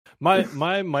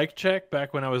My mic check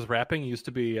back when I was rapping used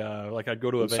to be like I'd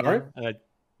go to a venue and I'd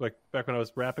like back when I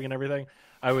was rapping and everything.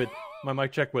 My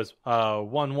mic check was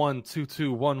 1 1 2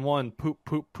 2 1 1 poop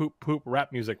poop poop poop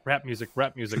rap music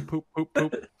poop poop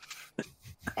poop.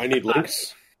 I need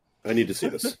links. I need to see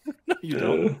this. No, you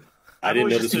don't. I didn't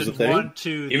know this was a thing. 1,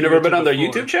 2, You've never been on their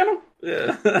before. YouTube channel?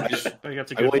 Yeah. I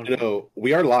I want you to know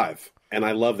we are live, and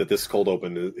I love that this cold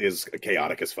open is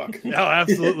chaotic as fuck. No,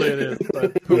 absolutely it is.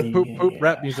 But poop poop poop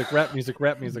rap music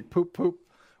poop poop.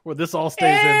 Well, this all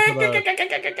stays in for the.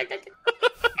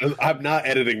 I'm not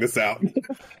editing this out.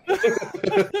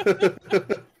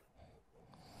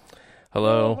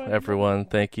 Hello, everyone.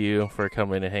 Thank you for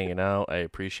coming and hanging out. I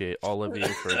appreciate all of you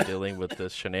for dealing with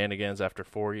this shenanigans after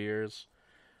 4 years.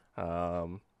 It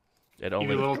Give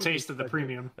only you a little taste of the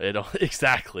premium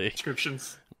exactly.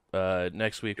 subscriptions.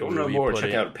 Next week If you we'll want to know be more, putting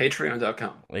check out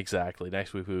patreon.com. exactly.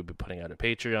 Next week we will be putting out a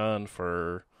Patreon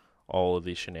for all of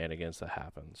these shenanigans that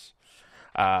happens.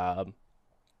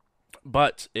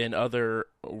 But in other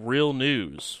real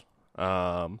news,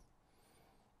 Matt,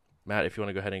 if you want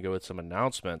to go ahead and go with some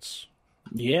announcements.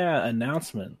 Yeah,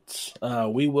 announcements.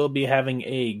 We will be having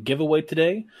a giveaway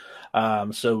today.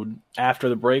 So after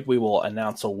the break, we will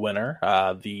announce a winner.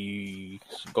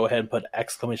 Go ahead and put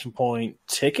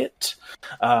 !ticket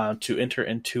to enter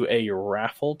into a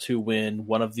raffle to win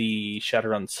one of the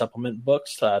Shadowrun supplement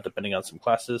books, depending on some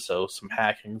classes. So some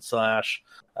hacking slash,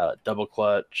 double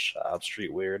clutch,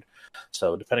 street weird.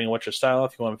 So depending on what your style,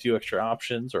 if you want a few extra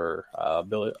options or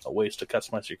ways to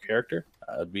customize your character,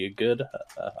 it would be a good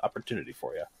opportunity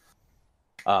for you.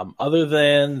 Other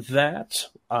than that,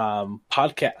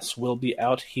 podcasts will be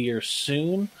out here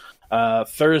soon.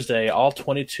 Thursday, all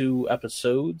 22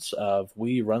 episodes of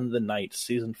We Run the Night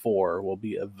Season 4 will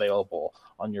be available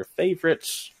on your favorite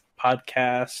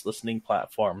podcast listening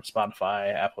platform,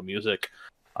 Spotify, Apple Music,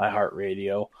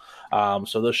 iHeartRadio.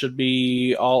 So those should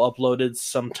be all uploaded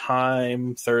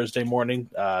sometime Thursday morning,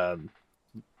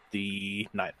 the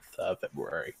 9th of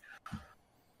February.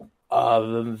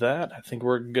 Other than that, I think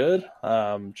we're good.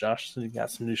 Josh, you got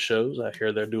some new shows. I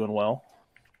hear they're doing well.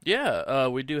 Yeah,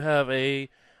 we do have a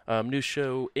new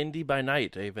show, Indie by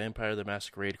Night, a Vampire the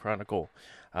Masquerade Chronicle.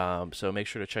 So make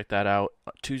sure to check that out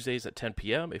Tuesdays at 10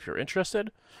 p.m. if you're interested.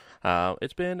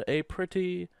 It's been a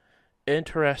pretty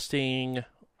interesting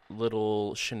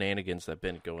little shenanigans that I've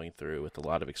been going through with a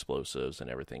lot of explosives and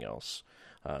everything else.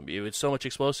 With so much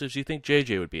explosives, you think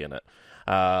JJ would be in it.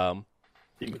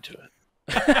 Beat me to it.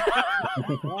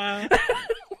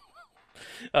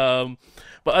 But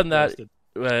other than that,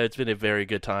 it's been a very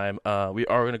good time. We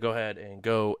are going to go ahead and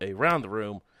go around the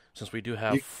room since we do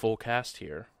have full cast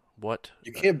here. What?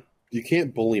 You can't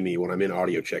bully me when I'm in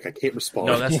audio check. I can't respond.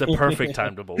 No, that's the perfect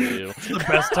time to bully you. It's the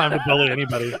best time to bully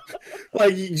anybody.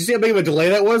 Like, you see how big of a delay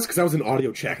that was? Because I was in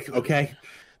audio check, okay?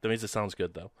 That means it sounds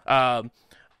good, though.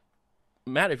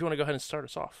 Matt, if you want to go ahead and start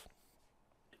us off.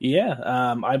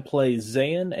 Yeah, I play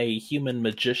Zayn, a human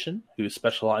magician who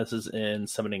specializes in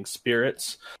summoning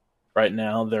spirits. Right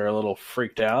now, they're a little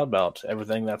freaked out about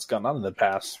everything that's gone on in the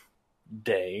past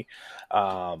day.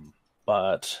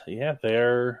 But yeah,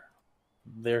 they're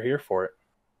here for it.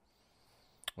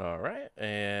 All right,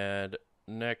 and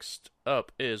next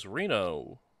up is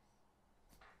Reno.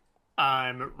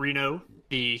 I'm Reno,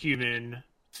 the human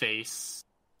face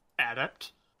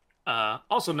adept.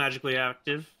 Also magically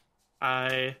active.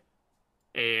 I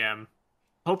am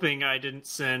hoping I didn't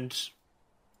send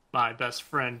my best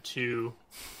friend to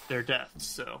their death,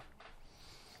 so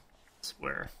that's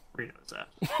where Reno's at.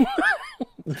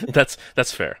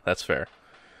 That's fair. That's fair.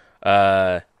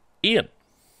 Ian.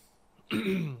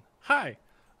 Hi.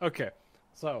 Okay,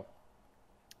 so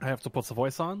I have to put the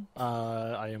voice on.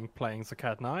 I am playing the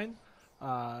Cat 9,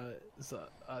 the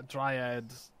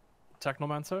Dryad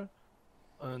Technomancer.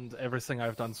 And everything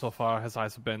I've done so far has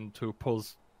either been to pull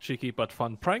cheeky but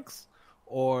fun pranks,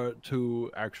 or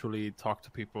to actually talk to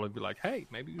people and be like, hey,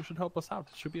 maybe you should help us out.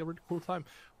 It should be a really cool time.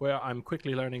 Where I'm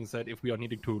quickly learning that if we are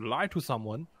needing to lie to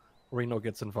someone, Reno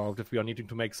gets involved. If we are needing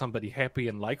to make somebody happy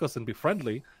and like us and be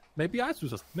friendly, maybe I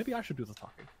should do the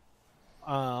talking.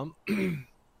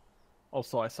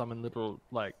 Also, I summon little,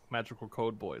 magical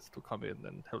code boys to come in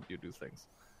and help you do things.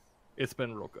 It's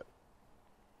been real good.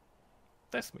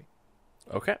 That's me.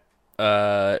 Okay.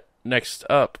 Next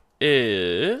up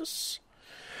is...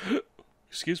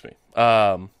 Excuse me.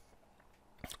 Janky.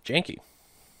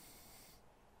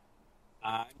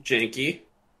 I'm Janky.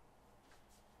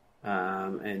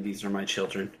 And these are my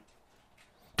children.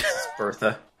 This is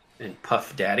Bertha and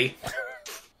Puff Daddy.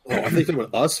 Oh, I think they were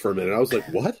us for a minute. I was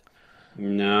like, what?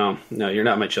 No, you're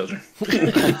not my children.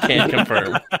 Can't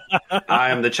confirm.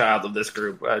 I am the child of this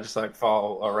group. I just like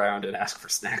fall around and ask for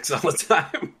snacks all the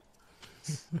time.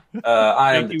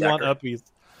 I am the You want Decker. uppies.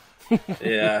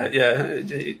 Yeah.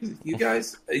 You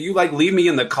guys, you like leave me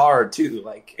in the car too.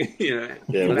 Like, Yeah,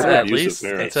 when we're At abusive least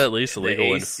parents. it's at least the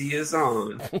illegal AC is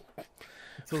on.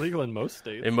 It's illegal in most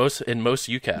states. in most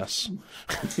UCAS.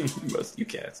 Most you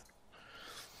cats.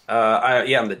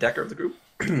 I'm the Decker of the group.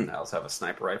 I also have a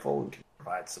sniper rifle and can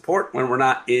provide support when we're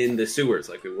not in the sewers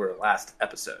like we were last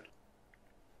episode.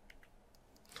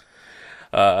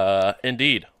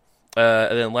 Indeed.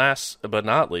 And then last but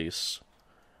not least,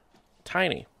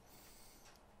 Tiny.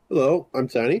 Hello, I'm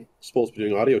Tiny. Supposed to be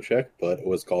doing audio check, but it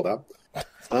was called out.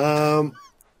 I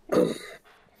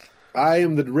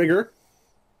am the rigger.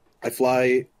 I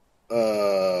fly.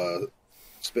 I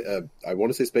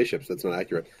want to say spaceships. That's not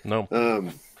accurate.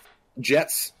 No.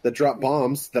 Jets that drop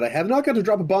bombs. That I have not got to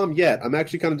drop a bomb yet. I'm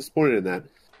actually kind of disappointed in that.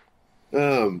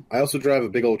 I also drive a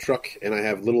big old truck, and I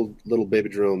have little baby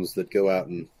drones that go out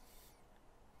and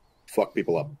fuck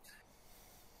people up.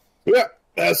 Yeah,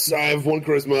 I have one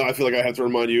charisma. I feel like I have to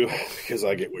remind you because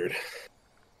I get weird.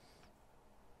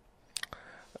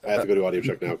 I have to go to audio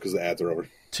check now because the ads are over.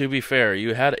 To be fair,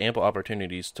 you had ample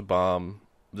opportunities to bomb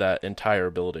that entire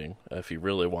building if you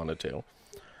really wanted to.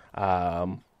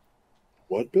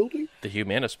 What building? The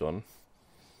Humanist building.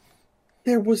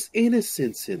 There was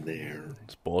innocence in there.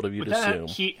 It's bold of you Would to that assume.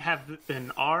 heat have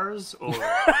been ours, or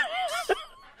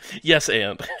Yes,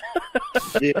 and.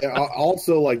 Yeah,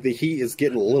 also, like, the heat is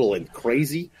getting a little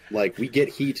crazy. Like, we get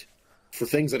heat for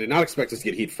things I did not expect us to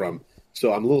get heat from,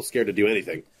 so I'm a little scared to do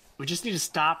anything. we just need to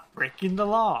stop breaking the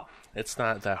law? It's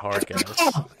not that hard, guys.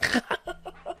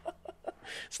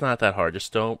 It's not that hard.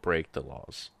 Just don't break the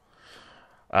laws.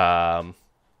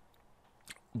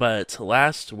 But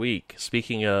last week,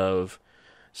 speaking of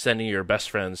sending your best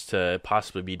friends to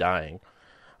possibly be dying,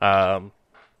 you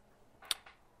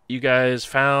guys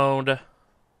found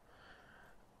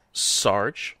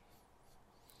Sarge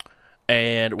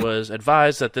and was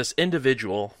advised that this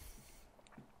individual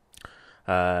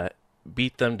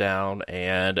beat them down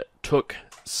and took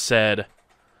said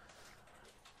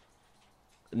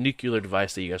nuclear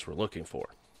device that you guys were looking for.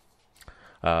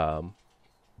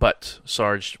 But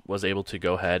Sarge was able to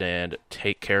go ahead and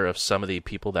take care of some of the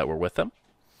people that were with them.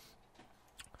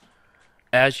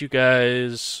 As you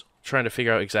guys trying to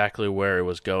figure out exactly where it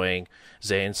was going,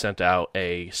 Zane sent out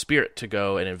a spirit to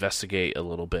go and investigate a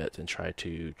little bit and try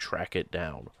to track it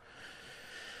down.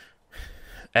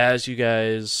 As you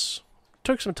guys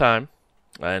took some time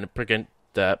and began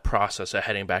that process of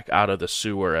heading back out of the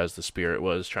sewer as the spirit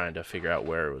was trying to figure out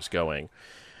where it was going,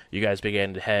 you guys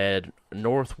began to head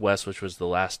northwest, which was the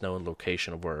last known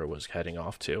location of where it was heading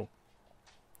off to.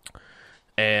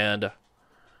 And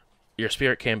your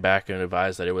spirit came back and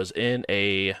advised that it was in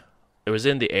the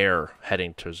air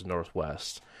heading towards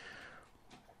northwest.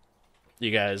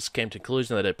 You guys came to the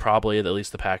conclusion that it probably, at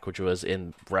least the package, was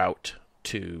en route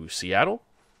to Seattle,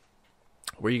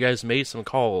 where you guys made some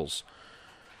calls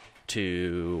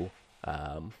to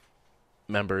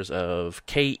members of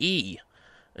KE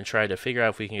and tried to figure out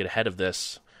if we can get ahead of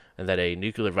this and that a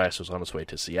nuclear device was on its way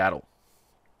to Seattle.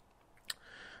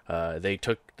 They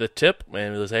took the tip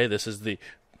and was, hey, this is the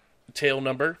tail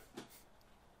number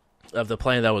of the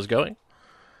plane that was going.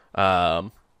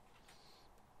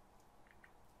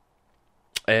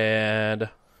 And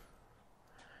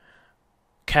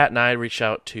Cat and I reached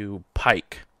out to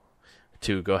Pike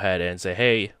to go ahead and say,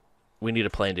 hey, we need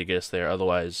a plane to get us there.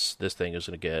 Otherwise, this thing is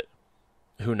going to get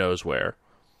who knows where.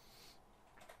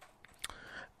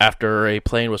 After a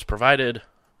plane was provided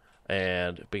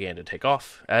and began to take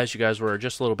off, as you guys were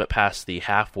just a little bit past the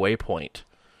halfway point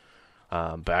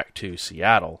back to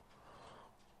Seattle,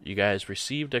 you guys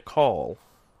received a call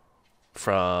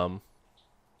from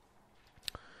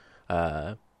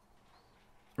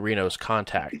Reno's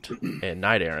contact and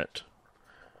Knight Errant,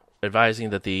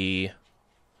 advising that the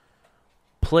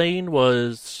plane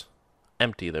was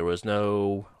empty. There was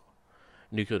no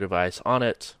nuclear device on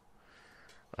it.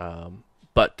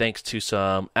 But thanks to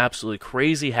some absolutely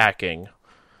crazy hacking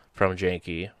from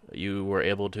Janky, you were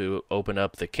able to open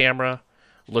up the camera,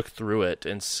 look through it,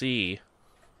 and see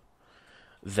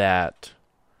that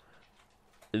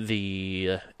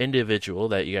the individual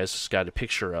that you guys got a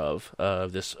picture of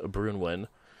this Brunwyn,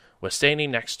 was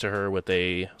standing next to her with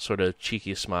a sort of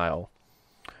cheeky smile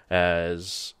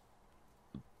as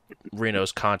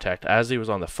Reno's contact, as he was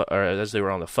on the as they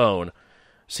were on the phone,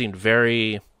 seemed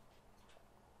very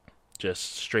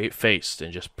just straight-faced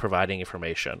and just providing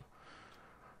information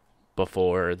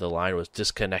before the line was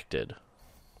disconnected.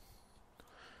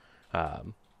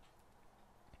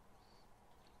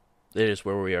 is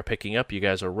where we are picking up. You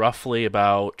guys are roughly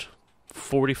about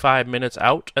 45 minutes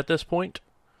out at this point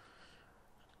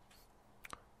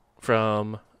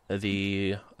from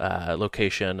the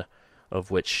location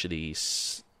of which the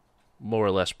more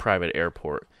or less private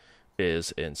airport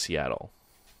is in Seattle.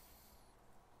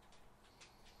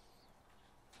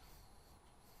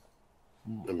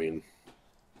 I mean,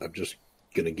 I'm just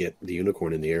gonna get the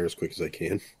unicorn in the air as quick as I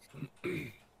can.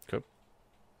 Okay.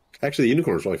 Actually, the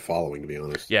unicorn's probably following, to be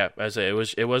honest. Yeah, as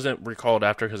it wasn't recalled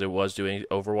after because it was doing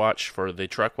Overwatch for the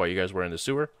truck while you guys were in the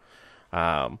sewer.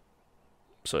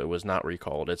 So it was not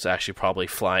recalled. It's actually probably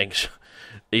flying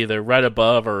either right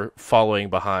above or following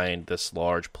behind this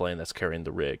large plane that's carrying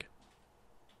the rig.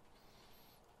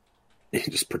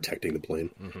 Just protecting the plane.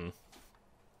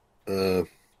 Mm-hmm.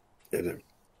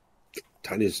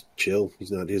 Tiny's chill. He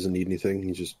doesn't need anything.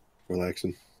 He's just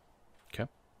relaxing. Okay.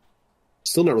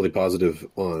 Still not really positive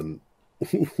on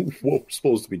what we're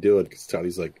supposed to be doing because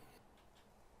Tiny's like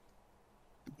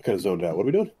kind of zoned out. What are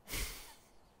we doing?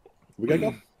 We gotta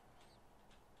go.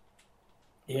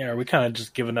 Yeah, are we kind of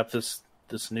just giving up this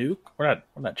nuke? We're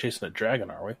not chasing a dragon,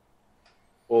 are we?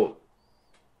 Well,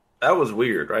 that was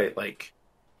weird, right? Like,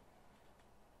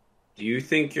 do you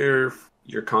think your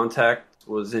contact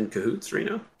was in cahoots,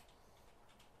 Reno?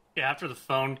 Yeah, after the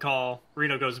phone call,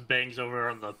 Reno goes and bangs over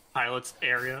on the pilot's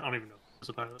area. I don't even know if it was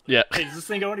a pilot. Yeah. Hey, does this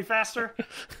thing go any faster?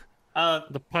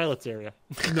 The pilot's area.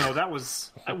 No, that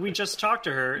was... we just talked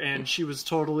to her, and she was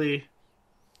totally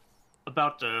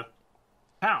about to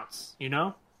pounce, you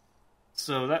know?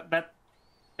 So that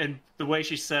and the way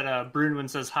she said Brunwyn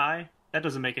says hi, that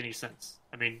doesn't make any sense.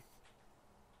 I mean,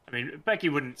 Becky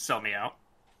wouldn't sell me out.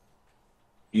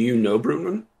 You know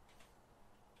Brunwyn?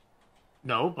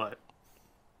 No, but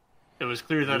it was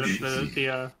clear that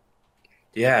the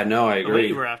Yeah, no, I lady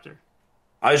agree. we're after.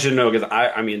 I should know because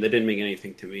I mean, they didn't make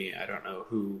anything to me. I don't know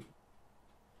who.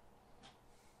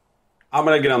 I'm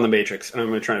gonna get on the Matrix and I'm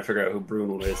gonna try to figure out who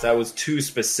Brunwyn is. That was too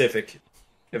specific.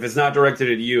 If it's not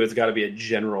directed at you, it's got to be a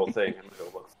general thing. I'm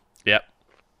gonna go look. Yep.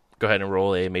 Go ahead and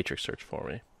roll a matrix search for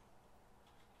me.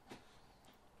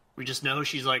 We just know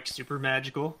she's like super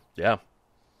magical. Yeah.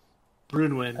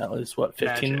 Brunwyn. That was,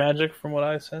 15 magic from what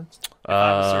I sensed? If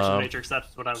I was searching Matrix,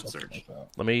 that's what I would Something search. like that.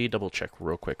 Let me double check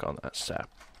real quick on that sap.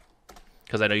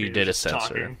 Because I know you Maybe did a just sensor.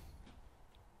 talking.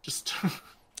 Just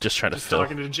Just trying to just fill.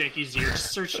 talking to Jakey's ear.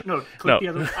 Just search. No, click No. the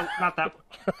other. Not that one.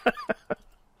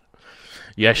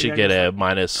 You actually Yeah, I get guess a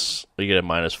minus. You get a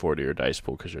 -4 to your dice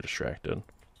pool because you're distracted.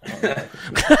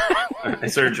 I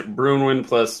search Brunwyn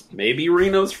plus maybe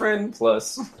Reno's friend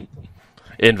plus.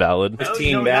 Invalid.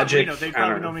 15 not magic. Reno. They I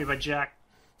probably don't know me by Jack.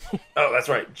 Oh, that's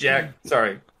right, Jack.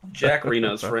 Sorry, Jack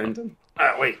Reno's friend.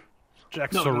 Wait,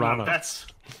 Jack No, Serrano. that's.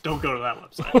 Don't go to that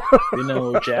website. You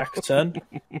know Jack's son?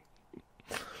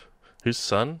 Whose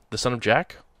son? The son of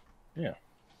Jack? Yeah.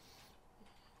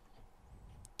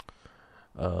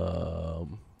 Oh,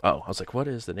 I was like, what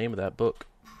is the name of that book?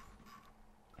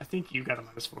 I think you got a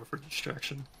 -4 for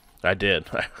distraction. I did.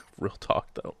 Real talk,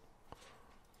 though.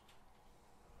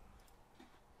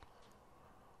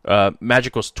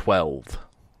 Magic was 12.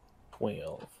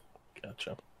 12.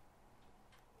 Gotcha.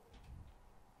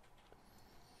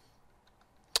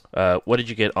 What did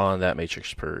you get on that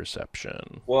matrix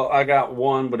perception? well, I got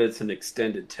one, but it's an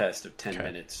extended test of 10 Okay.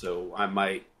 minutes, so I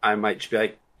might just be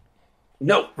like,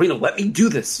 no, Reno, let me do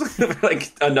this.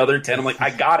 Like another 10. I'm like,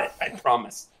 I got it. I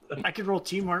promise. I could roll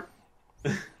teamwork.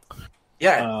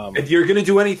 Yeah, if you're gonna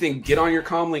do anything, get on your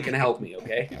comm link and help me,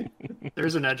 okay?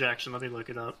 There's an edge action. Let me look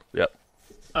it up. Yep.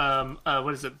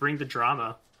 What is it? Bring the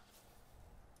drama.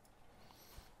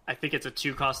 I think it's a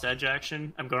 2-cost edge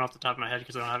action. I'm going off the top of my head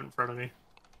because I don't have it in front of me.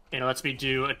 And it lets me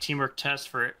do a teamwork test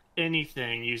for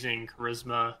anything using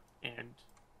charisma and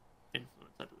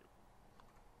influence, I believe.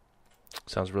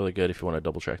 Sounds really good if you want to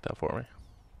double check that for me.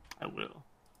 I will.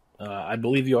 I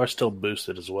believe you are still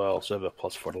boosted as well, so I have a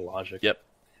 +4 to logic. Yep.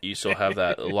 You still have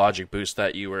that logic boost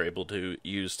that you were able to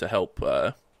use to help.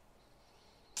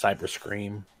 Cyber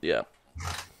Scream. Yeah.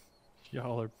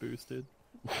 Y'all are boosted.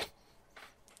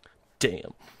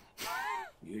 Damn.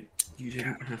 You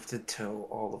didn't have to tell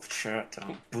all of chat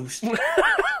I'm boosted.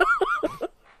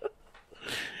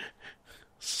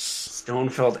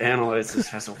 Stonefeld Analysis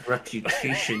has a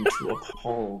reputation to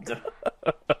uphold.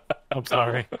 I'm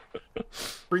sorry.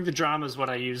 Bring the drama is what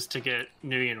I use to get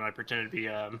Nguyen when I pretend to be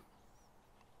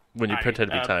When you Tiny.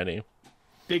 pretend to be tiny.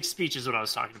 big speech is what I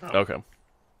was talking about. Okay.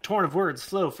 Torrent of words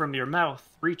flow from your mouth,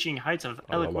 reaching heights of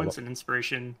eloquence and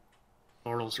inspiration.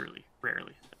 Mortals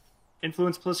rarely.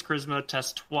 Influence plus charisma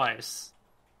test twice.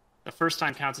 The first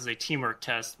time counts as a teamwork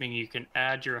test, meaning you can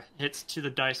add your hits to the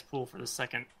dice pool for the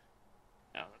second.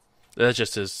 That's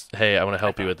just his, hey, I want to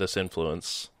help you with this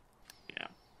influence. Yeah.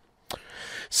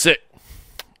 Sick.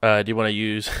 Do you want to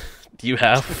use... Do you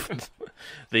have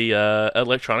the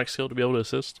electronic skill to be able to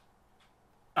assist?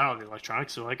 I don't have the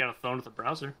electronics, so I got a phone with a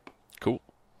browser. Cool.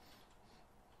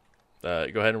 Go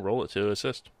ahead and roll it to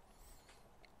assist.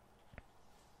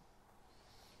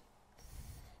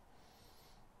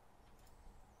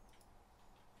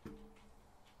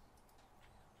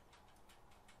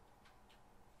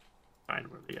 Find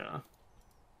where the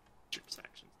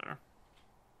sections are.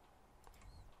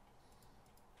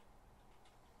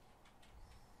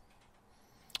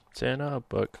 It's in a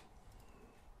book.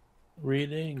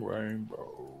 Reading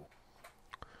Rainbow.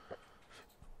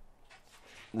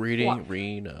 Reading What?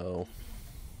 Reno.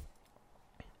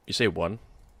 You say 1?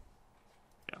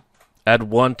 Yeah. Add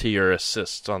 1 to your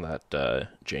assists on that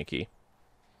janky.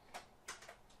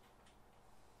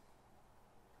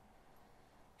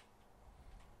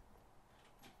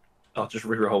 I'll just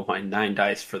reroll my 9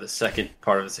 dice for the second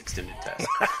part of this extended test.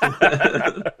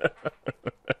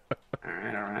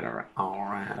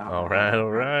 All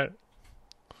right.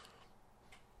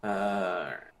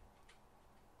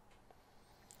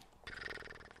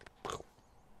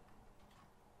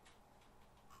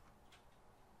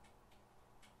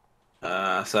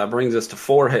 So that brings us to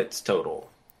 4 hits total.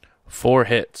 4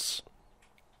 hits.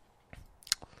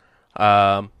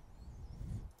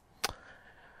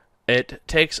 It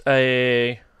takes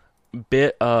a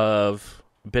bit of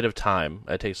time.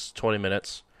 It takes 20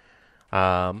 minutes.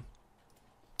 But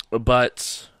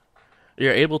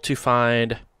you're able to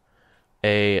find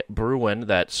a Bruin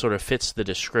that sort of fits the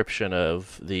description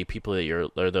of the people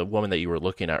that or the woman that you were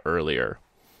looking at earlier.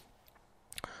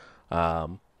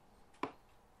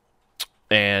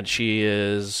 And she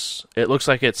is, it looks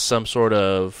like it's some sort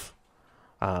of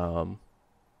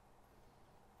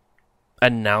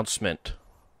announcement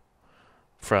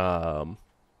from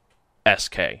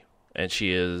SK, and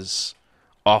she is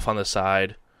off on the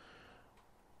side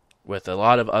with a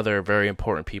lot of other very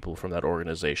important people from that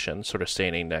organization, sort of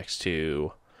standing next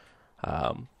to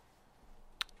a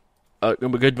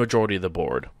good majority of the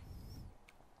board.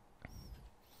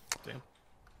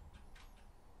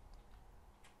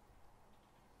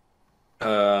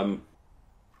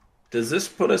 Does this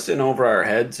put us in over our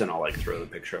heads? And I'll throw the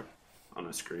picture up on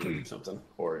a screen or something,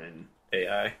 or in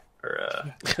AI or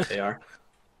AR.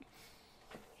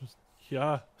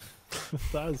 Yeah, it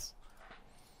does.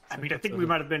 I mean, I think we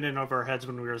might have been in over our heads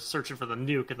when we were searching for the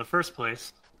nuke in the first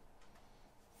place.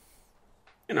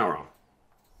 You're not wrong.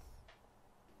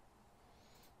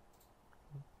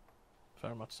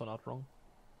 Very much so not wrong.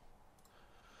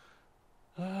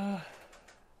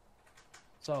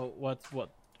 So what's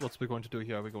we going to do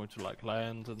here? Are we going to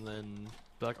land and then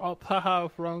be like, oh, haha,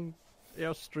 wrong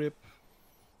airstrip.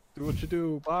 Do what you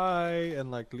do, bye,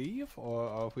 and leave? Or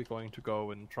are we going to go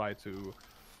and try to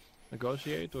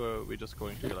negotiate, or are we just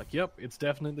going to be like, yep, it's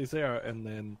definitely there, and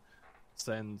then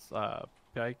send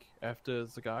Pike after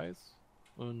the guys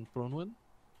on Brunwyn?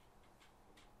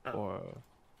 Or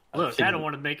Look, I don't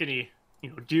want to make any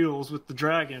deals with the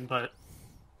dragon, but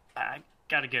I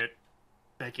gotta get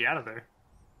Becky out of there.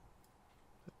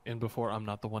 and before I'm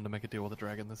not the one to make a deal with the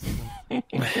dragon this season.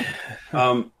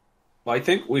 Well, I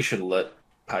think we should let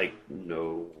Pike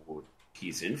know what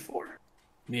he's in for.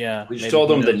 Yeah. We just maybe told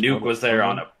he him the knows nuke what was we're there doing.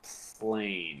 on a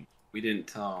plane. We didn't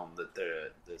tell him that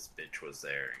this bitch was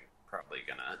there. Probably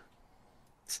gonna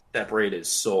separate his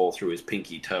soul through his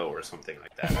pinky toe or something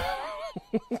like that.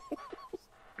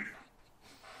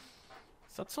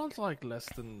 That sounds like less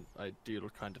than ideal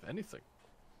kind of anything.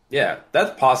 Yeah,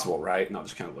 that's possible, right? And I'll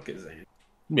just kind of look at Zane.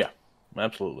 Yeah,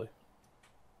 absolutely.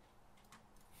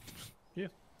 Yeah,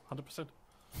 100%.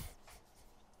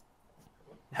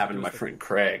 Happened to my friend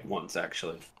Craig once,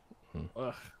 actually.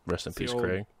 Ugh, Rest in The peace, old-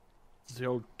 Craig. the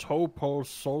old Topo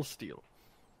Soul Steel.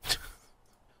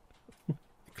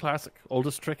 Classic,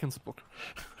 oldest trick in the book.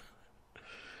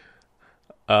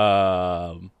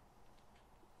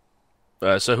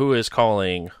 So who is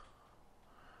calling?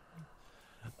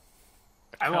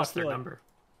 I kinda lost their feel like- number.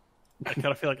 I kind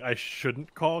of feel like I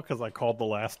shouldn't call because I called the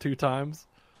last 2 times.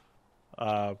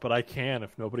 But I can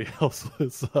if nobody else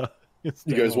is. Is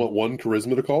You guys down. want one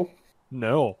charisma to call?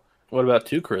 No, What about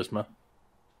 2 charisma?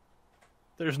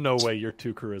 there's no way you're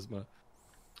 2 charisma.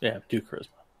 Yeah, 2 charisma.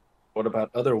 What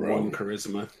about other Bro. one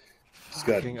charisma? He's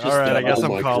got Fucking- just all right, I guess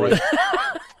double I'm my calling.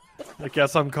 charisma. I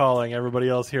guess I'm calling. Everybody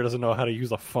else here doesn't know how to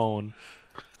use a phone.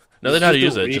 No, they know how to It's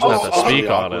use just it. a Just have to really speak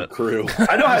on awkward it. Crew.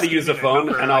 I know how to Just use a give me a phone,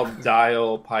 number. and I'll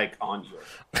dial Pike on yours.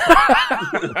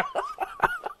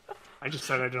 I just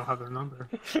said I don't have their number.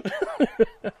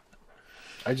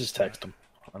 I just text him.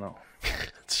 I know.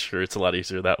 It's sure it's a lot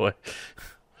easier that way.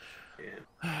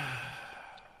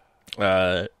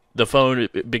 Yeah. The phone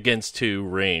begins to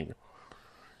ring.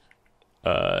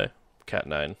 Cat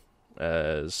 9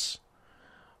 as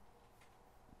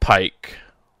Pike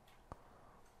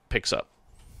picks up.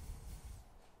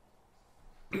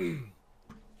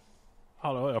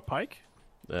 Hello, Pike.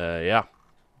 Yeah.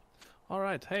 All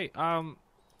right. Hey,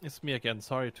 it's me again.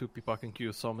 Sorry to be bugging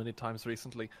you so many times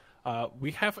recently.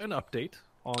 We have an update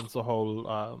on the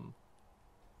whole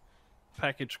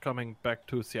package coming back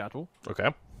to Seattle.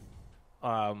 Okay.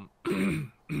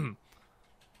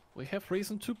 We have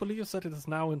reason to believe that it is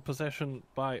now in possession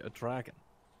by a dragon.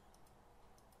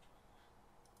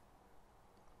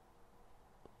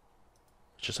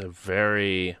 Just a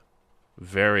very,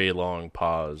 very long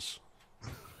pause.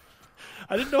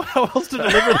 I didn't know how else to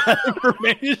deliver that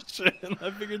information.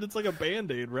 I figured it's like a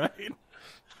band-aid, right?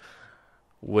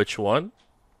 Which one?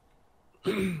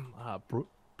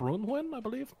 Brunwyn, I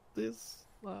believe, is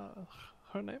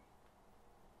her name.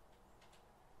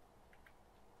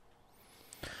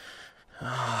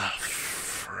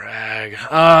 Frag.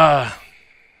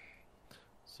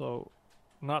 So,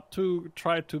 not to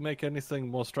try to make anything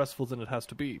more stressful than it has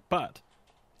to be, but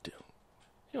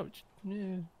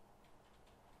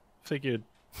figured,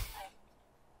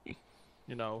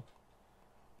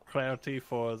 clarity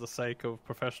for the sake of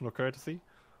professional courtesy.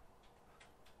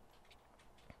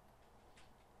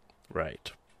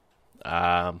 Right.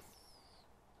 And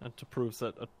to prove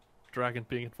that a dragon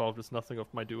being involved is nothing of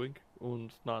my doing,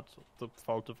 and not the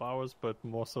fault of ours, but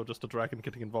more so just a dragon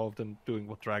getting involved in doing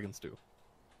what dragons do.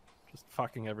 Just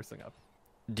fucking everything up.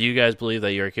 Do you guys believe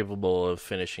that you're capable of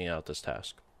finishing out this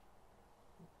task?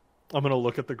 I'm gonna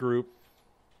look at the group.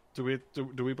 Do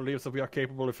we believe that we are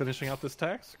capable of finishing out this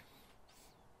task?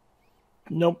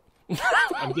 Nope.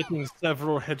 I'm getting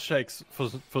several head shakes for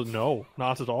no,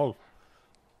 not at all.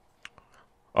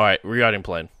 All right, rerouting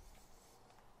plane.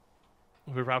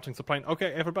 We're routing the plane.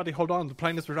 Okay, everybody, hold on. The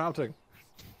plane is rerouting.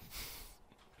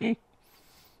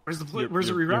 Where's the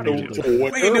rerouting to?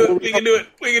 We can do it. We can do it.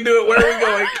 We can do it. Where are we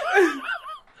going?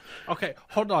 Okay,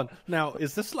 hold on. Now,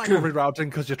 is this like a rerouting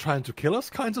because you're trying to kill us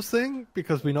kind of thing?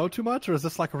 Because we know too much? Or is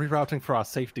this like a rerouting for our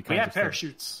safety We kind have of thing?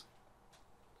 parachutes.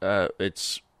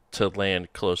 It's to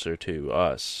land closer to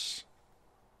us,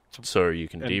 so you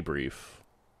can debrief.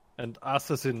 And us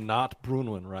as in not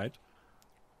Brunwyn, right?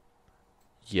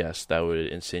 Yes, that would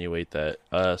insinuate that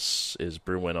us is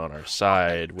Bruin on our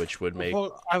side, which would make.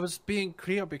 Well, I was being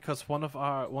clear because one of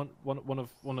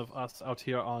us out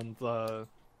here on the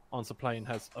plane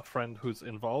has a friend who's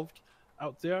involved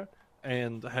out there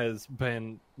and has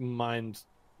been mind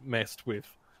messed with.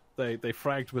 They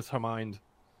fragged with her mind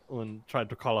and tried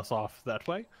to call us off that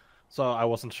way. So I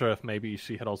wasn't sure if maybe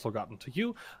she had also gotten to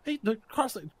you. Hey, the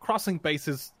crossing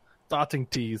bases, dotting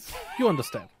T's. You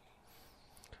understand.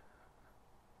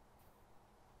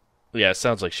 Yeah, it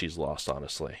sounds like she's lost,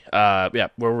 honestly. Yeah,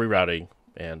 we're rerouting,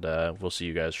 and we'll see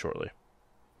you guys shortly.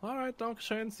 All right,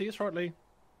 Dankeschön. See you shortly.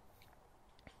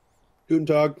 Guten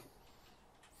Tag.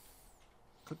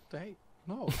 Good day.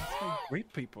 No, that's like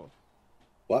great people.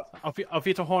 What? Auf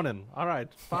Wiederhören. All right.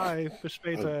 Bye. Bis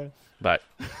später. Bye.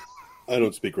 I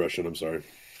don't speak Russian. I'm sorry.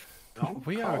 Don't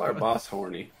We call are our good. boss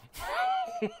horny.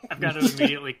 I've got to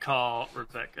immediately call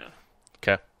Rebecca.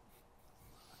 Okay.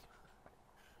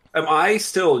 Am I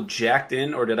still jacked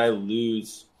in, or did I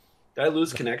lose? Did I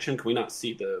lose connection? Can we not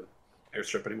see the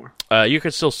airstrip anymore? You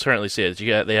can still currently see it.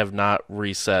 They have not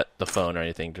reset the phone or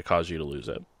anything to cause you to lose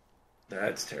it.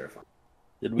 That's terrifying.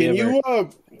 Did we Can ever?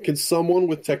 can someone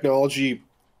with technology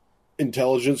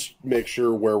intelligence make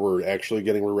sure where we're actually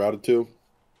getting rerouted to?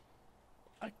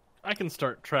 I can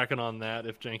start tracking on that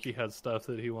if Janky has stuff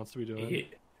that he wants to be doing.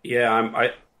 Yeah,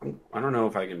 I don't know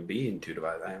if I can be in two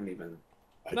devices. I haven't even.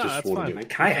 No, that's fine.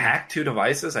 Can I hack two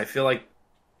devices? I feel like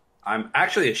I'm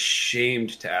actually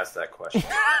ashamed to ask that question.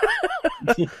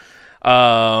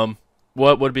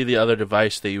 What would be the other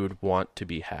device that you would want to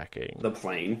be hacking? The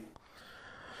plane.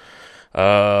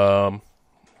 I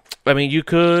mean, you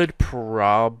could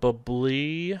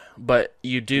probably, but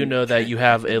you do know that you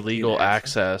have illegal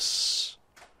access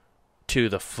to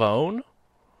the phone.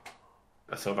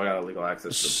 So if I got illegal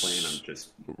access to the plane, I'm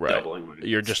just Right. doubling my.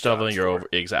 You're just stock doubling your score. over.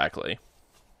 Exactly.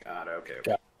 God, okay.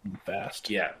 Yeah. Fast.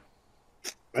 Yeah.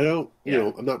 I don't,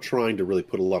 Yeah. I'm not trying to really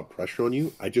put a lot of pressure on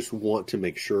you. I just want to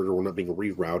make sure that we're not being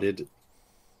rerouted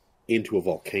into a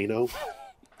volcano.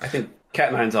 I think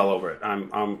Cat 9's all over it. I'm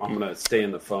gonna stay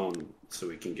in the phone so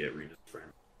we can get Rita's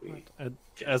friend. And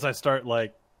as I start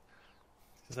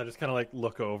as I just kind of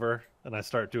look over and I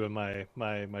start doing my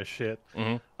shit.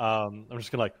 Mhm. I'm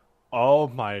just gonna Oh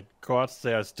my god,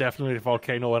 there's definitely a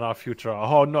volcano in our future.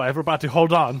 Oh no, everybody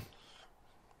hold on.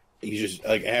 You just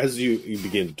like as you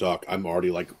begin to talk, I'm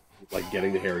already like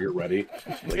getting the Harrier ready.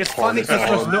 Like, It's funny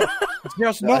harness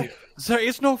because on. there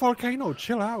is no volcano.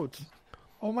 Chill out.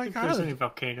 Oh my If there's any god.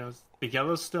 volcanoes, the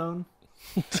Yellowstone.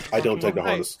 I don't take the Okay,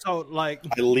 harness. so like,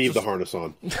 I leave the harness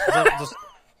on. just,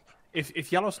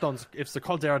 if Yellowstone's, if the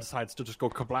caldera decides to just go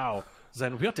kablow,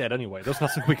 then we're dead anyway. There's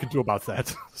nothing we can do about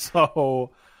that.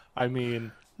 So, I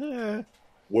mean,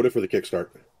 What if for the kickstart?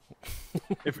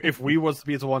 if we was to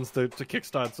be the ones to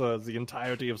kickstart the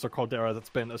entirety of the caldera that's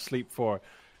been asleep for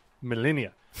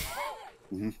millennia,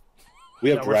 We have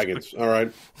Yeah, we're dragons. All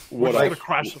right. we're What just else? gonna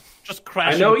crash. Just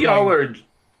crash. I know into y'all plane. are.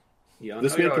 Yeah, I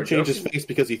This know man y'all can are change his joking. face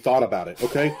because he thought about it.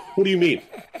 Okay. What do you mean?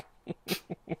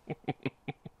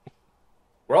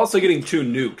 We're also getting 2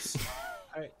 nukes.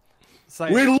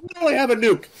 Saying, We literally have a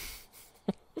nuke.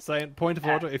 saying, point of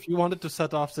order. If you wanted to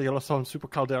set off the Yellowstone super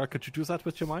caldera, could you do that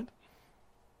with your mind?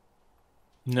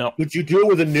 No. Would you do it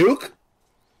with a nuke?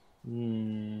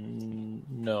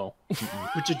 No.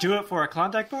 Would you do it for a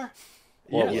Klondike bar?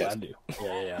 Well, Yes. I do.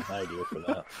 Yeah, I do it for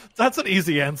that. That's an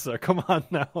easy answer. Come on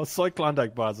now. Soy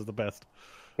Klondike bars are the best.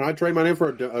 Can I trade my name for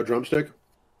a drumstick?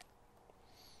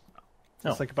 No.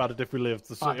 Just think about it. If we live,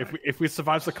 Fine. if we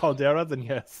survive the caldera, then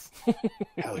yes.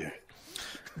 Hell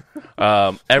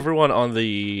yeah. Everyone on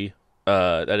the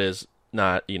that is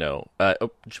not,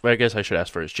 I guess I should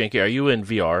ask first. Janky, are you in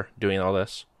VR doing all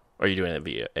this? Or are you doing it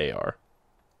via AR?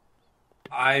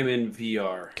 I'm in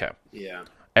VR. Okay. Yeah.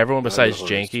 Everyone besides the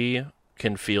hardest. Janky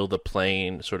can feel the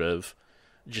plane sort of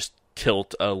just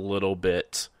tilt a little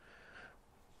bit.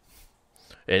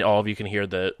 And all of you can hear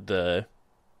the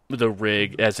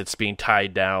rig as it's being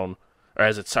tied down, or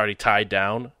as it's already tied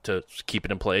down to keep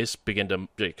it in place, begin to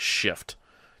like, shift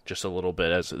just a little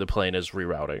bit as the plane is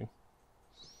rerouting.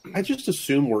 I just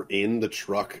assume we're in the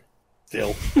truck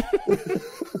still.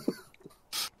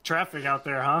 Traffic out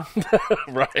there, huh?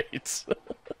 Right.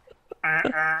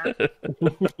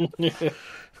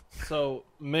 So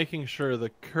making sure the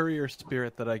courier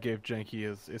spirit that I gave Janky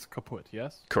is kaput.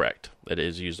 Yes. Correct. It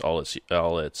is used all its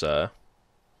How'd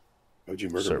you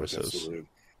murder Services. That's so rude.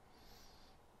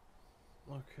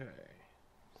 Okay.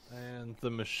 And the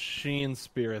machine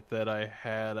spirit that I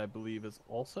had, I believe, is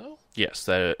also. yes,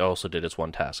 that also did its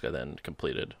one task and then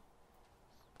completed.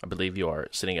 I believe you are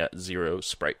sitting at 0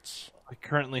 sprites. I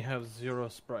currently have 0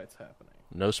 sprites happening.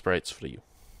 No sprites for you.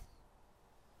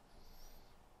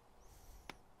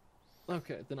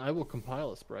 Okay, then I will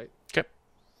compile a sprite. Okay.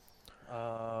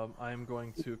 I'm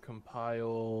going to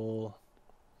compile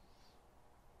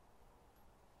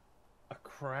a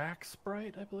crack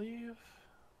sprite, I believe.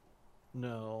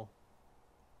 No.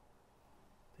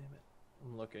 Damn it.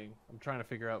 I'm looking. I'm trying to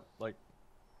figure out, like...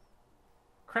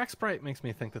 Crack sprite makes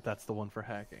me think that that's the one for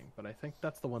hacking, but I think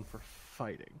that's the one for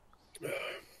fighting.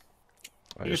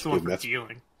 It's the one for that's-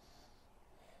 dealing.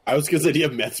 I was gonna say, do you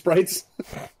have meth sprites?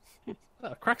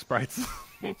 Crack sprites.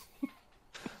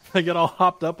 They get all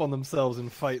hopped up on themselves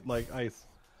and fight like ice.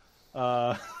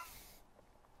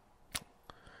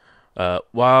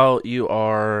 While you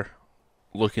are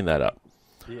looking that up,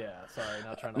 Yeah, sorry,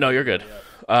 not trying to... no, you're good.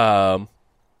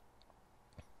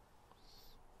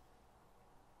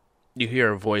 You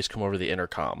hear a voice come over the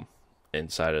intercom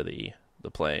inside of the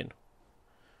plane.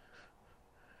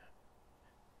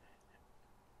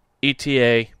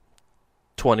 ETA,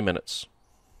 20 minutes.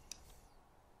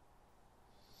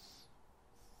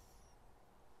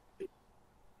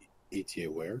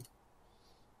 ETA where?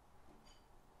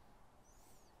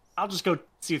 I'll just go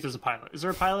see if there's a pilot. Is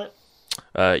there a pilot?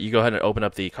 You go ahead and open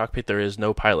up the cockpit. There is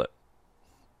no pilot.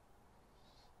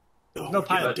 Oh, No we're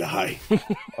pilot. gonna die. Oh,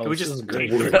 Can we this just is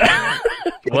great. We're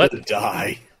What? gonna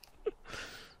die.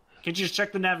 Can't you just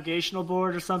check the navigational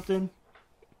board or something?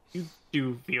 You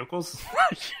do vehicles.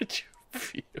 Get your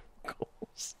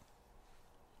vehicles.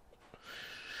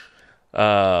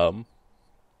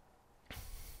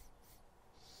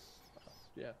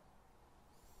 Yeah.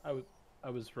 I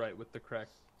was right with the crack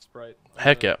sprite.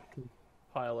 Heck yeah.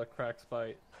 Pile a crack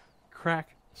sprite. Crack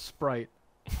sprite.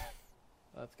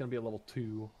 That's gonna be a level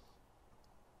 2.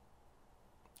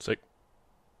 Sick.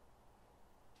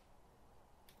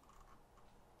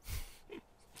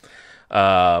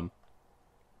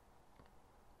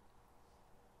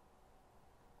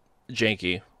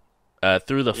 Janky,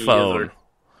 through the phone, Lord.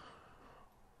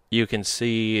 you can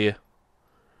see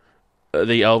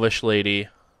the elvish lady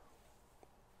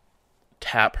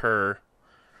tap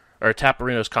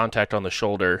Marino's contact on the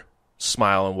shoulder,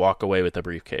 smile, and walk away with the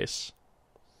briefcase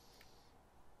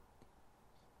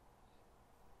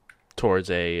towards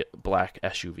a black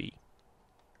SUV.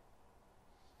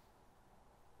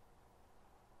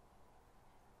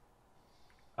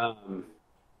 Um,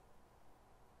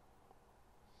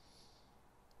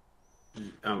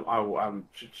 I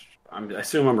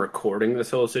assume I'm recording this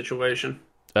whole situation.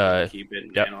 Keep it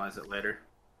and yep. analyze it later.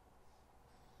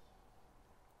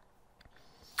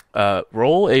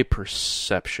 Roll a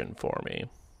perception for me.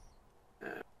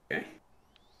 Okay.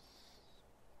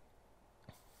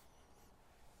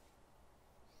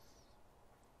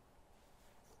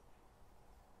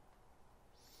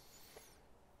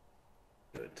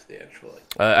 Go to the actual.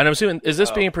 And I'm assuming, is this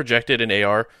being projected in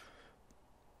AR?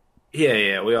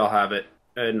 Yeah, we all have it,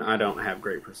 and I don't have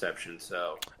great perception,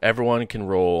 so Everyone can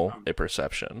roll a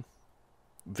perception.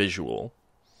 Visual.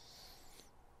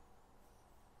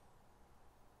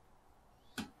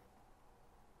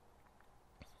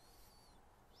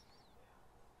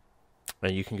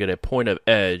 And you can get a point of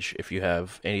edge if you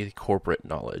have any corporate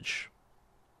knowledge.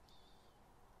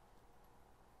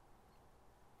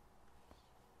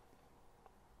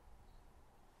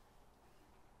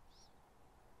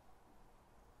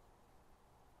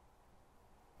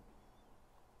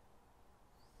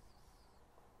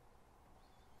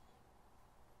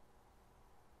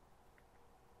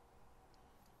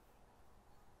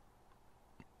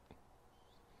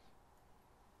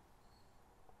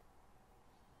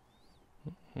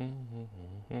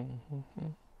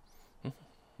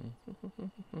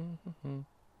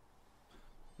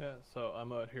 Yeah, so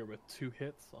I'm out here with 2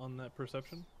 hits on that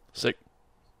perception. Sick.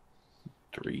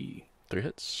 3. 3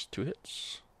 hits. 2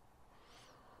 hits.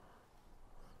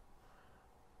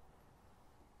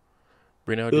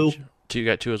 Reno, Cool. you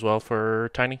got 2 as well for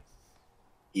Tiny?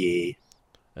 Yeah.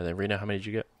 And then Reno, how many did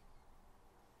you get?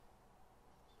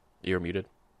 You're muted.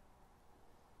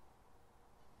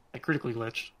 I critically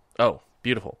glitched. Oh,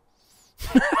 beautiful.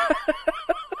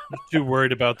 Too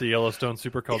worried about the Yellowstone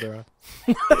Super Caldera.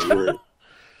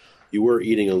 You were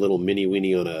eating a little mini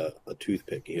weenie on a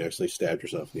toothpick. You actually stabbed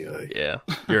yourself in the eye. Yeah.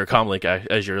 You're a comlink.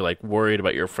 As you're like worried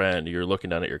about your friend, you're looking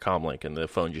down at your comlink and the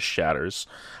phone just shatters.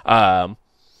 That's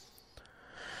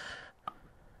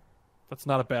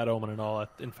not a bad omen at all.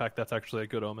 In fact, that's actually a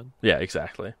good omen. Yeah,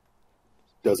 exactly.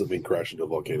 Doesn't mean crash into a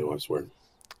volcano, I swear.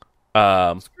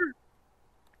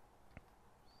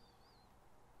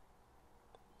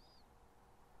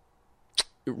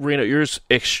 Reno, you're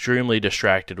extremely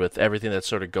distracted with everything that's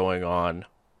sort of going on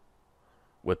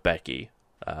with Becky.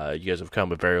 You guys have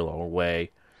come a very long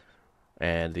way,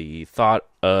 and the thought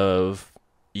of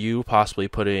you possibly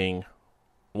putting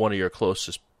one of your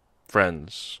closest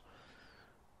friends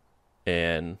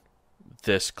in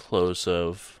this close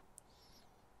of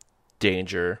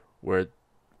danger where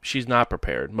she's not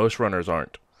prepared. Most runners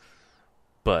aren't,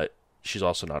 but she's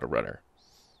also not a runner.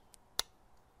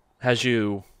 Has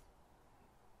you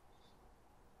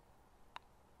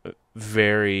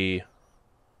very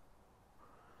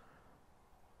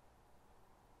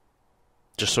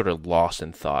just sort of lost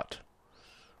in thought.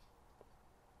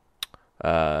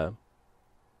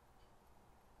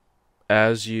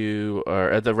 As you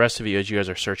are, the rest of you, as you guys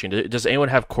are searching, does anyone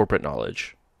have corporate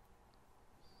knowledge?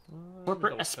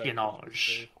 Corporate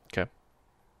espionage. Okay.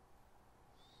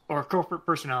 Or corporate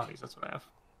personalities, that's what I have.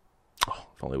 Oh,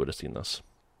 if only would have seen this.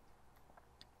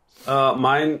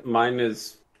 Mine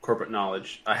is corporate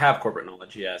knowledge. I have corporate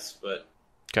knowledge, yes, but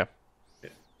Okay.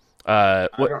 I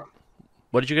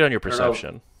What did you get on your don't know.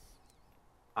 perception?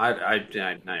 I'm not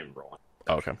even rolling.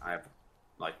 Oh, okay. I have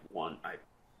like one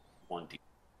D.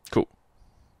 Cool.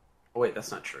 Oh wait,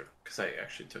 that's not true because I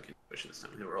actually took intuition this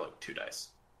time. They were like 2 dice.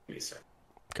 Give me a sec.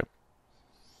 Okay.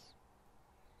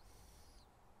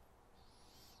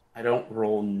 I don't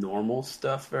roll normal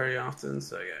stuff very often,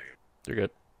 so yeah. You're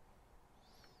good.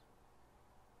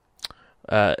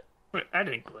 Wait, I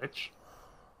didn't glitch.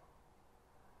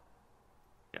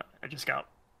 Yeah, I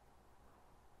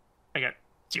got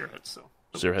 0 hits, so.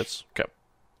 0 hits. Okay.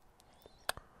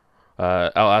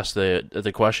 I'll ask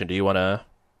the question. Do you want to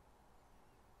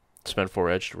spend 4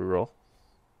 edge to reroll?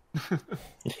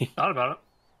 Thought about it.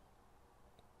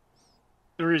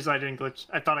 The reason I didn't glitch,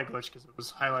 I thought I glitched because it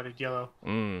was highlighted yellow.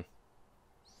 Made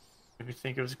me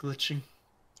think it was glitching.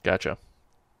 Gotcha.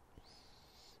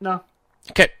 No.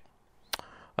 Okay.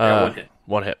 Yeah, 1 hit.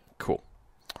 1 hit. Cool.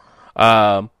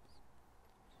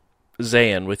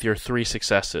 Zayn, with your 3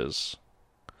 successes,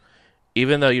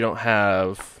 even though you don't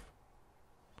have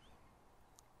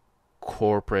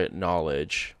corporate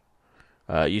knowledge,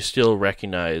 you still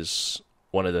recognize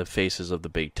one of the faces of the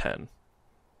Big Ten.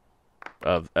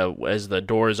 As the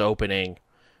door is opening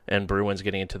and Bruin's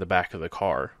getting into the back of the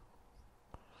car,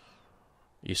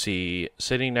 you see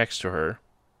sitting next to her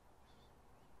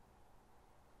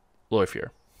Loifier,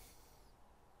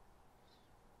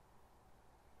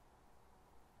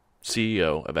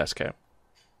 CEO of SK.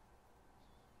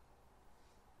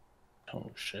 Oh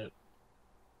shit!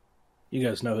 You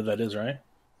guys know who that is, right?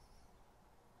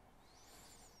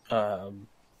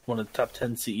 One of the top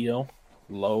 10 CEO,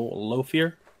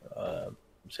 Lothier,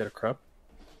 Seder Krupp.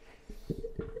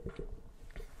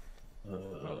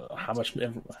 How much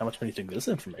money do you think this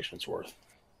information is worth?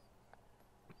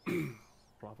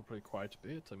 Probably quite a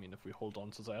bit. I mean, if we hold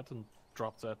on to that and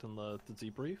drop that in the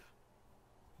debrief,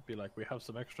 it'd be like we have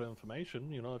some extra information.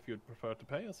 You know, if you'd prefer to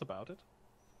pay us about it.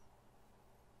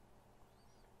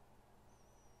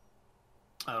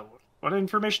 What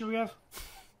information do we have?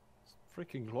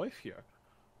 Freaking life here.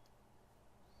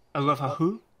 I love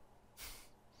who?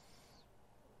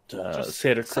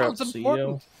 Seder Krupp, Sounds CEO.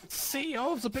 important.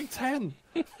 CEO of the Big Ten.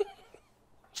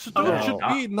 Should Oh.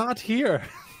 be not here.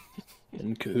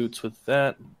 In cahoots with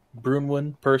that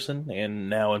Brunwyn person, and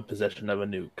now in possession of a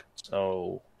nuke.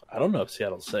 So I don't know if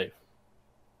Seattle's safe.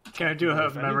 Can I do Well, a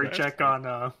if memory anybody- check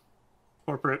on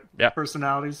corporate Yeah.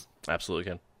 personalities?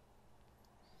 Absolutely can.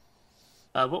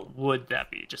 What would that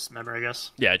be? Just memory, I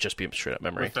guess. Yeah, just be straight up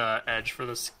memory. With edge for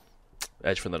this.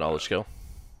 Edge from the knowledge skill.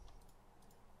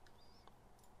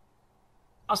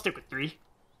 I'll stick with 3.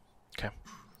 Okay.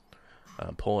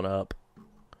 I'm pulling up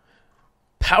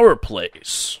power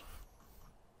plays.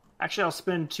 Actually, I'll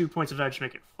spend 2 points of edge to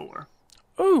make it 4.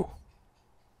 Ooh.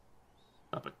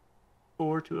 Up a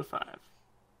 4 to a 5.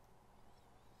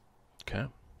 Okay.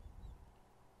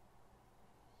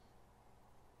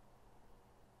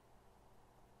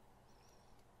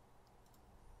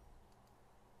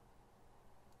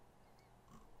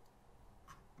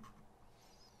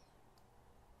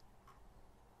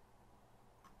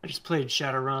 I just played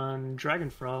Shadowrun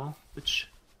Dragonfall, which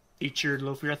featured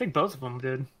Lothier. I think both of them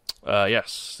did.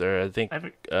 Yes. There. I think. I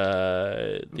haven't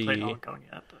played The. ongoing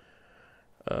yet,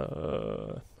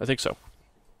 but I think so.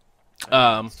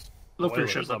 Lothier Spoilers,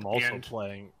 shows up I'm at the also end.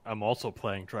 playing. I'm also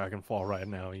playing Dragonfall right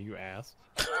now. You ass.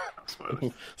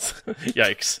 Spoilers.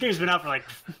 Yikes. Game's been out for like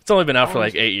It's only been out for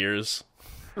like 8 years.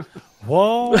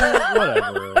 Whoa,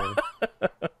 whatever.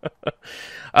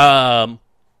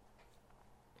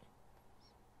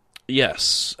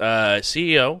 Yes.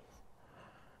 CEO.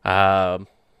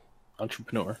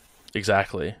 Entrepreneur.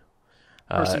 Exactly.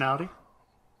 personality.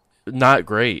 Not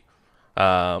great.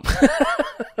 The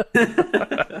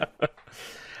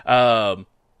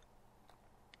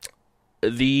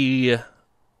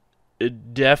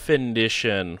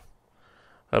definition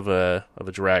of a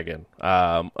dragon,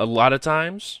 a lot of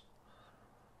times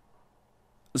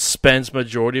spends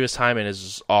majority of his time in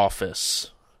his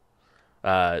office.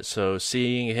 So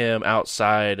seeing him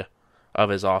outside of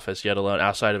his office, yet alone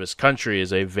outside of his country,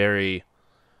 is a very,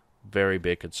 very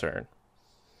big concern.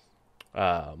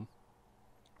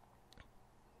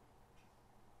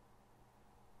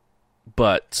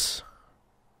 But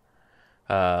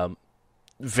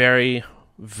very,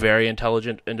 very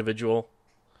intelligent individual,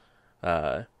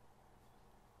 and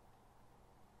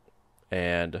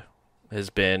has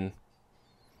been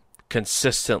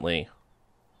consistently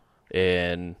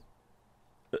in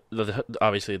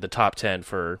obviously the top 10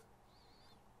 for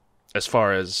as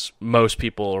far as most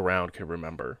people around can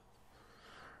remember.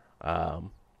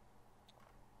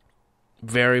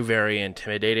 Very, very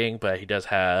intimidating, but he does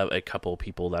have a couple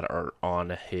people that are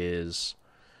on his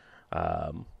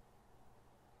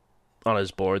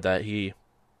board that he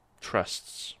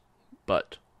trusts.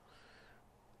 But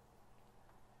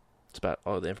it's about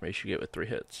all the information you get with 3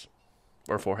 hits.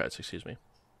 Or 4 hits, excuse me.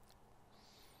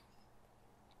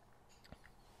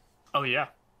 Oh yeah,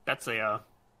 that's a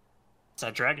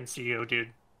dragon CEO dude.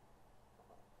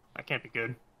 That can't be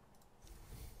good.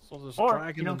 So there's Or, a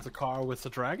dragon in the car with the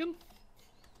dragon?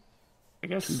 I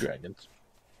guess 2 dragons.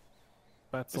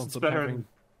 That's This is something better. having...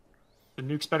 The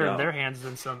nuke's better No. in their hands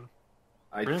than some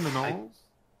criminals.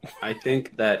 I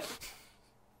think that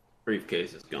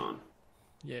briefcase is gone.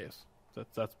 Yes.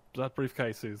 That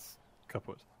briefcase is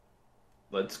kaput.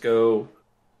 Let's go.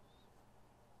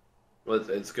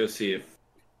 Let's go see if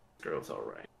girl's all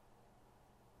right.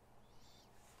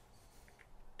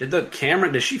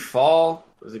 Did she fall?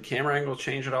 Was the camera angle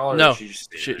change at all? Or No, did she just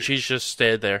stay there? she's just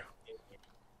stayed there.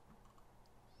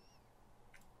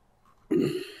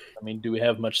 I mean, do we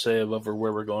have much say over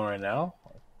where we're going right now? I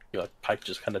feel like Pike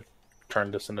just kind of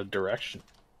turned us in a direction.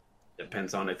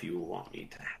 Depends on if you want me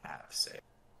to have say.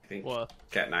 I think Well,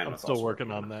 Cat 9 I'm was still also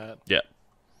working on that. Yeah.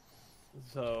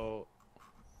 So,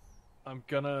 I'm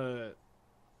gonna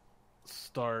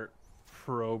start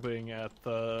probing at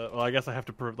the... Well, I guess I have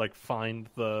to find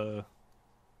the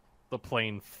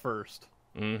plane first.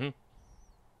 Mm-hmm.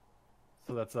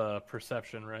 So that's a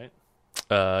perception, right?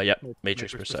 Yep. Matrix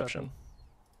Matrix perception. perception.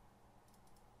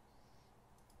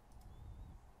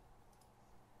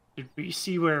 Did we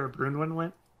see where Brunwyn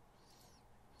went?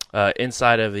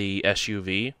 Inside of the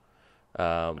SUV,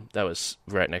 that was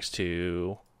right next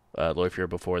to Lorfier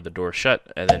before the door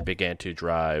shut, and then began to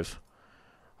drive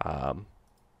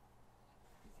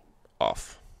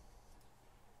off.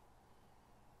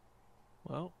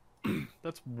 Well,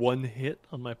 that's one hit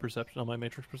on my perception, on my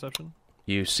matrix perception.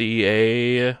 You see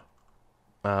you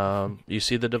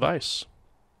see the device.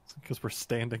 Because we're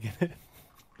standing in it.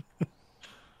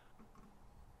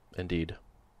 Indeed.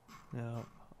 Yeah.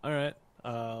 All right.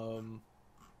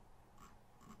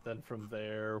 Then from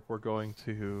there, we're going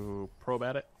to probe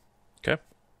at it. Okay.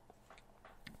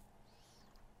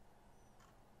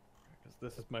 Because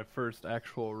this is my first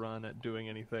actual run at doing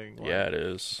anything Yeah, it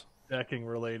is. decking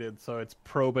related, so it's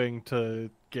probing to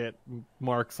get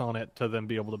marks on it to then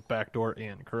be able to backdoor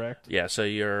in, correct? Yeah, so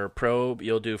your probe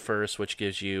you'll do first, which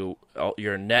gives you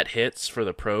your net hits for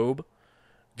the probe,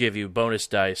 give you bonus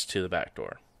dice to the back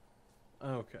door.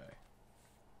 Okay.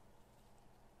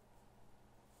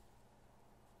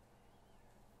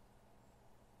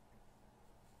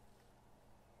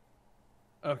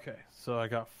 Okay, so I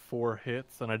got 4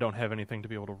 hits, and I don't have anything to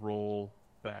be able to roll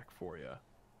back for you.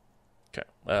 Okay.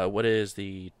 What is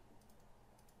the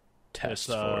test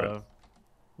It's for it?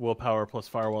 willpower plus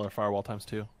firewall or firewall times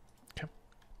 2. Okay.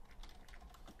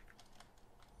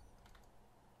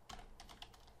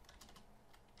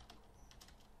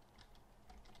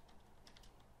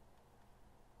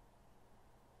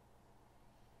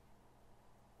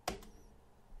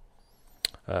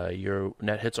 Your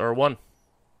net hits are 1.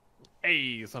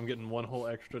 Hey, so I'm getting 1 whole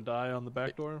extra die on the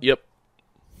back door? Yep.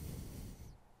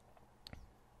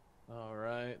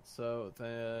 Alright, so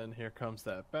then here comes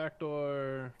that back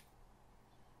door.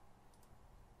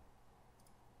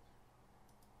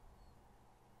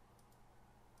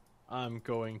 I'm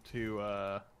going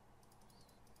to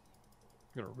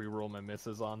reroll my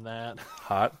misses on that.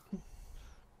 Hot.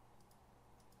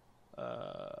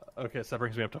 Okay, so that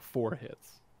brings me up to 4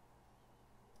 hits.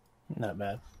 Not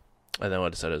bad. And then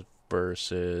what it said is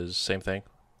versus same thing.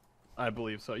 I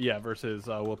believe so. Yeah, versus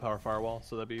willpower firewall,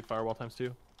 so that'd be firewall times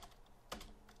 2.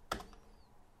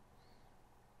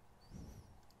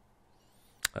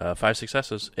 5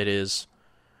 successes. It is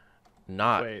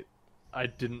not. Wait, I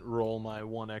didn't roll my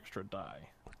 1 extra die.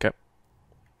 Okay.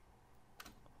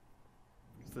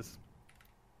 This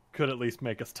could at least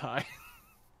make us tie.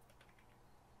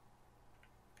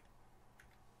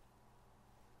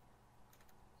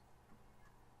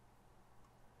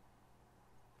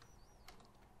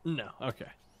 No, okay.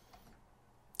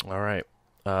 All right.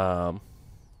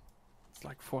 It's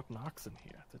like Fort Knox in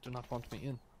here. They do not want me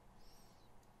in.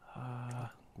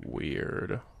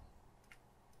 Weird.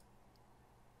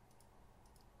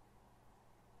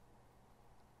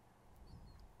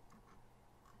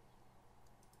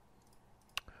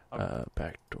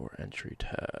 Backdoor entry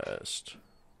test.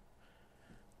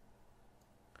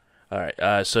 All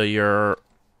right. So your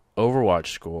Overwatch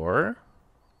score,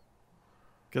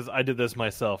 Because I did this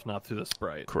myself, not through the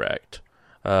sprite. correct,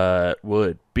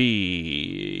 would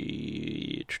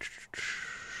be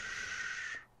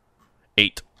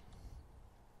 8.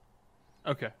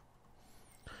 Okay.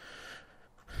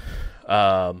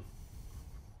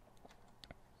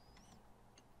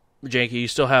 Janky, you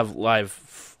still have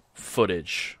live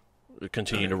footage.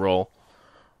 Continue to roll.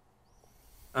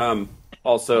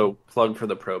 Also, plug for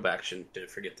the probe action. Didn't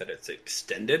forget that it's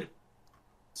extended.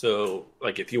 So,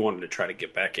 like, if you wanted to try to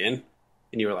get back in,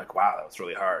 and you were like, "Wow, that was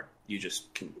really hard," you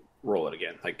just can roll it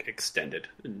again, like extended.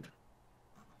 And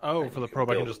Oh, for the probe,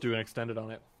 I can build. just do an extended on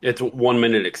it. it's 1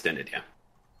 minute extended. Yeah.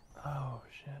 Oh,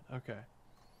 shit. Okay.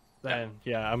 Then,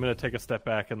 yeah, I'm going to take a step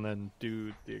back and then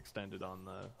do the extended on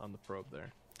the probe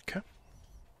there.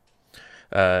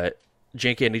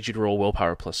 Janky, I need you to roll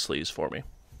willpower plus sleaze for me.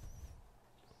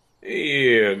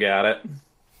 You got it.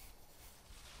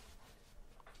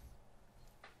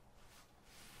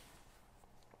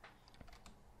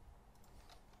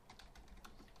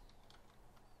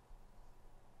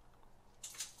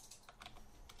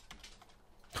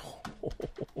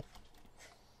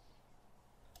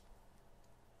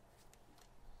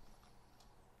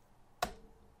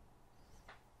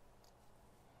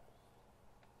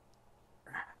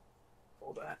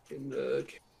 Hold that in the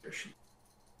character sheet.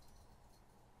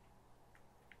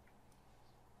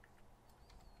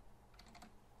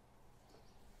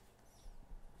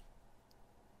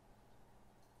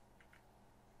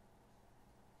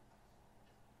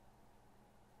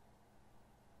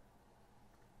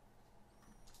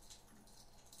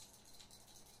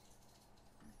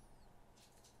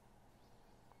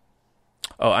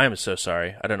 Oh, I am so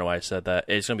sorry. I don't know why I said that.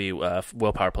 It's going to be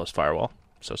willpower plus firewall.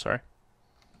 So sorry.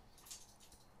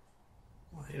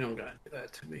 You don't gotta do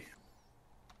that to me.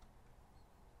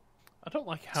 I don't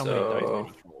like how many dice So- we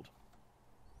just rolled.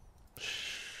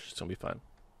 Shh, it's gonna be fine.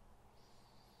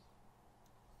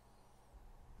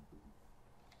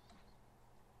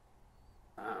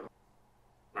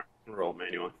 Roll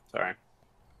manual. Sorry.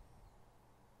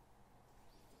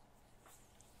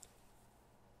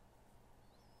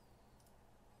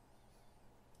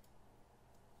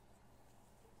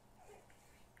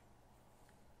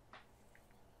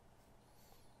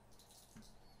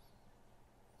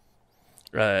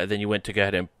 Then you went to go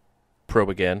ahead and probe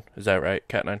again. Is that right,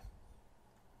 Cat9?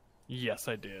 Yes,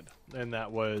 I did. And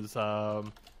that was, how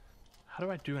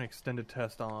do I do an extended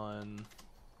test on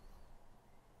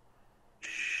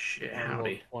Shit, I rolled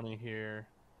howdy. 20 here?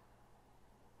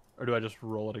 Or do I just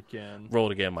roll it again? Roll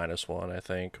it again, -1, I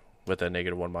think, with a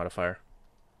 -1 modifier.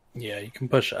 Yeah, you can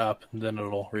push up, and then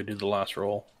it'll redo the last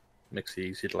roll. Makes it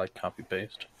easy to like copy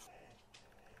paste.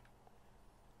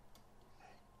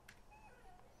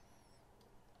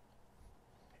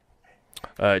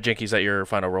 Jinky, is that your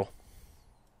final roll?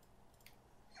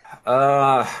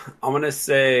 I'm gonna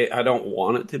say I don't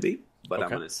want it to be, but I'm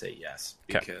Okay. gonna say yes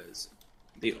 'Kay. because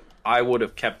I would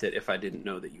have kept it if I didn't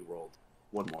know that you rolled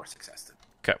one more success. Than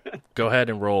Okay. Go ahead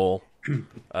and roll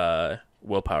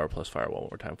willpower plus fire one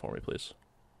more time for me, please.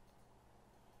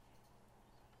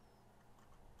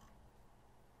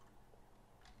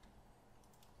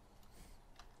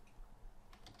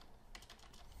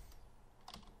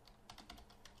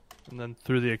 And then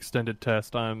through the extended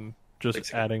test, I'm just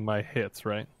Basically. adding my hits,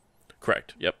 right?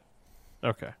 Correct. Yep.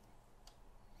 Okay.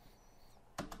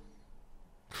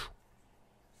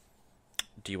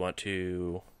 Do you want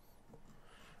to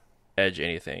edge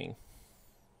anything?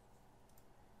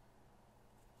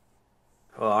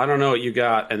 Well, I don't know what you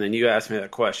got, and then you asked me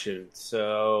that question,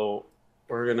 so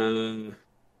we're gonna.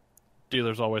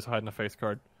 Dealer's always hiding a face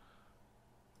card.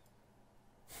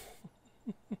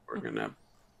 We're gonna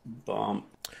bump.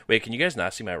 Wait, can you guys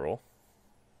not see my roll?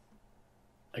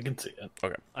 I can see it.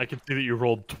 I can see that you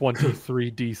rolled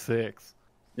 23d6.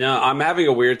 No, I'm having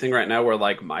a weird thing right now where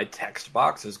like my text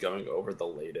box is going over the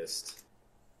latest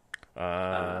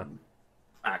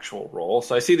actual roll.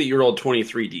 So I see that you rolled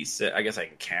 23d6. I guess I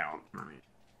can count.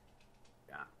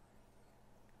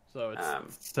 So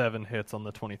it's 7 hits on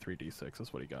the 23d6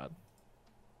 is what he got.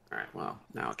 All right. Well,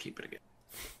 now I'll keep it again.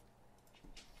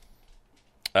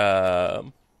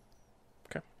 Okay.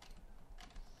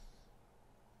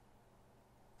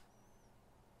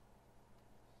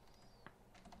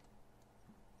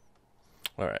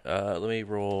 All right. Let me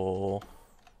roll.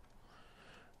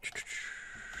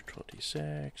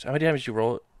 12d6. How many damage did you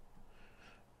roll it?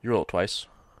 You roll it twice.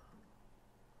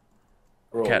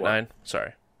 Roll Cat what? 9.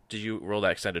 Sorry. Did you roll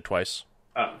that extended twice?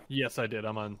 Oh, Yes, I did.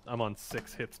 I'm on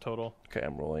 6 hits total. Okay,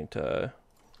 I'm rolling to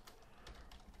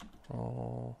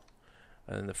roll.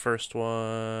 And then the first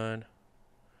one.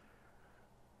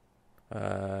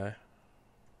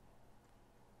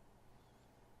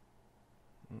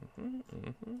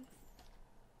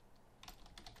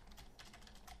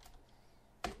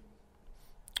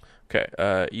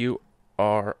 Okay, you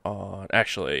are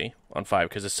actually on 5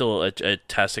 because it's still a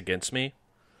test against me.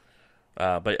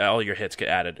 But all your hits get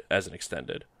added as an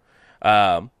extended.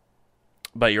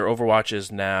 But your Overwatch is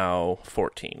now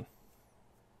 14.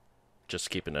 Just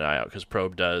keeping an eye out because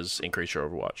probe does increase your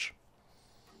Overwatch,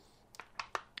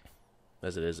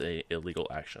 as it is a illegal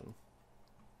action.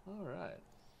 All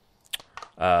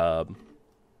right.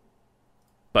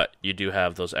 But you do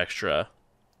have those extra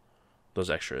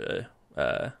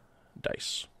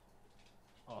dice.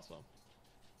 Awesome.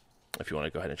 If you want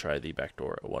to go ahead and try the back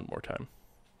door one more time.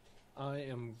 I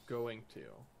am going to.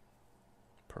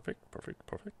 Perfect.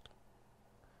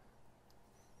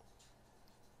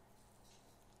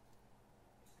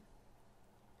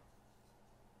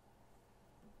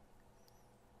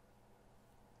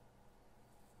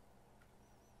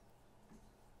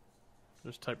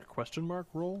 Just type question mark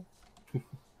roll.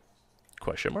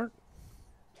 Question mark?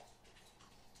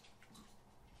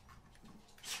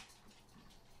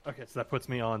 Okay, so that puts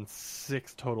me on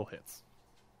 6 total hits.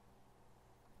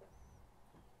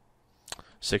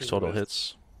 6 total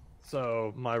hits.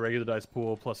 So my regular dice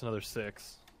pool plus another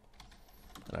 6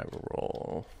 And I will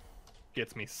roll.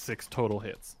 gets me 6 total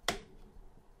hits.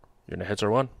 Your hits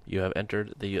are 1. You have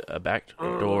entered the back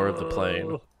door of the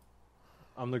plane.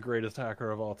 I'm the greatest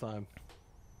hacker of all time.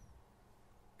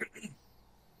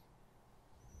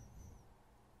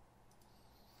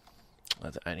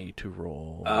 I need to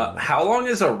roll how long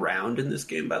is a round in this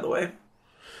game, by the way?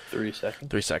 3 seconds.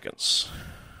 3 seconds.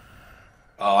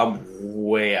 Oh, I'm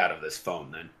way out of this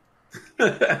phone then.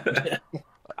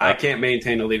 I can't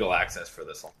maintain illegal access for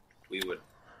this long. We would.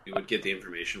 We would get the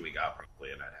information we got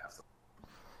probably, and I'd have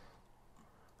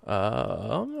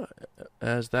to.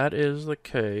 As that is the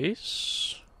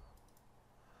case.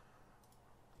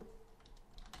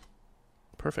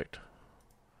 Perfect.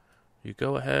 You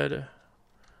go ahead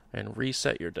and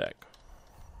reset your deck.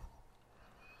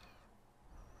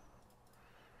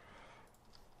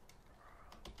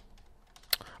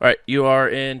 All right, you are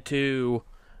into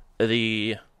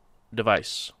the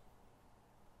device.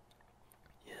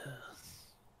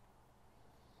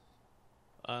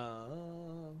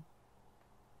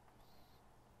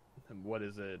 And what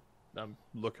is it? I'm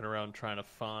looking around trying to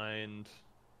find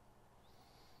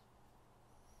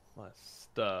my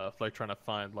stuff, like trying to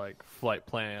find like flight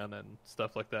plan and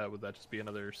stuff like that. Would that just be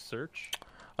another search?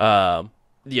 Yeah,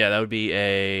 that would be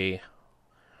a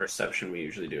Perception we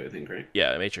usually do, I think, right?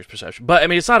 yeah, matrix perception. But I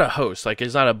mean, it's not a host. Like,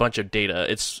 it's not a bunch of data.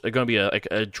 It's going to be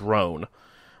a drone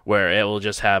where it will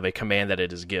just have a command that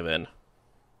it is given.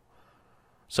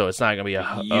 So it's not going to be a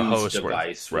host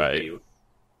device, where, right?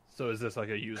 So is this like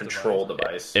a used Control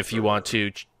device? If you want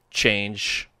to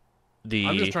change the,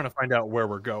 I'm just trying to find out where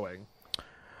we're going.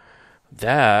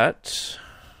 that.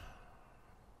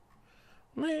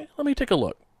 Let me take a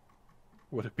look.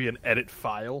 Would it be an edit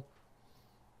file?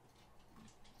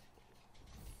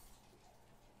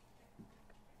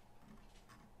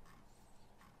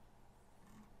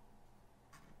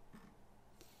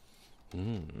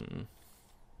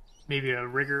 Maybe a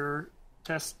rigor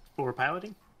test for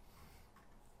piloting?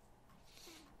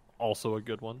 Also a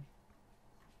good one.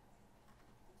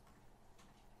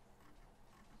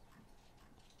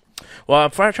 Well,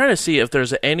 I'm trying to see if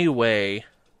there's any way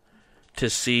to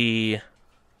see,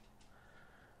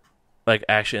 like,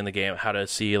 actually in the game, how to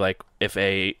see, like, if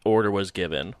a order was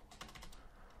given,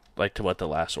 like, to what the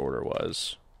last order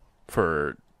was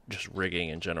for just rigging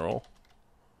in general.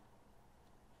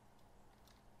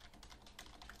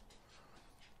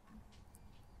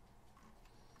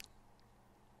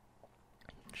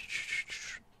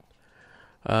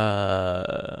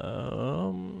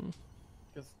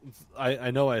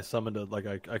 I know I summoned a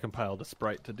I compiled a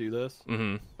sprite to do this,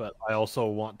 but I also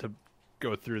want to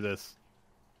go through this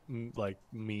like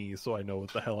me, so I know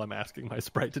what the hell I'm asking my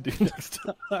sprite to do next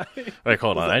time. Like,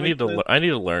 hold on, I need to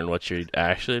learn what you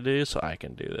actually do so I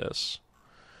can do this.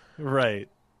 Right.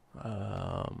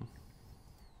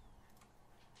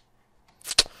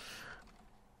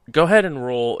 Go ahead and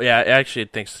roll. Yeah, actually,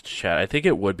 thanks to chat. I think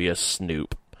it would be a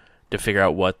snoop to figure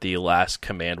out what the last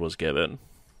command was given.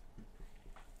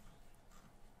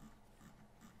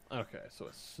 Okay, so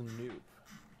a snoop.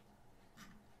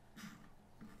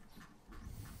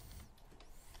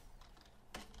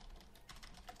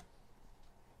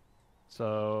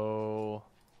 So,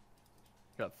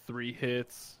 got 3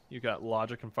 hits. You got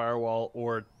logic and firewall,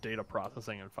 or data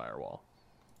processing and firewall.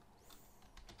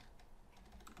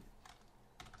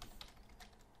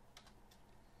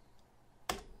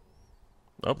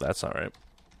 Oh, that's not right.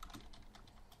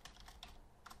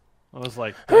 I was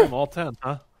like, damn, all 10,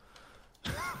 huh?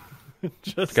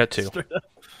 Just Got 2.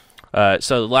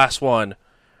 So the last one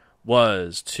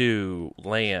was to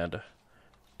land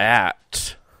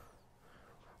at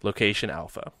location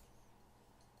Alpha.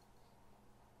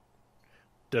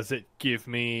 Does it give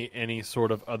me any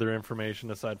sort of other information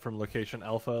aside from location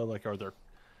Alpha? Like, are there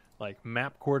like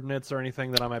map coordinates or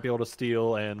anything that I might be able to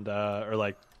steal and or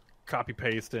like copy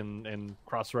paste and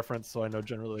cross reference so I know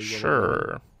generally?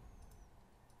 Sure.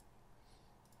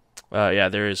 Yeah,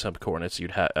 there is some coordinates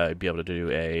you'd be able to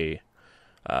do a.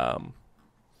 I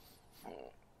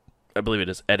believe it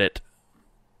is edit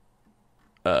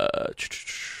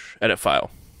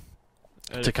file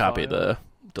to copy the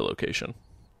location.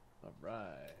 All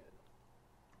right.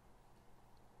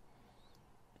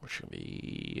 Which should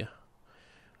be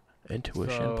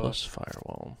intuition plus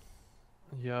firewall.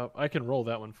 Yeah, I can roll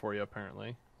that one for you.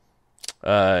 Apparently.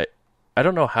 I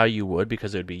don't know how you would,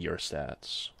 because it would be your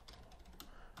stats.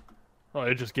 Oh,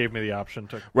 it just gave me the option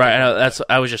to. Right.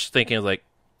 I was just thinking, like,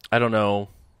 I don't know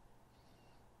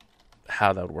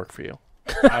how that would work for you.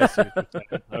 I see what you're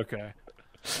saying. Okay.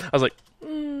 I was like,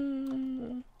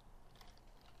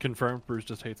 Confirmed. Bruce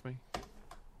just hates me.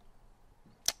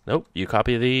 nope. You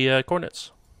copy the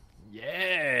coordinates.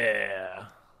 Yeah.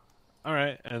 All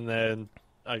right, and then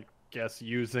I guess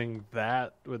using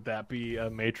that, would that be a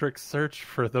matrix search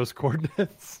for those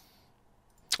coordinates?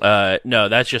 No,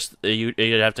 that's just you'd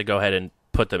have to go ahead and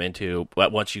put them into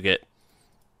once you get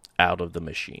out of the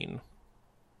machine.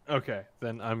 Okay,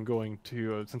 then I'm going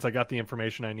to, since I got the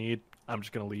information I need, I'm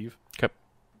just going to leave. Okay.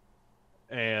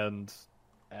 And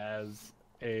as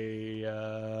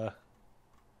a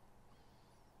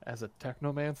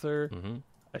technomancer,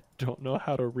 I don't know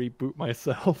how to reboot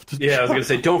myself. Yeah, I was gonna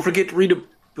say, don't forget to reboot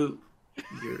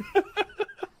your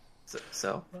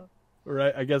self.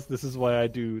 Right, I guess this is why I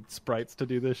do sprites to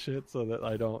do this shit, so that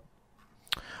I don't...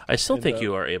 I still And, think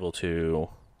you are able to.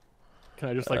 Can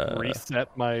I just,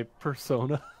 reset my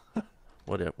persona?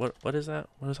 What is that?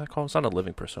 What is that called? It's not a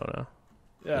living persona.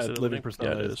 Yeah, Is it a living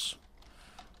persona Yeah, it is... is.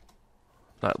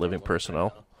 Not living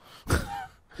personal.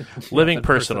 Living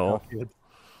personal.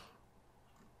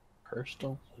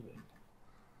 Personal living.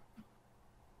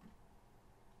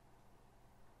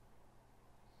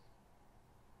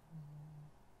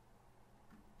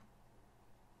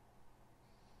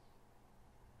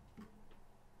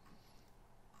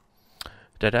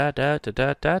 Da da da da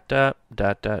da da da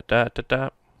da da da da da.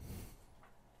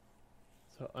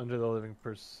 So under the living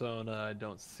persona, I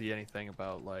don't see anything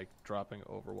about, dropping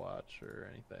Overwatch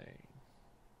or anything.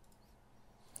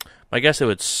 I guess it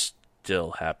would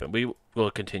still happen. We will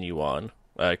continue on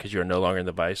because you're no longer in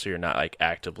the Vice, so you're not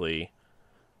actively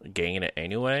gaining it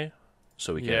anyway.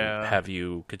 So we can have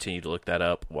you continue to look that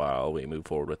up while we move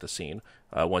forward with the scene.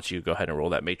 Once you go ahead and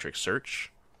roll that matrix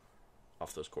search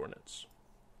off those coordinates.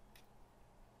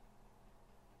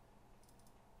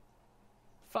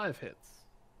 5 hits.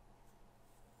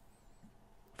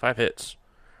 5 hits.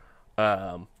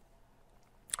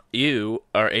 You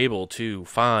are able to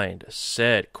find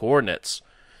said coordinates.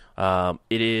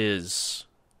 It is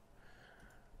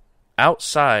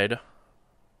outside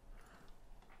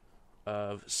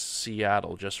of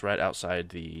Seattle, just right outside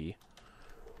the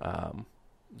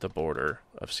border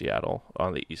of Seattle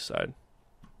on the east side.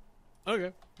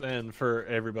 Okay. And for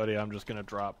everybody, I'm just going to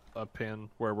drop a pin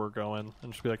where we're going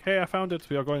and just be like, hey, I found it.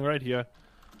 We are going right here.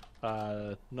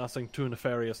 Nothing too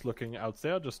nefarious looking out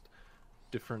there, just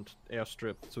different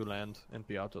airstrip to land and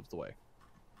be out of the way.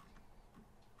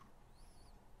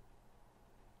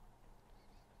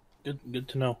 Good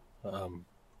to know. I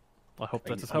hope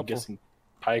that is I'm helpful. guessing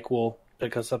Pike will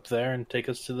pick us up there and take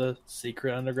us to the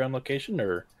secret underground location,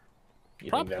 or you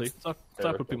think Probably. that's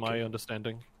That would be okay? my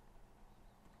understanding.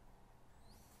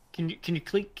 Can you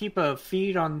keep a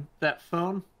feed on that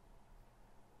phone?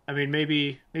 I mean,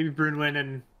 maybe Brunwyn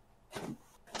and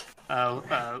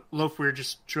Loafweir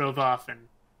just drove off, and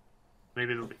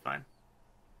maybe it'll be fine.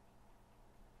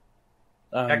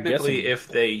 I'm Technically, guessing- if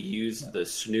they use the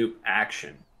snoop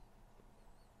action,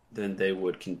 then they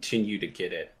would continue to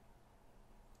get it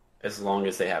as long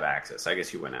as they have access. I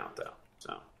guess you went out though,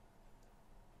 so.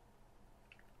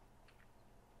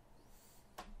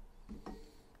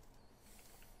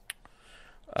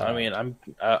 I mean,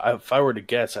 if I were to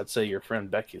guess, I'd say your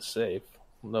friend Becky's safe.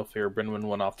 No fear, Brinwyn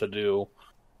went off to do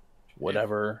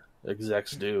whatever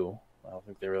execs do. I don't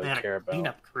think they really They had care a about.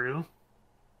 cleanup crew.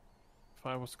 If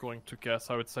I was going to guess,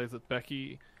 I would say that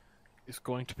Becky is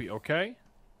going to be okay,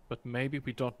 but maybe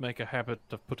we don't make a habit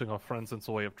of putting our friends in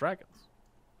the way of dragons.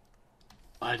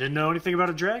 I didn't know anything about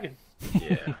a dragon.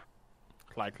 Yeah.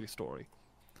 Likely story.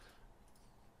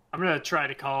 I'm gonna try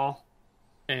to call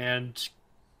and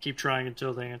keep trying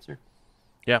until they answer.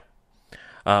 Yeah.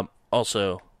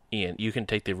 Also, Ian, you can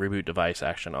take the reboot device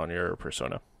action on your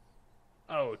persona.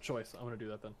 Oh, choice. I'm going to do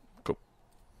that then. Cool.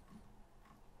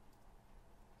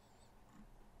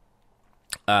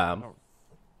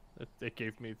 It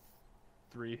gave me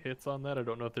 3 hits on that. I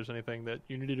don't know if there's anything that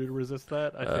you needed to resist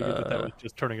that. I figured that was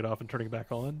just turning it off and turning it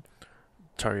back on.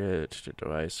 Target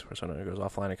device persona goes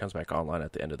offline and comes back online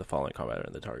at the end of the following combat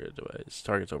in the target device.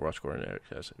 Target's Overwatch coordinate.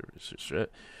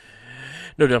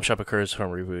 No jump shot occurs from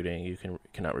rebooting. You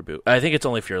cannot reboot. I think it's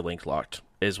only if you're link locked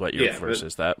is what your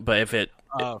versus that. But if it,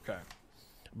 Oh, okay.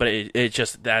 but it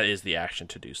just that is the action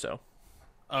to do so.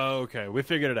 Oh, okay. We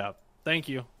figured it out. Thank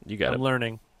you. You got I'm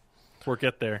learning. We'll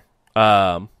get there.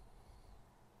 it.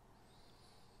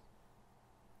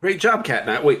 Great job, Cat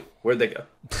Knight. Wait, where'd they go?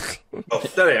 Oh,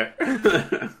 they're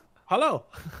there. Hello.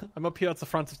 I'm up here at the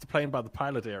front of the plane by the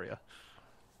pilot area.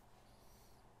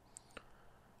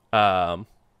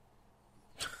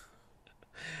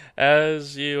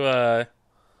 As you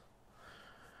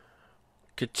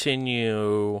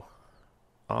continue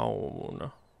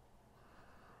on,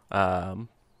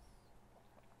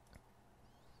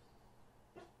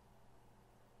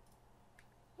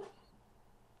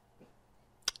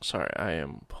 sorry, I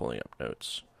am pulling up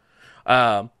notes.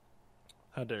 How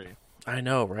dare you? I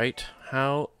know, right?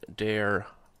 How dare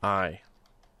I?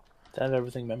 To have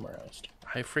everything memorized.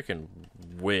 I freaking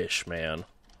wish, man.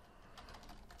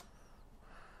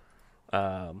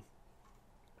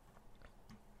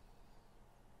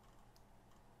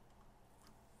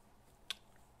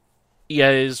 You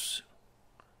guys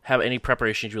have any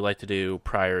preparations you'd like to do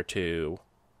prior to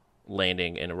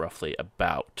landing in roughly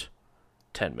about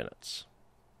 10 minutes?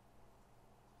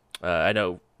 I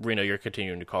know, Reno, you're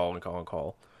continuing to call and call and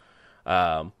call.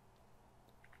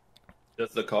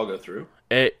 Does the call go through?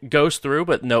 It goes through,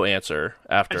 but no answer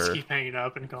I just after. keep hanging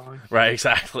up and calling. Right,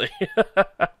 exactly.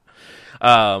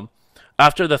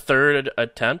 After the third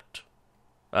attempt,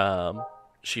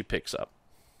 she picks up.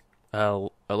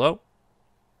 Hello?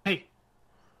 Hey,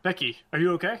 Becky, are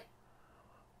you okay?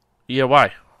 Yeah,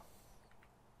 why?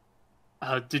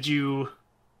 Did you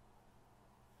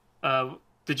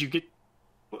get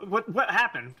what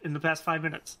happened in the past 5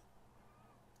 minutes?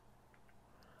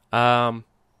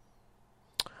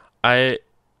 I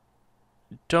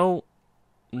don't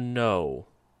know.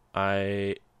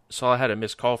 I saw I had a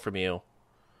missed call from you,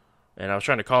 and I was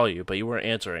trying to call you, but you weren't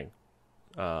answering.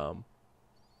 So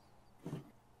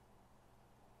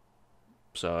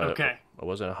Okay. I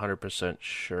wasn't 100%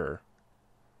 sure.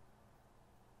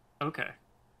 Okay.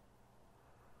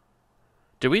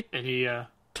 Did we And he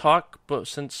talk but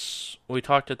since we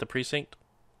talked at the precinct?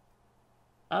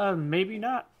 maybe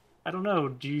not. I don't know.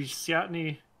 Do you see out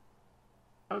any?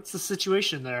 What's the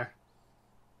situation there?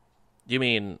 You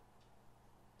mean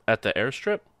at the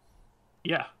airstrip?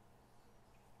 Yeah.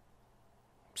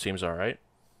 Seems all right.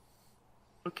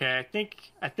 Okay.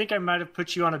 I think I might have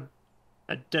put you on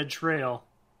a dead trail.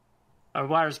 Our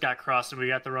wires got crossed and we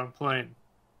got the wrong plane.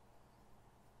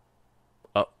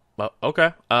 Well,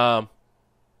 okay.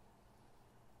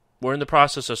 We're in the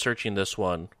process of searching this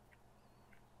one,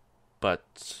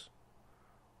 but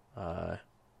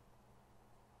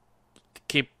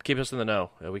keep us in the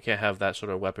know. We can't have that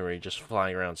sort of weaponry just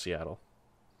flying around Seattle.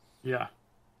 Yeah.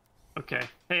 Okay.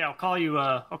 Hey, I'll call you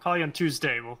on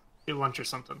Tuesday. We'll get lunch or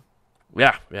something.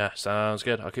 Yeah, sounds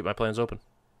good. I'll keep my plans open.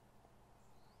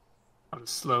 I'll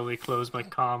just slowly close my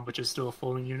comm, which is still a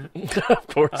folding unit. Of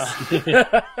course.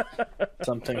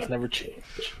 Some things never change.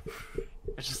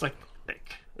 It's just like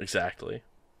thick. Exactly. I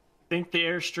think the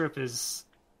airstrip is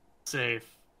safe.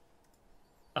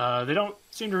 They don't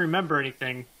seem to remember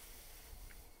anything.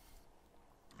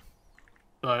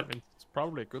 But It's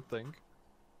probably a good thing.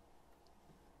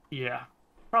 yeah,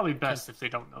 probably best if they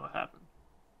don't know what happened.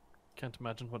 Can't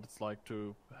imagine what it's like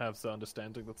to have the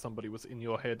understanding that somebody was in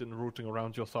your head and rooting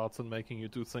around your thoughts and making you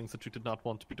do things that you did not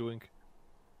want to be doing.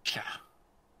 Yeah.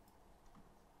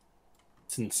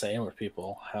 It's insane with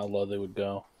people how low they would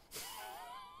go.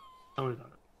 Tell me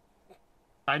about it.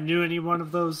 I knew any one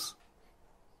of those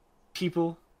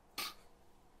people.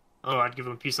 Oh, I'd give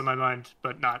them a piece of my mind,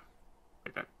 but not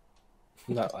like that.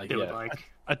 Not like They would yeah. like.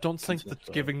 I don't think that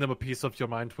Exactly. giving them a piece of your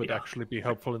mind would Yeah. actually be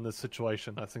helpful in this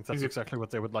situation. I think that's Maybe- exactly what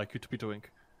they would like you to be doing.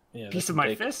 Yeah, Piece they of can my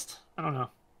take- fist? I don't know.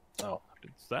 Oh,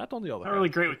 It's that on the other Not hand. really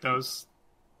great with those.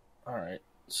 all right.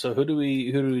 So who do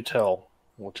we tell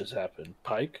what just happened?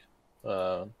 Pike?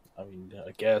 I mean,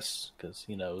 I guess because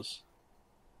he knows,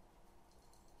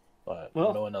 but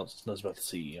Well- no one else knows about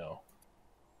the E CEO.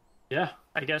 Yeah,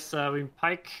 I guess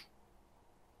Pike.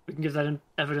 We can give that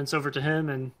evidence over to him,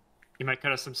 and he might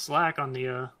cut us some slack on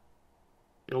the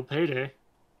old payday.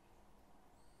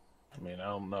 I mean, I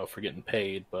don't know if we're getting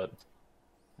paid, but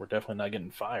we're definitely not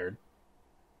getting fired.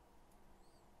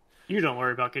 You don't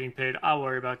worry about getting paid. I'll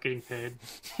worry about getting paid.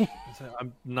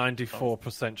 I'm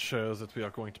 94% sure that we are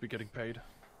going to be getting paid.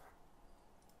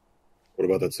 What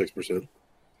about that 6%?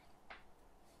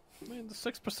 I mean, the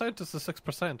 6% is the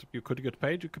 6%. You could get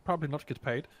paid, you could probably not get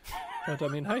paid. But I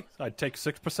mean, hey, I'd take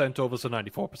 6% over the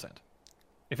 94%.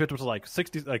 If it was like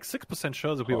 6%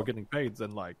 sure that we were getting paid,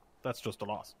 then like that's just a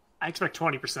loss. I expect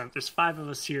 20%. There's 5 of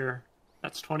us here.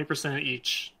 That's 20%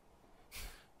 each.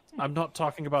 I'm not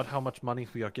talking about how much money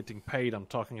we are getting paid. I'm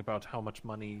talking about how much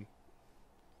money.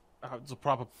 I'm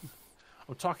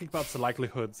talking about the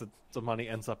likelihood that the money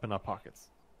ends up in our pockets.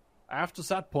 After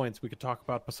that point, we could talk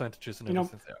about percentages and You know-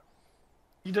 everything there.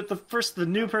 The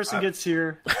new person gets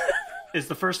here is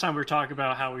the first time we're talking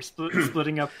about how we're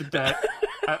splitting up the debt.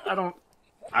 I don't.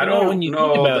 I Well, don't when you think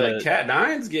know about that it- Cat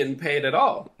 9's getting paid at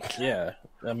all. Yeah,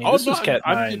 I mean, Oh, this no, was Cat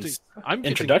I'm 9's getting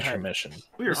introductory paid. mission.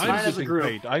 We are I'm fine as a getting group.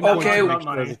 paid. I'm Okay, going to make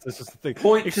money. sure that this is the thing.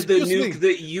 Point to the Excuse me. nuke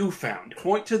that you found.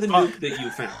 Point to the nuke that you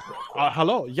found.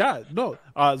 Hello, yeah, no,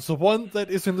 the one that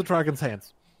is in the dragon's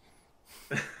hands.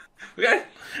 Okay?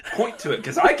 Point to it,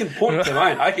 because I can point to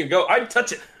mine. I can go, I'd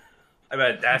touch it. I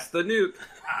bet that's the nuke.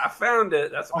 I found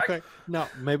it. That's what Okay, now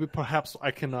maybe perhaps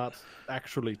I cannot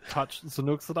actually touch the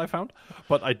nukes that I found,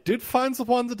 but I did find the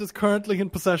one that is currently in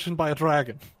possession by a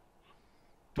dragon.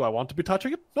 Do I want to be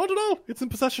touching it? Not at all. It's in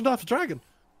possession of a dragon.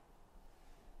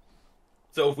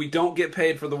 So if we don't get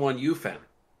paid for the one you found,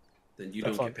 then you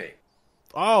That's don't fine. get paid.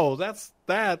 Oh,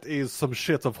 that is some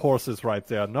shit of horses right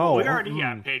there. No, We already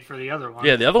got paid for the other one.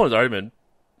 Yeah, the other one's already been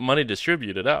money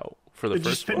distributed out for the Did you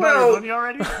first spend one. all your Well- money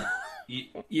already?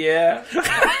 Yeah.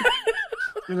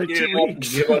 In like You 2 didn't want to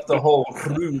weeks. give up the whole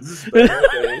cruise. But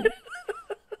okay.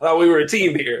 I thought we were a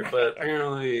team here, but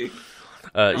apparently You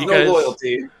no guys,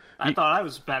 loyalty. I thought I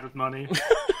was bad with money.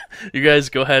 you guys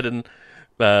go ahead and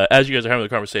as you guys are having the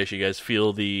conversation, you guys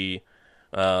feel the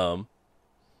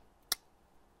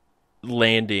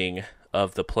landing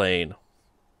of the plane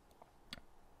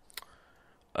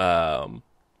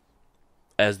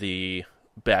as the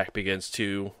back begins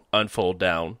to unfold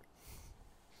down.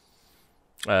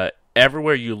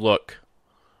 Everywhere you look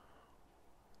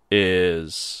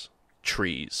is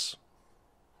trees.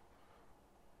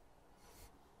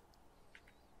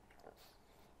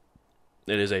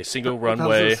 It is a single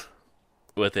runway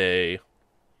with a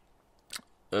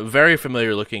very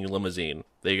familiar looking limousine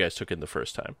that you guys took in the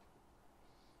first time.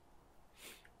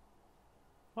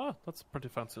 Oh, that's a pretty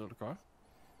fancy little car.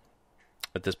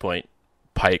 At this point,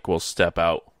 Pike will step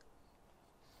out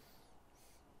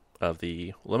of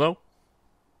the limo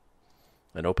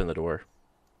and open the door.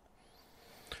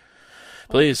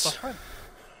 Please. That's fine.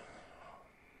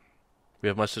 We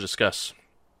have much to discuss.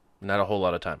 Not a whole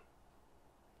lot of time.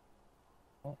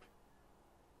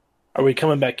 Are we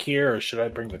coming back here, or should I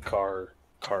bring the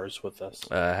cars with us?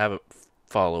 Have it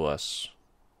follow us.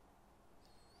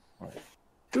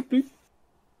 Boop,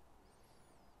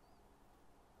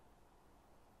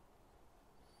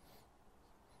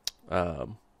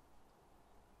 boop.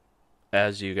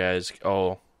 As you guys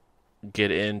all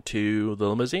get into the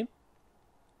limousine,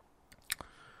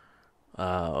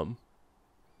 you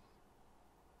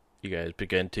guys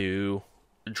begin to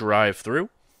drive through.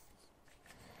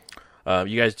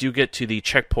 You guys do get to the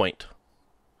checkpoint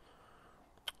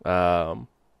of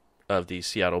the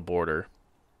Seattle border.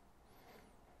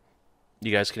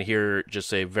 You guys can hear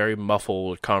just a very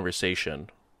muffled conversation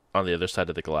on the other side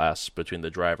of the glass between the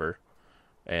driver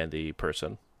and the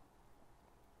person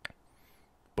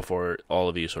before all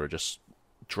of you sort of just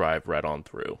drive right on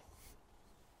through.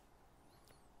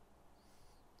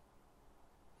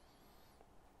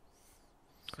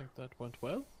 I think that went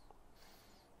well.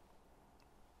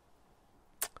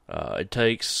 It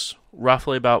takes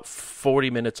roughly about 40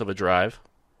 minutes of a drive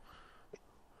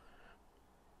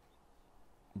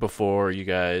before you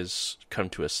guys come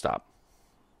to a stop.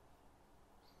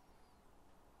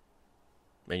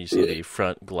 And you see the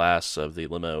front glass of the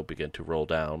limo begin to roll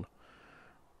down.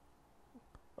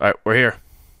 All right, we're here.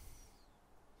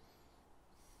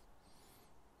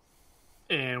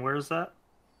 And where's that?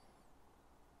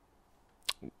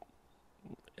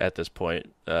 At this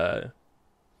point,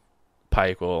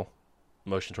 Pike will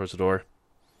motion towards the door.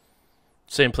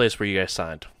 Same place where you guys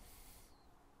signed.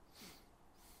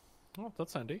 Oh,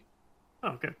 that's handy. Oh,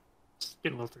 okay. Just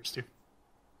getting a little thirsty.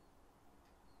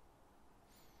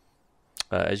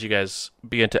 As you guys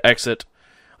begin to exit,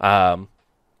 you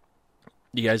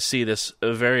guys see this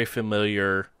very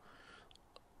familiar,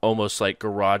 almost like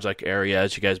garage-like area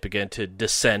as you guys begin to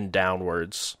descend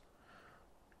downwards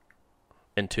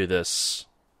into this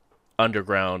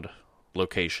underground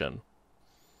location.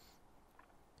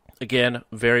 Again,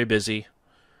 very busy.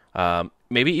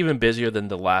 Maybe even busier than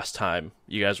the last time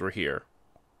you guys were here.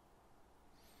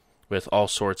 With all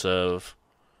sorts of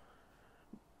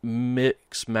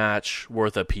mix match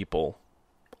worth of people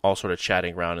all sort of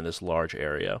chatting around in this large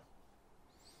area.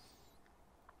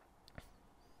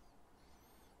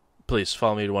 Please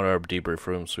follow me to one of our debrief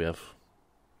rooms. We have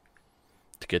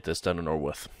to get this done and over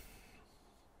with.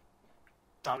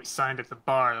 Thought we signed at the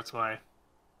bar, that's why.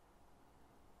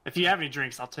 If you have any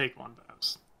drinks, I'll take one, but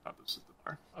thought this was at the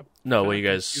bar. No, what you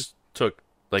guys took,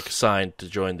 like, signed to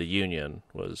join the union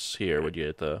was here when you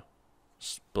get the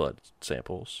blood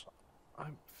samples.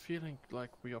 I'm feeling like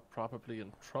we are probably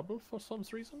in trouble for some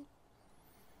reason.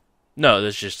 No,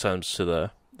 this just comes to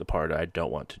the part I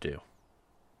don't want to do.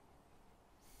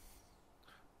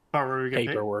 Bar where we get paid?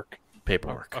 Paperwork.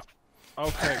 Paperwork.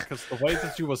 Okay, because the way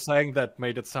that you were saying that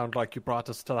made it sound like you brought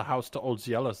us to the house to Old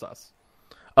Yellow's us.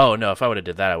 Oh, no, if I would have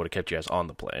did that, I would have kept you guys on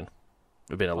the plane. It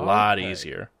would have been a lot Okay.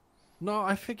 easier. No,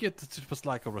 I figured that it was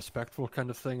like a respectful kind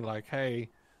of thing, like, hey,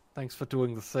 thanks for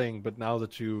doing the thing, but now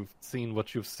that you've seen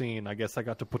what you've seen, I guess I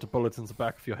got to put a bullet in the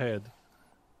back of your head.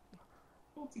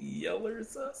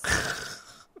 Yellers us.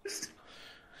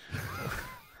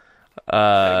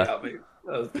 Uh, Got me.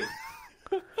 That was good.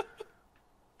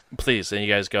 Please, and you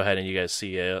guys go ahead and you guys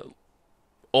see a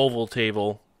oval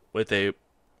table with a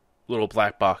little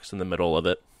black box in the middle of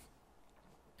it.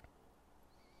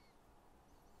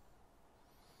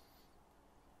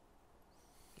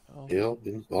 Yeah,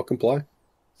 I'll comply.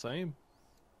 Same.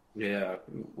 Yeah,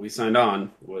 we signed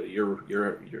on. Well, you're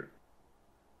go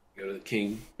to the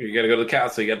king. You got to go to the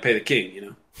castle. You got to pay the king. You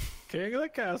know. King of the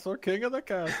castle, king of the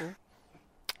castle.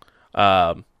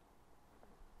 I'll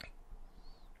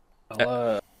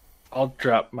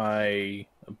drop my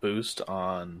boost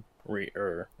on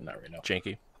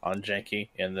Janky. on Janky,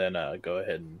 and then go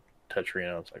ahead and touch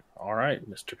Reno. It's like, all right,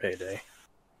 Mr. Payday,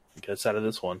 get us out of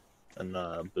this one, and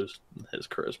boost his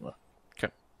charisma.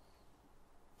 Okay.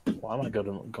 Why am I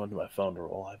going to my phone to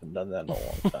roll? I haven't done that in a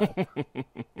long time.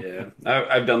 Yeah,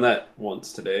 I've done that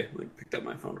once today. Like, picked up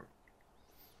my phone.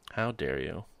 How dare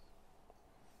you?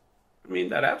 I mean,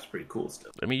 that app's pretty cool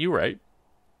still. I mean, you're right.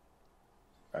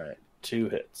 All right, 2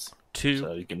 hits. 2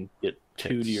 So you can get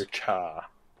 2 hits. to your cha.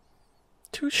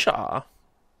 2 Shaw.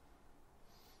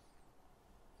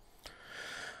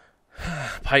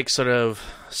 Pike sort of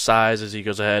sighs as he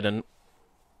goes ahead and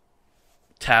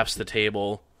taps the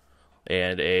table,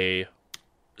 and a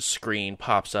screen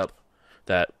pops up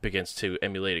that begins to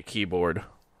emulate a keyboard,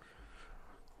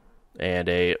 and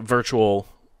a virtual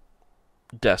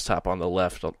desktop on the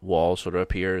left wall sort of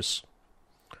appears.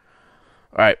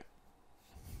 All right.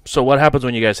 So what happens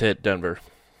when you guys hit Denver?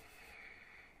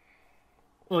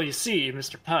 Well, you see,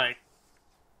 Mr. Pike,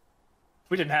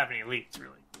 we didn't have any leads,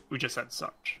 really. We just had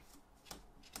Sarge.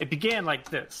 It began like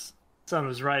this. Sun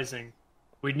was rising.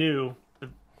 We knew the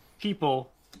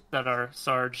people that are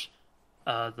Sarge,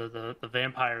 the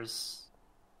vampires.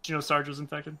 Do you know Sarge was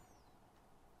infected?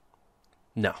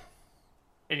 No.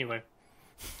 Anyway,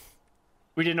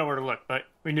 we didn't know where to look, but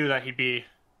we knew that he'd be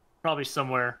probably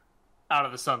somewhere out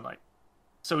of the sunlight.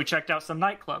 So we checked out some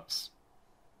nightclubs,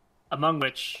 among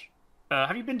which...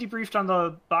 have you been debriefed on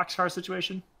the boxcar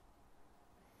situation?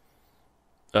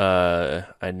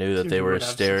 I knew that Seems they you were would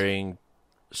have staying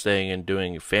and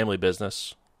doing family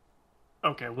business.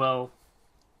 Okay, well,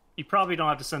 you probably don't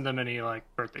have to send them any,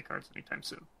 birthday cards anytime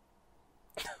soon.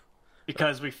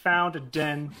 Because we found a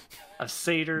den of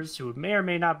satyrs who may or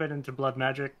may not have been into blood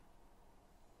magic.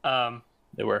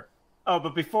 They were. Oh,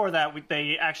 but before that,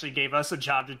 they actually gave us a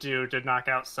job to do to knock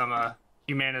out some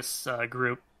humanist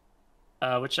group,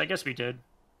 which I guess we did.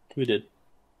 We did.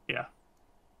 Yeah.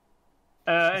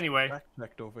 Anyway,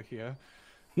 Backpacked over here.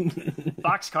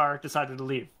 Boxcar decided to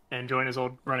leave and join his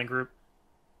old running group.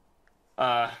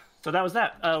 So that was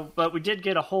that. But we did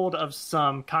get a hold of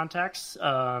some contacts.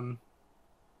 There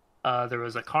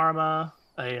was a Karma,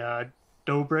 a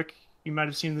Dobrik. You might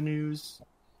have seen the news.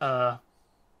 But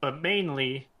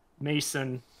mainly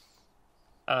Mason.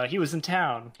 He was in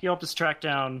town. He helped us track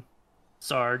down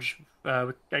Sarge.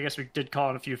 I guess we did call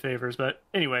in a few favors, but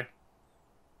anyway,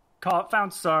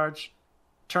 found Sarge.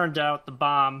 Turned out the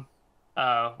bomb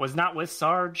was not with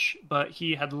Sarge, but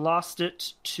he had lost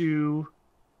it to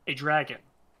a dragon.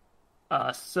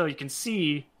 So you can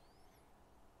see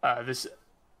this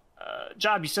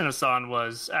job you sent us on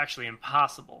was actually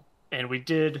impossible, and we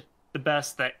did the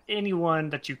best that anyone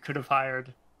that you could have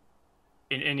hired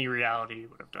in any reality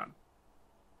would have done.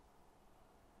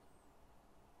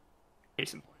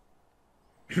 Case in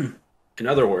point. In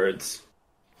other words,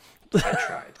 I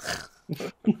tried.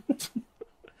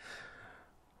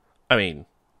 I mean,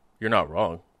 you're not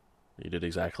wrong. You did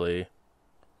exactly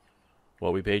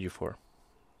what we paid you for.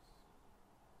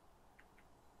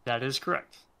 That is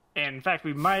correct. And in fact,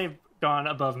 we might have gone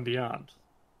above and beyond.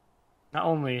 Not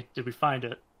only did we find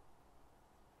it,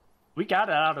 we got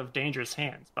it out of dangerous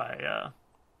hands by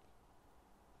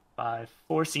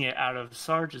forcing it out of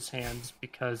Sarge's hands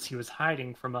because he was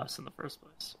hiding from us in the first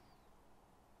place.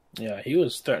 Yeah, he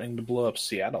was threatening to blow up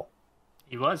Seattle.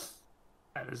 He was.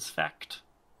 That is fact.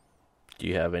 Do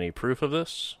you have any proof of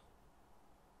this?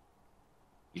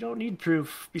 You don't need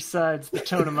proof besides the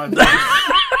tone of my voice.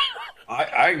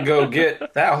 I can go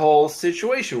get that whole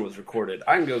situation was recorded.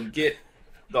 I can go get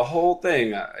the whole thing.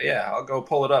 Yeah, I'll go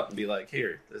pull it up and be like,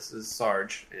 here, this is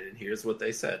Sarge, and here's what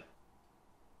they said.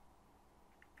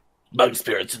 Bug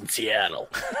spirits in Seattle.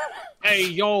 Hey,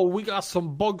 yo, we got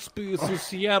some bug spirits in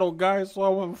Seattle, guys, so I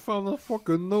went and found the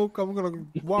fucking nuke. I'm gonna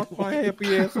walk my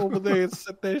happy ass over there and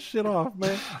set that shit off,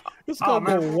 man. It's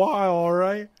gonna go wild,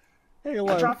 alright? Hey,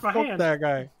 dropped my fuck hand. that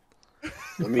guy.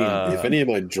 I mean, if any of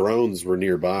my drones were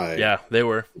nearby, Yeah, they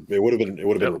were. it would have been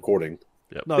Yep. recording.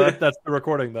 No, that's the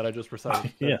recording that I just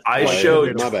recited. Yeah. I Right.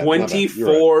 showed My bad,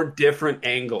 24 different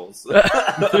angles of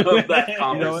that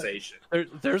conversation.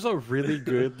 There's a really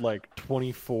good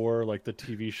 24 the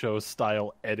TV show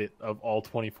style edit of all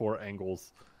 24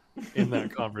 angles in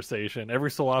that conversation.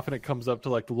 Every so often it comes up to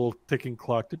the little ticking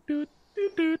clock. Doot, doot,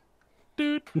 doot,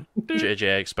 doot, doot.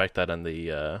 JJ, I expect that in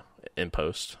the in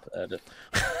post.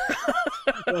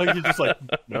 You're just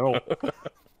no.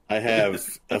 I have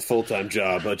a full-time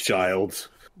job, a child,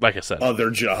 Like I said.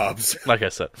 other jobs. Like I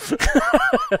said.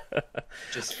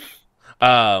 Just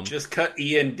Just cut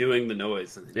Ian doing the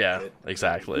noise. And Yeah, that's it.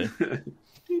 exactly.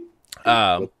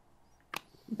 What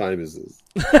time is this?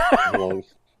 How long?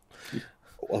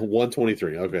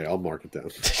 1:23. Okay, I'll mark it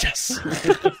down. Yes.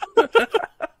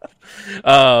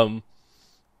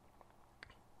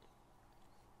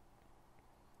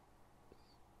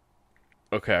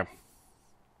 Okay.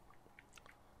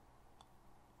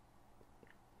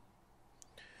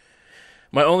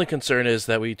 My only concern is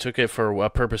that we took it for a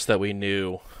purpose that we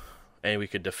knew and we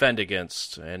could defend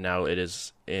against, and now it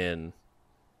is in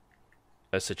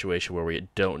a situation where we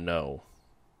don't know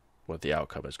what the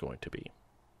outcome is going to be.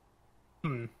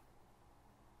 Do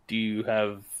you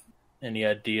have any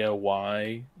idea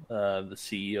why the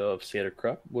CEO of Seder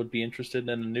Krupp would be interested in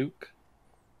a nuke?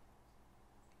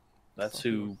 That's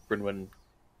who Brynwyn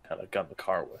kind of got in the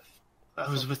car with. I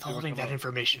was withholding that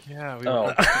information. Yeah, we Oh,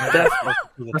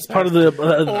 were that's part of the.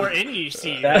 Or any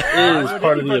CEO. That Why is would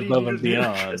part of the anybody above and use the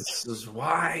beyond. interest? This is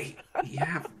why you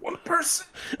have one person.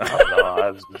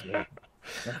 Oh,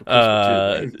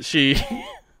 no, He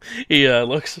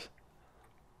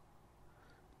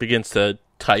begins to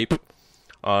type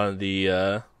on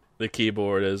the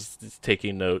keyboard as he's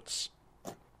taking notes.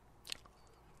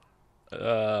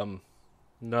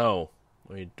 No,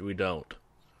 we don't.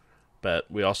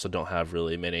 But we also don't have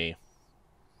really many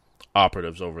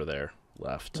operatives over there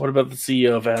left. What about the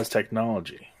CEO of Az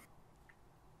Technology?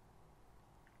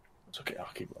 It's okay, I'll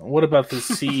keep going. What about the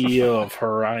CEO of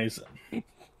Horizon?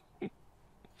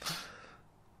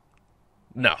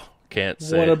 No, can't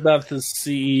say. What about the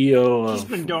CEO He's of...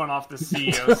 been going off the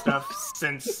CEO stuff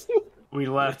since we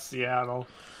left Seattle.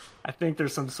 I think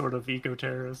there's some sort of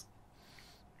eco-terrorist.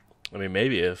 I mean,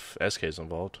 maybe if SK's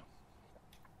involved.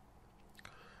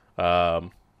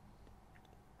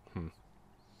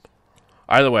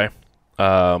 Either way,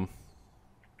 yeah,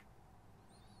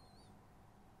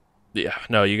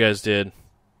 no, you guys did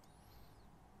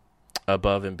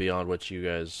above and beyond what you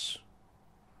guys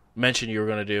mentioned you were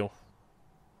going to do.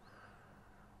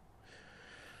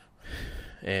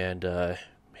 And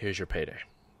here's your payday.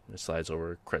 It slides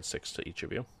over cred 6 to each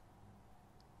of you.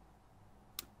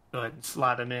 Go ahead and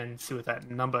slide him in, see what that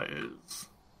number is.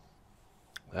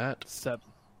 That 7.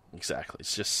 exactly.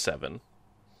 It's just 7.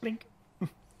 Blink.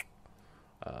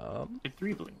 Did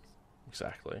 3 blinks.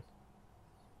 Exactly.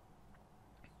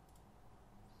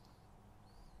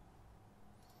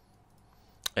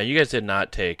 And you guys did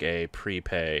not take a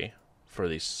prepay for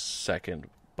the second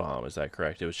bomb, is that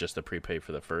correct? It was just a prepay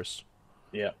for the first?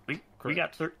 Yeah. We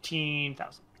got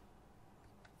 13,000.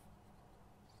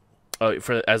 Oh,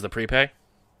 as the prepay?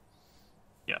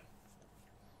 Yeah.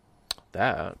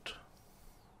 That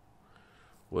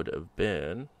would have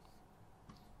been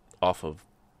off of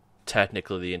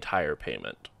technically the entire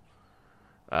payment.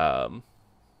 But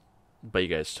you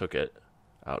guys took it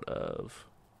out of...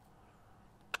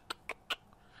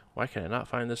 Why can I not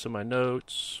find this in my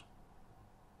notes?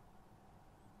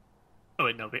 Oh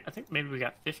wait, no, I think maybe we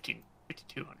got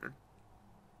 5,200.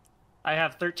 I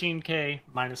have 13K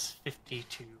minus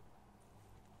 52.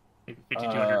 Maybe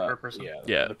 5,200 per person.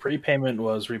 Yeah. The prepayment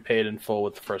was repaid in full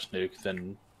with the first nuke,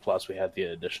 then plus we had the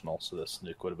additional, so this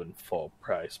nuke would have been full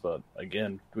price. But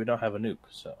again, we don't have a nuke,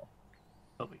 so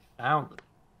But we found it.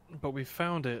 But we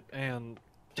found it, and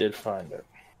did find it.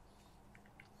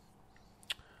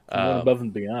 We went above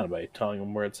and beyond by telling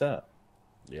them where it's at.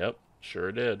 Yep,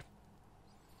 sure did.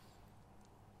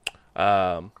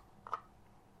 Because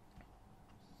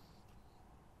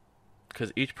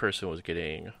each person was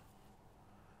getting...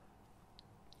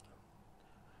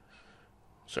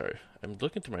 Sorry, I'm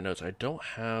looking through my notes. I don't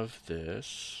have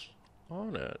this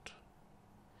on it.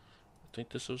 I think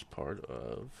this was part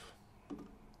of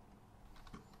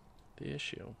the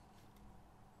issue.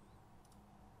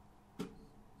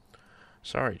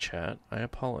 Sorry, chat. I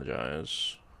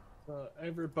apologize.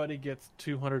 everybody gets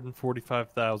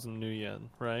 245,000 new yen,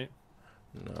 right?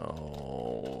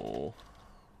 No.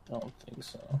 I don't think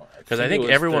so. Because I think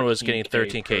everyone was getting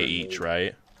 13K each, nuke,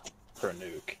 right? Per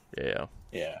nuke. Yeah.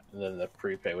 Yeah, and then the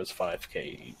prepay was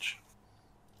 5K each.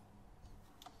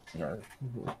 Or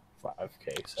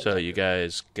 5K. So you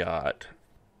guys got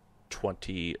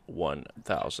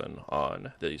 21,000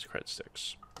 on these credit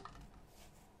sticks,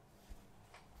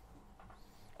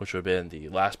 which would have been the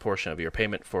last portion of your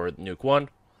payment for Nuke 1,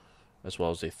 as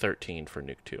well as a 13 for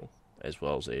Nuke 2, as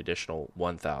well as the additional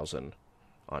 1,000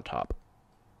 on top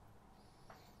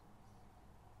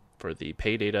for the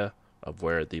pay data of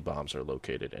where the bombs are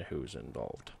located and who's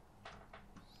involved.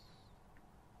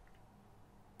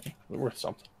 They're worth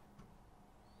something.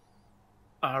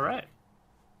 All right.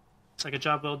 It's like a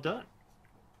job well done.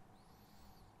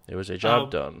 It was a job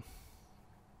done.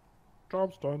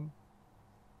 Job's done.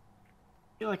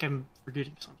 feel like I'm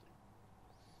forgetting something.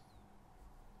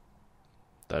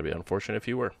 That'd be unfortunate if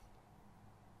you were.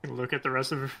 Look at the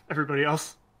rest of everybody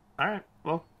else. All right.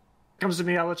 Well, if it comes to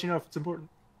me, I'll let you know if it's important.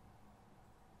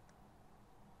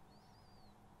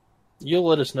 You'll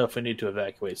let us know if we need to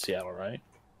evacuate Seattle, right?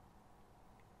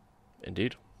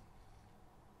 Indeed.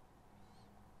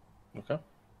 Okay.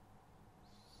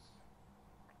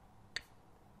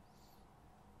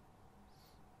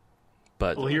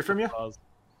 But We'll hear from you.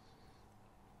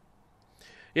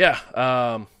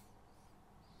 yeah,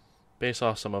 based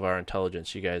off some of our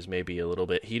intelligence, you guys may be a little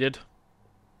bit heated,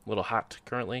 a little hot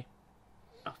currently.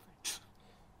 Oh, thanks.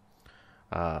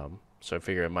 So I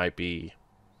figure it might be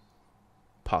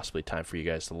possibly time for you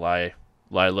guys to lie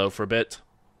low for a bit.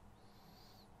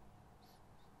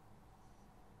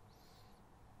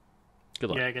 Good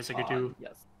luck. Yeah, I guess I could do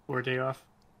Yes. 4 day off.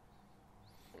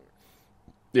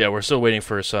 Yeah, we're still waiting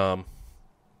for some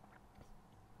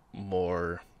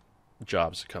more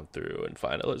jobs to come through and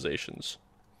finalizations.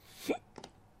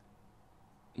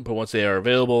 But once they are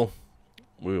available,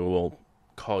 we will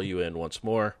call you in once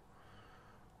more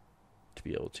to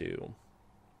be able to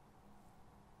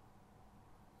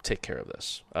take care of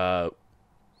this.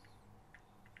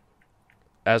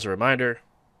 As a reminder,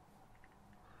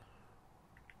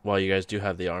 while you guys do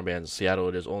have the armbands in Seattle,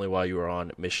 it is only while you are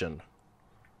on mission.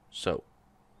 So,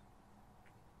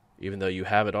 even though you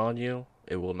have it on you,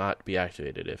 it will not be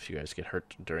activated if you guys get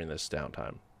hurt during this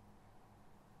downtime.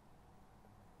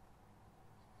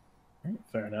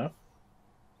 Fair enough.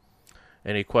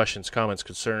 Any questions, comments,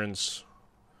 concerns?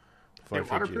 Before They're I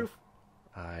feed you? waterproof?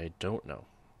 I don't know.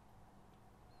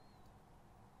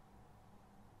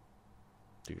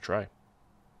 Do you try?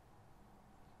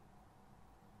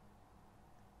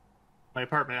 My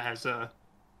apartment has a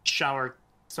shower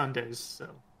Sundays, so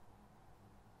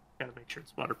gotta make sure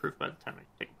it's waterproof by the time I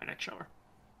take my next shower.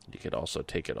 You could also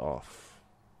take it off.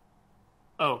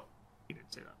 Oh, you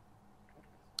didn't say that.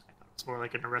 I thought it's more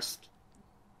like an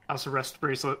house arrest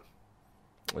bracelet.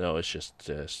 No, it's just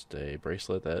a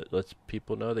bracelet that lets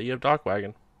people know that you have Dock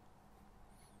Wagon.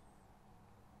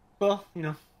 Well,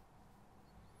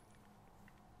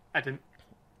 I didn't.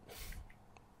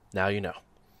 Now you know.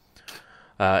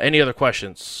 Any other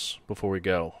questions before we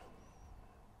go?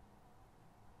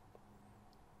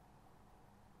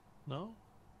 No?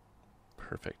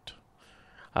 Perfect.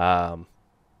 And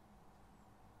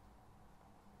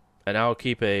I'll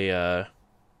keep an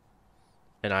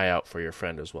eye out for your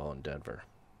friend as well in Denver.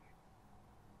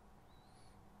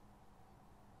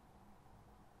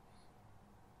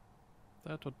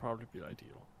 That would probably be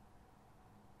ideal.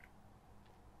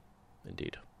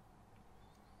 Indeed.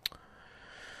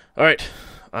 All right.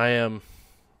 I am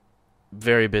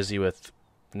very busy with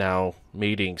now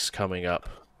meetings coming up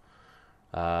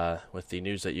with the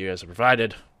news that you guys have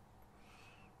provided.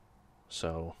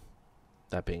 So,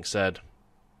 that being said,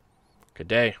 good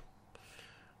day.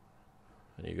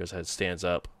 And he goes ahead, stands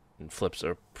up, and flips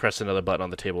or press another button on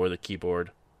the table where the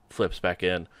keyboard flips back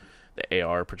in. The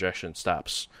AR projection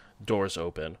stops. Doors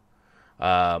open.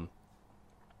 Cat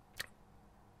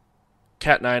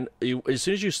 9, as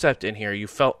soon as you stepped in here, you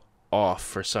felt off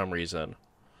for some reason.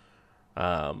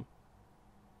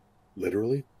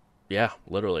 Literally? Yeah,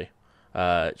 literally.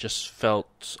 Just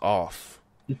felt off.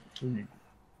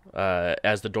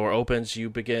 As the door opens, you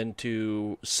begin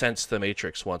to sense the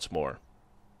Matrix once more.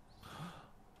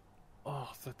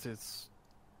 Oh, that is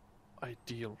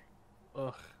ideal.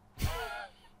 Ugh.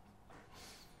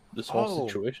 This whole Oh.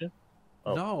 situation?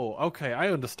 Oh. No, okay, I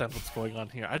understand what's going on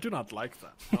here. I do not like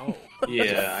that. No.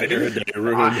 Yeah, I Fair did. day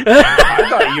ruined. I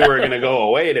thought you were gonna go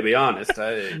away. To be honest,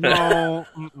 No,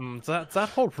 that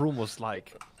whole room was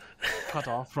like cut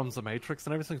off from the Matrix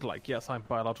and everything. Like, yes, I'm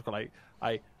biological.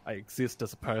 I exist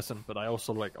as a person, but I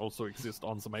also exist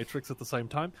on the Matrix at the same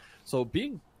time. So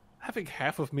having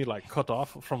half of me like cut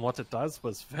off from what it does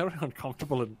was very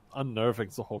uncomfortable and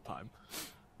unnerving the whole time.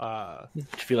 Did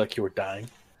you feel like you were dying?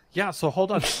 Yeah. So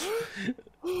hold on.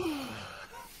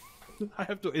 I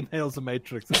have to inhale the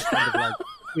Matrix. It's kind of like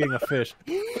being a fish.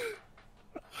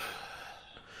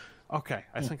 Okay,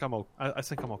 I think I'm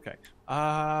okay.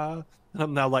 I'm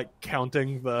now like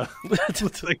counting the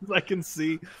things I can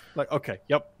see. Like, okay,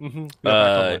 yep.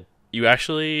 You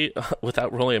actually,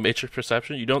 without rolling a Matrix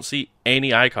perception, you don't see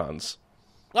any icons.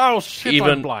 Oh shit!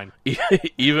 I'm blind.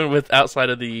 Even with outside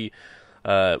of the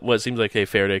what seems like a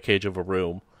Faraday cage of a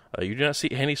room, you do not see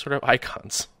any sort of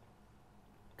icons.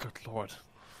 Good lord!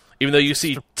 Even though you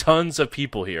see tons of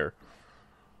people here.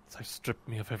 They stripped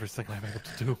me of everything I'm able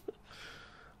to do.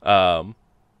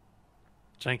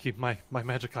 Janky, my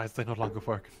magic eyes, they no longer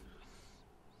work.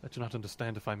 I do not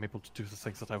understand if I'm able to do the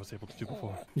things that I was able to do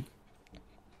before.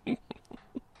 Did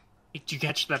you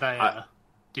catch that I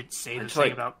did say the just thing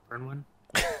like- about Burnwood?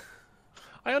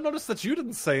 I noticed that you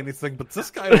didn't say anything, but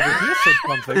this guy over here said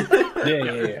something.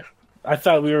 Yeah. I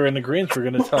thought we were in agreement. We're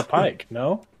going to tell Pike.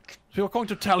 No, We were going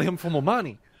to tell him for more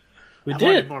money. we I did.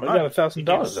 wanted more We money. got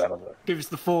 $1,000 out of it. Give us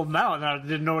the full amount, and I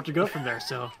didn't know where to go from there,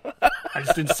 so I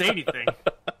just didn't say anything.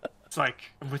 It's like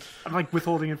I'm like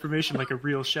withholding information like a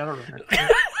real Shadowrunner.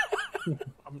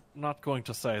 I'm not going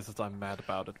to say that I'm mad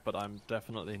about it, but I'm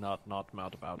definitely not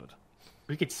mad about it.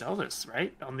 We could sell this,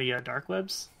 right, on the dark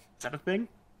webs. Is that a thing?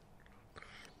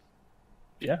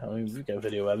 Yeah, I mean, we've got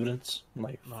video evidence,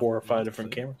 like Not- 4 or 5 not different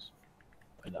video. cameras.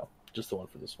 I know, just the one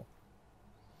for this one.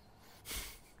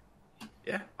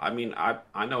 Yeah, I mean,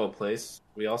 I know a place.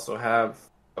 We also have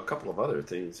a couple of other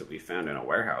things that we found in a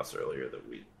warehouse earlier that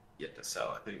we yet to sell.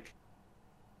 I think.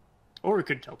 Or we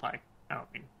could tell Pike. I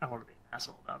don't want to be an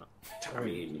asshole about it. I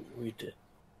mean, We did.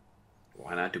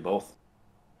 why not do both?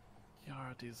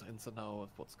 Yardy's in the know of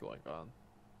what's going on.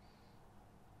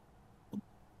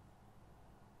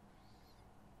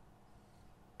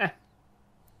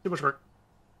 Too much work.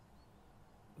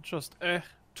 Just,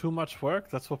 too much work?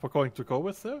 That's what we're going to go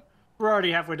with there? We're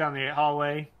already halfway down the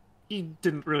hallway. He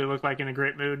didn't really look like in a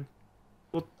great mood.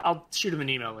 Well, I'll shoot him an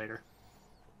email later.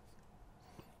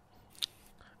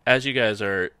 As you guys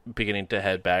are beginning to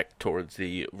head back towards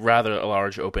the rather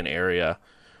large open area,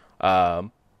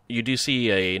 you do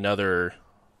see another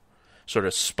sort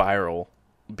of spiral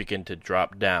begin to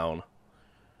drop down.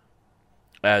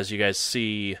 As you guys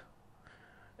see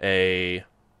a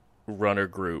runner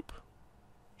group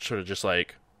sort of just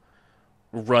like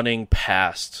running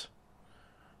past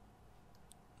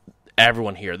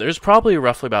everyone here. There's probably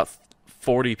roughly about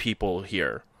 40 people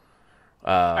here.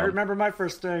 I remember my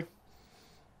first day.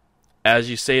 As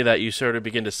you say that, you sort of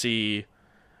begin to see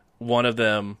one of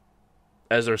them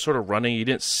as they're sort of running. You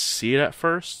didn't see it at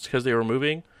first because they were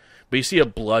moving, but you see a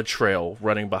blood trail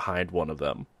running behind one of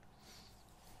them.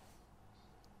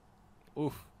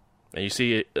 Oof. And you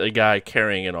see a guy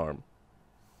carrying an arm.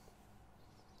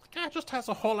 The guy just has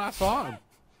a whole ass arm.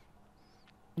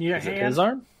 Need a Is it hand? his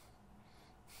arm?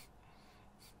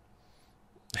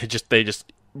 They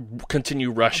just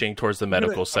continue rushing towards the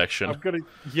medical section. I'm gonna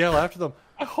yell after them.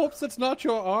 I hope that's not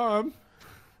your arm.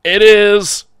 It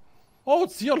is! Oh,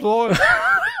 it's your lord.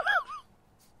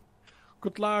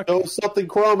 Good luck. Oh, something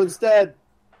chrome instead.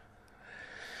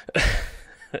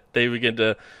 They begin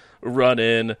to run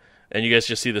in, and you guys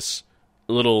just see this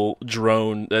little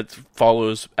drone that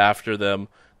follows after them,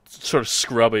 sort of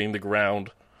scrubbing the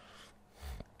ground.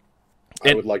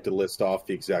 I would like to list off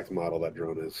the exact model that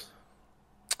drone is.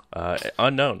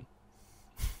 Unknown.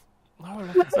 Oh,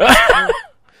 look,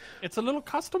 it's a little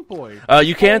custom boy.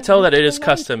 You can tell that it is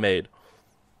custom made.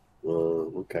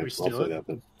 Okay, We I'll steal say it? that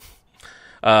then.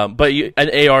 But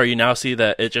an AR, you now see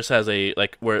that it just has a,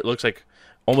 like, where it looks like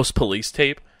almost police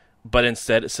tape, but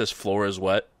instead it says floor is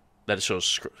wet. That it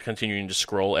shows continuing to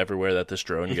scroll everywhere that this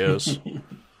drone goes.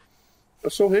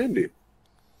 That's so handy.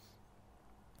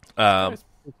 He's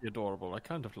pretty adorable. I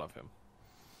kind of love him.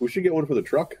 We should get one for the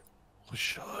truck. We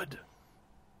should.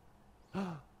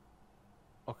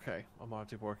 Okay, I'm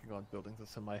already working on building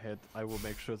this in my head. I will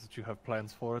make sure that you have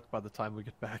plans for it by the time we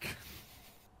get back.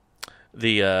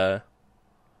 The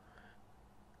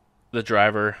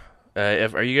driver,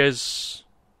 are you guys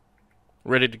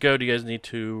ready to go? Do you guys need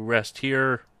to rest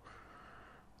here?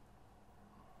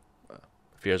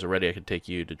 If you guys are ready, I can take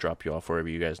you to drop you off wherever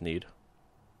you guys need.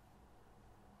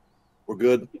 We're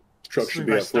good. Truck should Swing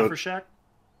be by up Stuffer front. Shack.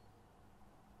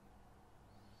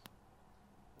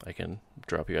 I can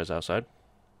drop you guys outside.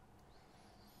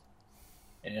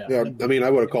 Yeah, I mean, I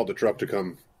would have called the truck to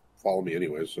come follow me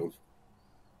anyway, so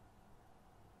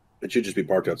it should just be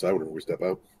parked outside whenever we step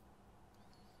out.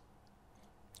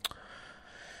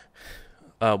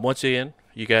 Once again,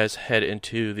 you guys head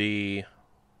into the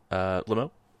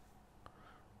limo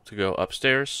to go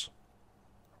upstairs.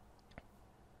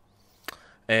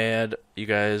 And you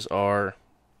guys are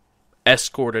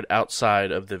escorted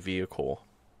outside of the vehicle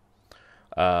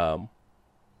before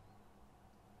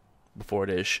it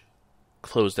is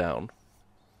closed down.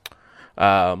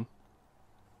 You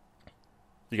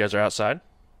guys are outside.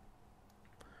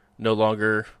 No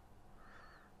longer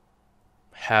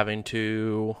having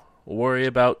to worry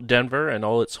about Denver and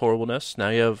all its horribleness. Now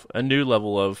you have a new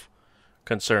level of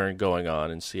concern going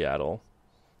on in Seattle.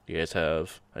 You guys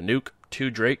have a nuke, 2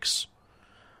 Drakes,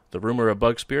 the rumor of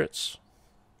bug spirits.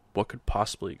 What could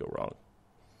possibly go wrong?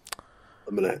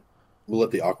 We'll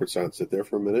let the awkward silence sit there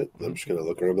for a minute. I'm just gonna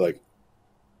look around and be like,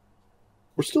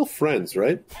 we're still friends,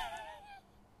 right?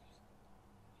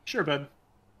 Sure, bud.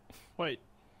 Wait,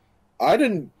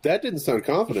 That didn't sound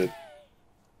confident.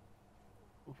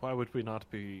 Why would we not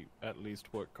be at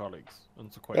least work colleagues?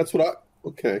 And That's what I.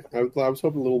 Okay, I was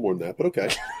hoping a little more than that, but okay.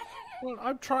 Well,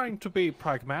 I'm trying to be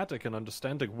pragmatic and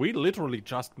understanding. We literally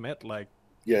just met, like,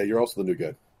 Yeah, you're also the new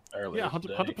guy. Earlier yeah,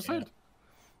 today, 100%.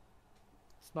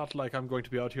 It's not like I'm going to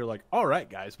be out here like, all right,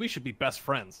 guys, we should be best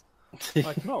friends.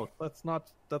 Like, no, that's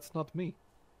not me.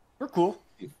 We're cool.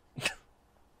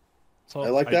 So I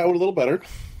like that one a little better.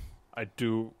 I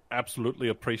do absolutely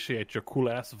appreciate your cool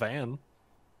ass van.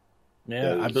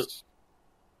 Yeah, That is-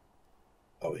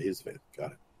 Oh, his van.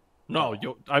 Got it. No,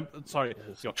 I'm sorry,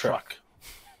 His your truck.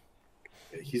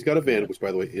 He's got a van, which,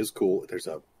 by the way, is cool. There's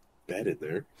a bed in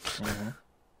there.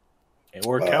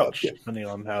 Or a couch, Yeah. depending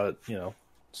on how it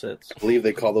sits. I believe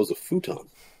they call those a futon.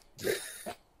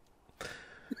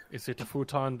 Is it a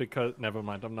futon? Because never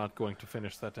mind, I'm not going to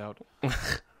finish that out.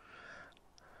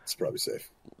 It's probably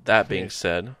safe. That being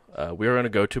said, we're going to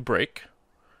go to break.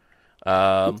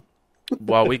 While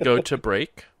we go to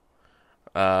break,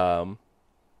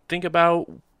 think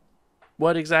about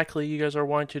what exactly you guys are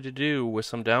wanting to do with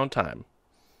some downtime.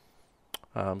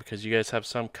 Because you guys have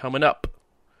some coming up.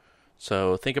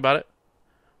 So think about it.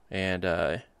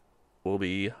 And we'll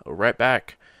be right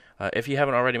back. If you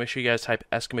haven't already, make sure you guys type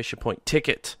exclamation point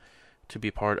ticket to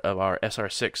be part of our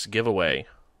SR6 giveaway.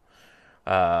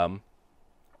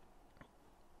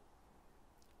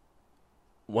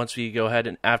 Once we go ahead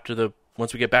and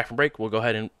once we get back from break, we'll go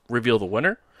ahead and reveal the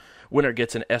winner. Winner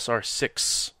gets an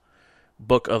SR6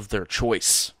 book of their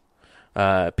choice.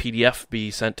 PDF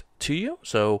be sent to you.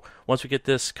 So once we get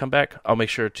this come back, I'll make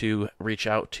sure to reach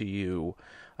out to you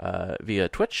via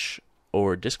Twitch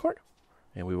or Discord,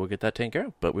 and we will get that taken care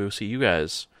of. But we will see you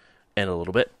guys in a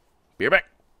little bit. Be right back.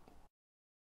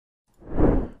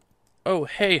 Oh,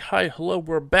 hey, hi, hello,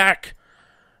 we're back.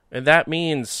 And that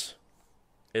means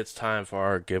it's time for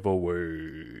our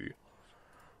giveaway.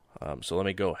 So let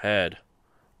me go ahead,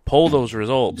 pull those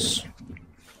results.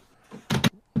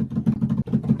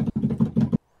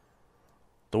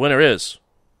 The winner is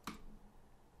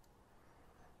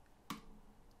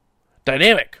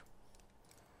Dynamic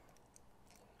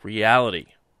Reality.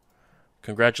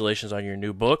 Congratulations on your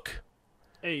new book.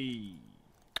 Hey.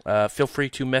 Feel free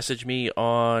to message me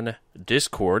on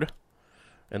Discord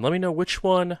and let me know which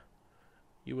one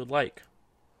you would like.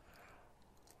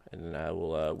 And I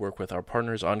will work with our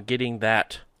partners on getting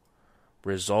that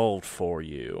resolved for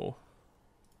you.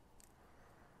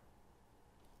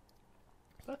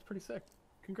 That's pretty sick.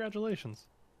 Congratulations.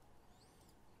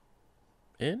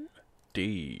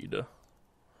 Indeed.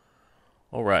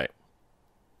 All right.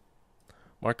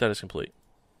 Mark that as complete.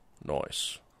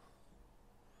 Nice.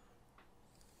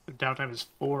 The downtime is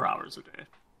 4 hours a day.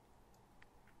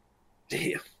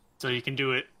 Damn. So you can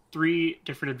do it 3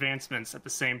 different advancements at the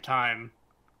same time,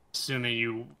 assuming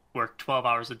you work 12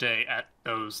 hours a day at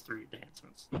those 3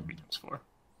 advancements. 3 times 4.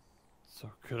 So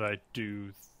could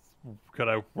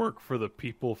I work for the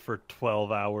people for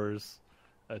 12 hours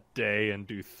a day and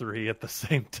do 3 at the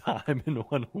same time in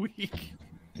 1 week?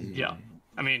 Yeah.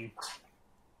 I mean,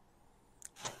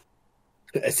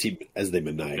 As they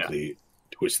maniacally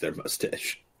twist their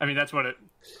mustache. that's what it...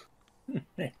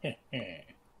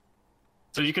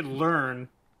 So you could learn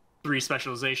 3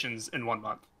 specializations in 1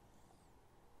 month.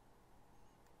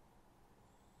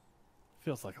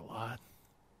 Feels like a lot.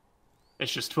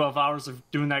 It's just 12 hours of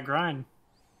doing that grind.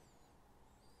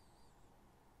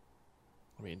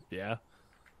 I mean, yeah.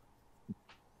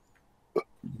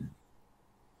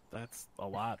 That's a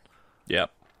lot.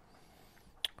 Yep.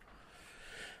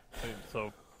 I mean,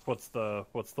 so what's the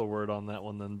word on that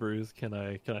one then, Bruce? Can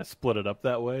I split it up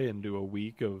that way and do a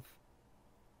week of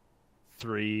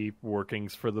 3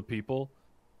 workings for the people?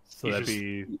 So You that'd just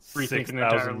be Rethink the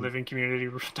entire 6,000. living community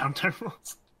downtime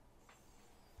rules.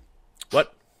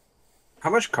 What? How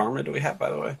much karma do we have, by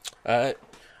the way?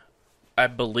 I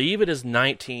believe it is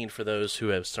 19 for those who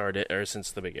have started or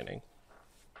since the beginning.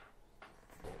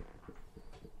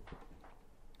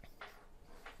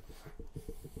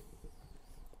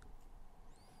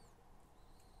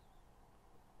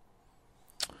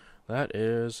 That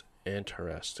is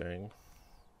interesting.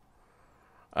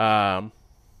 I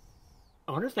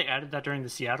wonder if they added that during the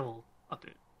Seattle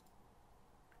update.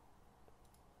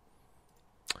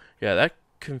 Yeah, that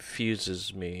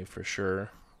confuses me for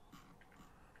sure.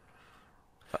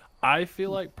 I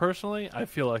feel like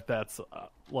that's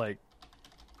like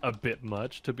a bit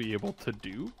much to be able to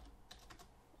do,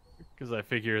 because I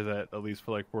figure that at least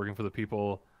for like working for the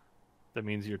people, that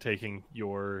means you're taking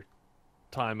your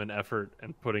time and effort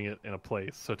and putting it in a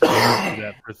place. So to be able to do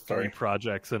that for 3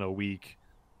 projects in a week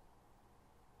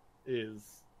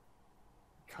is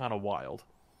kind of wild.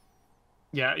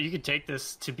 Yeah, you could take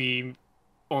this to be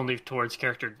only towards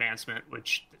character advancement,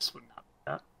 which this would not be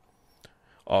that.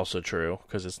 Also true,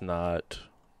 because it's not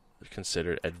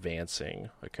considered advancing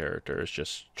a character. It's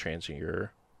just transferring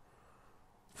your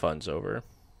funds over.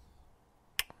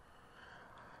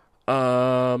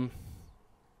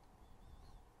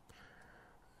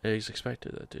 It is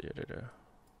expected that the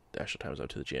actual time is up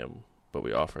to the GM, but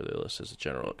we offer the list as a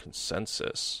general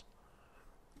consensus.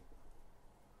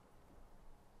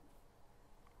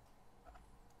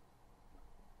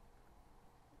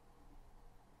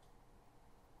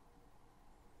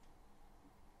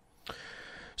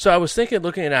 So I was thinking,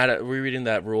 looking at it, rereading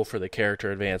that rule for the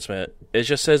character advancement, it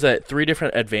just says that 3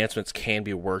 different advancements can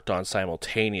be worked on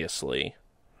simultaneously.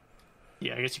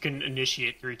 Yeah, I guess you can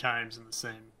initiate 3 times in the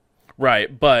same.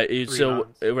 Right, but each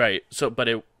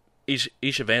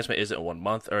advancement isn't 1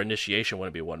 month, or initiation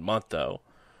wouldn't be 1 month though.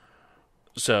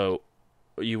 So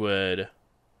you would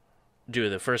do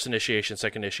the first initiation,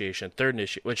 second initiation, third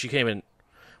initiation,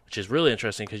 which is really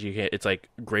interesting because it's like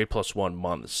grade plus 1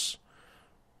 months.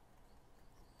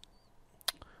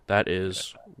 That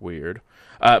is weird.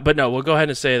 But no, we'll go ahead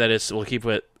and say that we'll keep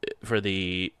it for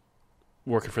the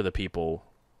working for the people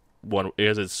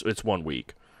because it's 1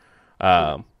 week.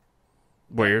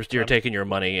 Where you're taking your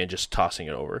money and just tossing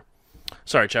it over.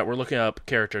 Sorry, chat, we're looking up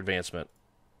character advancement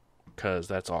because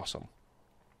that's awesome.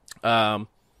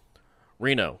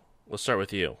 Reno, let's start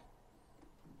with you.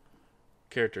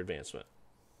 Character advancement.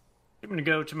 I'm going to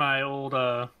go to my old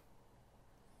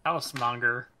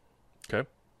housemonger. Okay.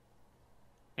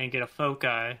 And get a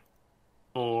foci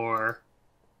for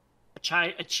a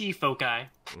chi foci.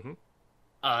 Mm-hmm.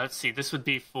 Let's see. This would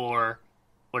be for,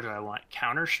 what do I want?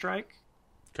 Counter-Strike?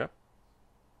 Okay.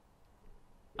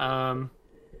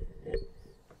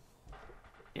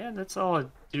 Yeah, that's all I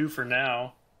do for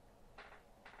now.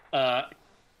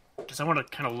 Because I want to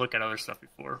kind of look at other stuff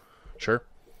before. Sure.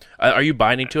 Are you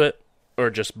binding to it or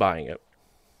just buying it?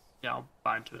 Yeah, I'll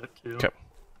bind to it too. Okay.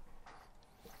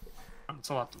 It's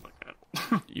a lot to look at.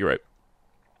 You're right.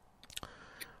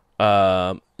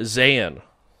 Zayn,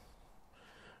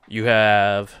 you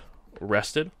have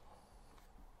rested?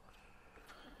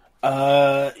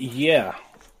 Yeah.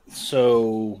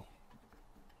 So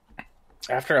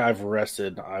after I've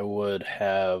rested, I would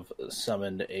have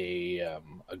summoned a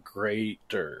great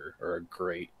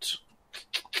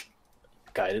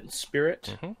guidance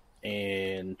spirit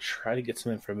and try to get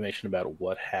some information about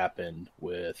what happened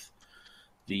with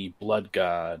the blood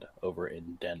god over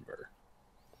in Denver.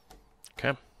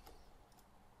 Okay.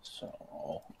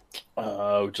 So,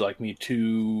 would you like me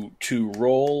to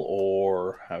roll,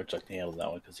 or how would you like to handle that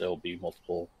one? Because there will be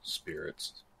multiple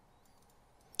spirits.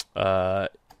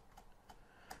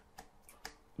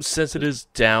 Since it is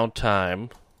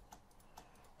downtime,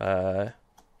 go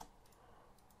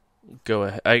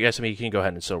ahead. I guess you can go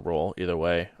ahead and still roll either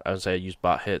way. I would say use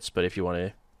bot hits, but if you want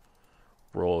to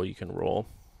roll, you can roll.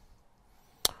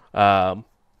 Well,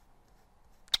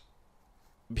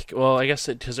 I guess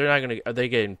because they're not going to. Are they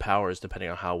getting powers depending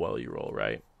on how well you roll,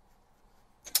 right?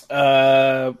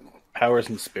 Powers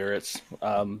and spirits.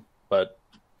 But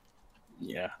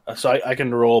yeah, so I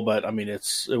can roll, but I mean it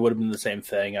would have been the same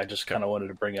thing. I just kind of wanted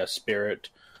to bring a spirit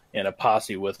and a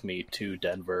posse with me to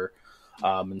Denver,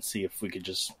 and see if we could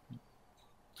just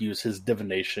use his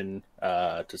divination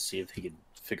to see if he could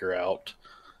figure out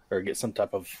or get some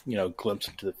type of glimpse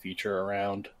into the future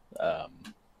around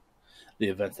the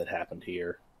events that happened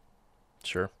here.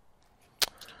 Sure.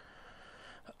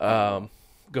 Go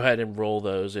ahead and roll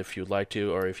those if you'd like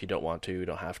to, or if you don't want to, you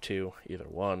don't have to. Either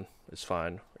one is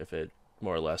fine if it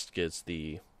more or less gets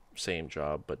the same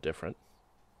job but different.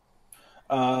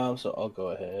 So I'll go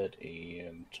ahead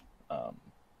and I'll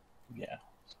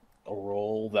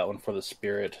roll that one for the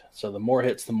spirit. So the more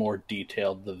hits, the more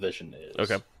detailed the vision is.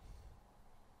 Okay.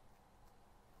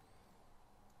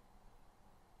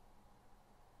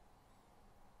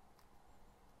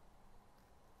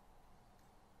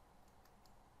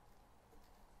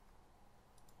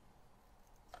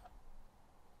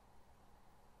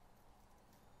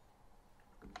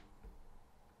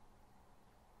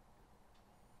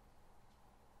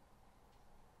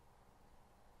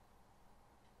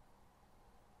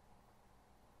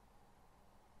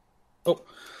 Oh,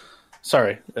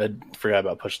 sorry. I forgot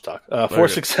about push to talk. 4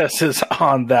 successes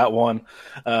on that one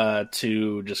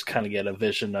to just kind of get a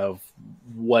vision of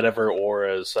whatever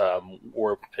auras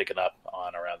we're picking up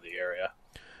on around the area.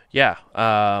 Yeah.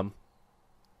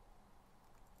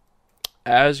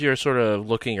 As you're sort of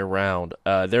looking around,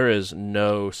 there is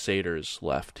no satyrs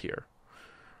left here.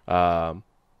 And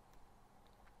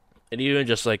even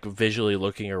just like visually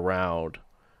looking around,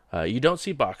 you don't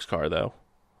see Boxcar though.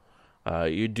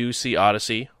 You do see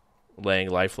Odyssey laying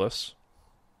lifeless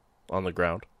on the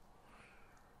ground.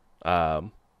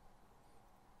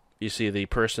 You see the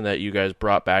person that you guys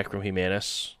brought back from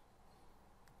Humanus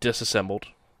disassembled.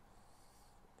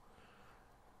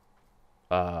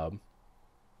 And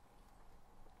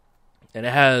it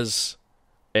has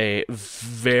a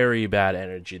very bad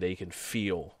energy that you can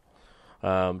feel.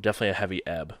 Definitely a heavy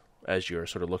ebb as you're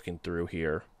sort of looking through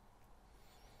here.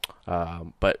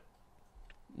 But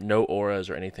no auras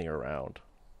or anything around.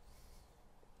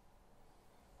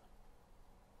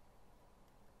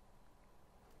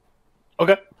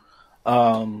 Okay.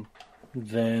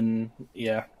 Then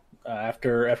yeah,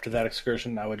 after that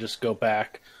excursion, I would just go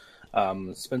back,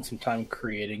 spend some time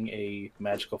creating a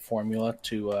magical formula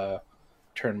to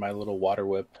turn my little water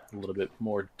whip a little bit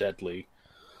more deadly.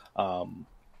 And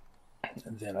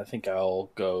then I think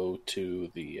I'll go to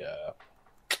the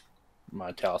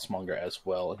my Talismonger as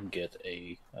well and get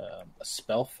a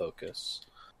spell focus.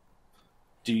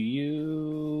 Do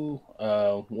you?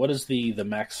 What is the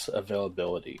max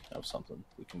availability of something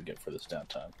we can get for this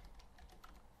downtime?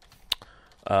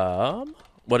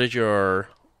 What is your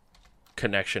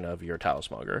connection of your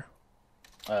Talismonger?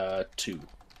 2.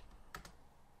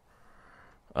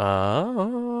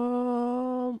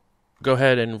 Go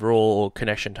ahead and roll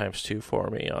connection times 2 for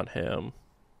me on him.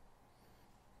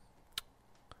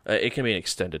 It can be an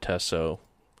extended test, so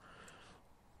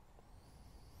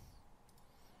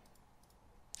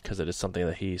because it is something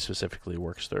that he specifically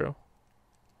works through.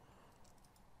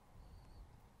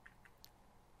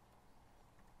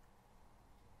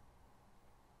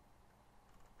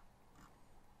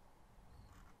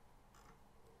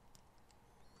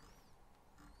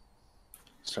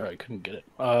 Sorry, I couldn't get it.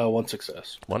 1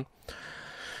 success. 1.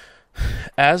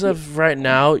 As of right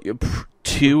now,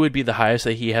 2 would be the highest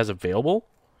that he has available.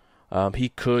 He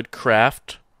could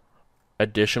craft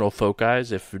additional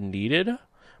foci if needed,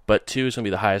 but 2 is going to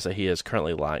be the highest that he is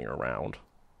currently lying around.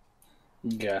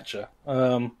 Gotcha.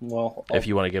 Well, if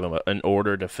you want to give him an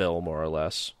order to fill, more or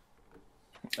less.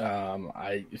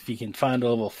 If you can find a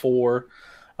level 4,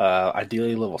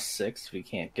 ideally level 6. If you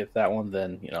can't get that one,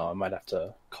 then I might have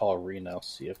to call Reno,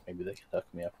 see if maybe they can hook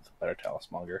me up with a better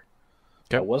Talismonger.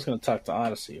 Okay. I was going to talk to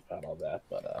Odyssey about all that,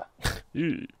 but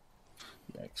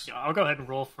yikes. Yeah, I'll go ahead and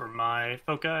roll for my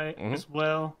foci as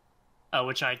well,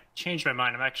 which I changed my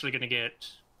mind. I'm actually going to get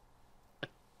a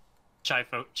Chi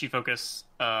Focus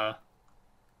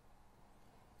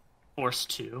Force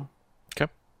 2. Okay.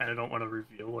 And I don't want to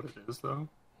reveal what it is, though.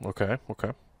 Okay.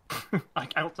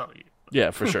 I'll tell you.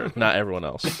 Yeah, for sure. Not everyone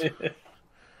else.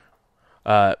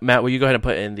 Matt, will you go ahead and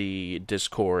put in the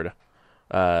Discord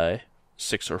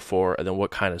 6 or 4, and then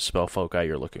what kind of spell foci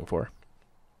you're looking for?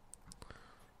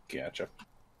 Gotcha.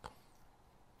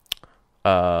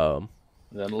 Then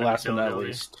last but not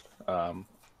least, I'm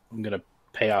gonna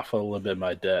pay off a little bit of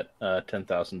my debt,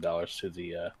 $10,000 to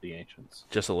the ancients.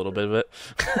 Just a little bit of it.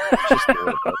 Just a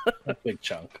little bit, a big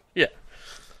chunk. Yeah.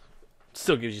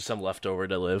 Still gives you some leftover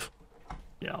to live.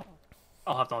 Yeah,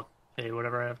 I'll have to pay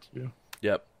whatever I have to do.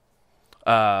 Yep.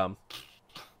 All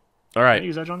right. Can I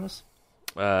use Edge on this?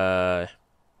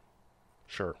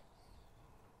 Sure.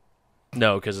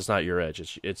 No, because it's not your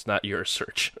edge. It's not your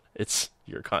search. It's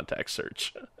your contact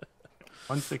search.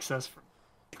 1 success from.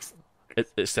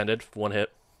 It extended 1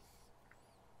 hit.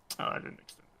 Oh, I didn't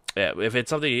extend it. Yeah, if it's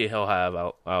something he'll have,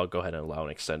 I'll go ahead and allow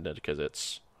an extended because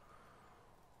it's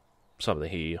something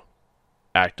he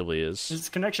actively is. His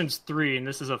connection's 3, and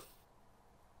this is a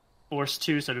Force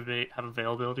 2, so do they have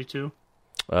availability 2?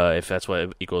 If that's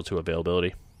what equal to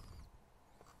availability.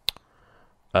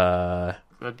 So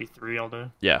that'd be 3 all day.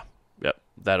 Yeah. Yep.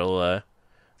 That'll.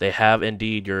 They have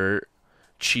indeed your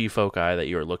chi foci that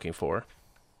you are looking for.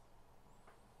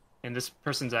 And this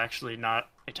person's actually not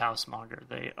a Talismonger.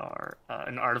 They are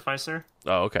an Artificer.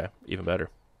 Oh, okay. Even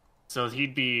better. So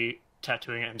he'd be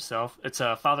tattooing it himself. It's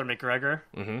Father McGregor.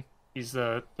 Mm-hmm. He's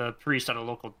the priest at a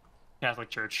local Catholic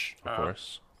church. Of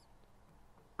course.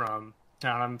 From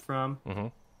town I'm from. Mm-hmm.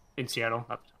 In Seattle.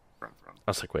 Not where I'm from. I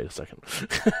was like, wait a second.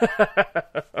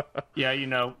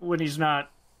 Yeah, when he's not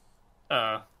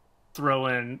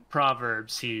throwing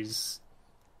proverbs, he's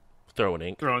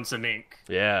throwing some ink.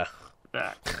 Yeah.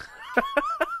 Back.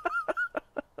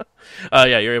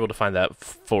 Yeah, you're able to find that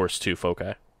Force 2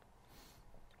 foci.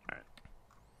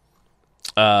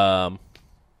 Alright.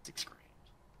 6 grand.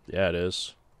 Yeah, it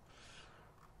is.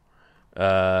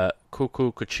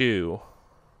 Cuckoo Kachu.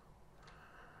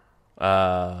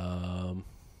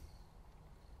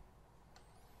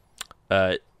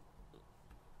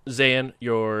 Zayn,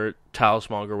 your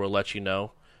Talismonger will let you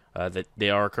know that they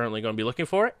are currently going to be looking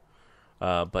for it,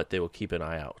 but they will keep an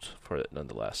eye out for it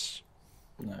nonetheless.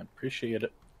 I appreciate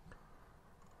it.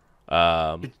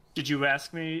 Did you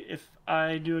ask me if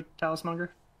I do a talismonger?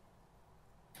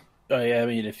 Oh yeah, I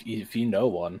mean, if you know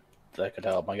one, that could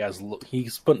help. My guy's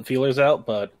he's putting feelers out,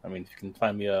 but I mean, if you can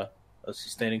find me a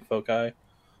sustaining foci, I'm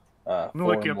gonna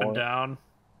look you up and down.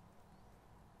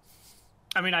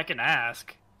 I mean, I can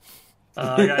ask.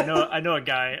 I know a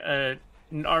guy,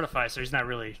 an artificer. He's not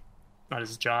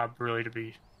his job really to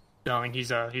be selling.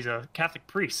 He's a Catholic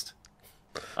priest.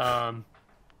 Father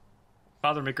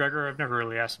McGregor. I've never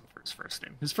really asked him for his first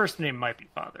name. His first name might be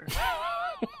Father.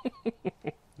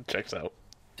 Checks out.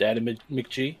 Daddy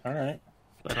McG. All right.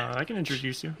 But I can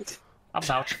introduce you. I'll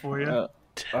vouch for you.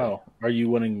 Are you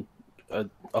wanting?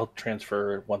 I'll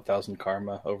transfer 1,000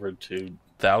 karma over to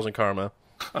 1,000 karma.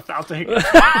 I'll take.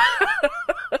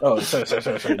 Oh, sorry.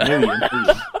 Million.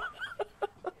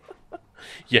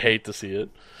 You hate to see it.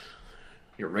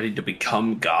 You're ready to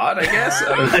become God, I guess.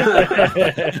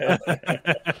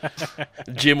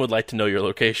 Jim would like to know your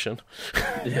location.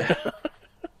 Yeah.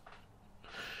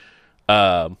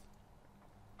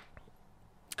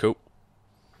 Cool.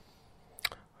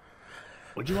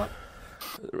 What'd you want?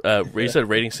 You said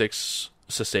rating 6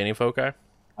 sustaining foci?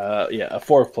 Yeah, a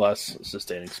 4+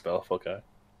 sustaining spell foci.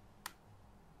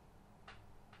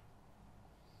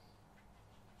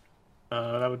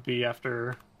 That would be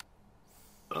after.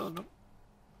 No.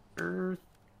 Earth.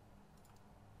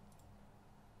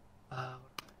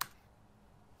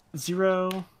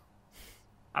 0.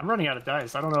 I'm running out of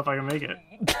dice. I don't know if I can make it.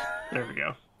 There we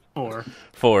go. 4.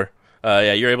 4.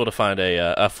 Yeah, you're able to find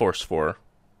a force 4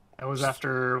 That was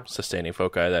after. sustaining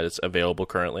foci that is available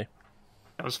currently.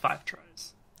 That was 5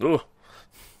 tries. Ooh.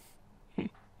 That's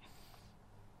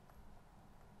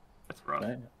rough.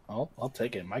 Right. I'll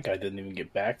take it. My guy didn't even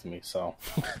get back to me, so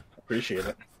appreciate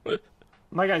it.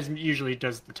 My guy usually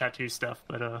does the tattoo stuff,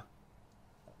 but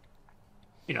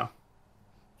you know.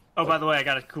 Oh, by the way, I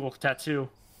got a cool tattoo.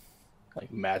 Like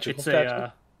magical It's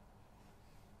tattoo?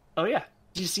 Oh yeah.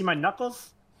 Do you see my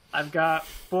knuckles? I've got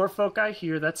 4 foci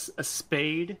here. That's a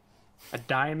spade, a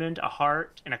diamond, a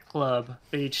heart, and a club.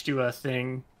 They each do a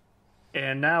thing.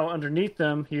 And now underneath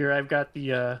them here, I've got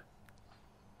the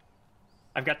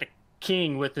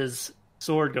king with his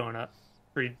sword going up.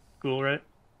 Pretty cool, right?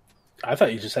 I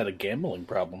thought you just had a gambling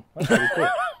problem. That's pretty cool.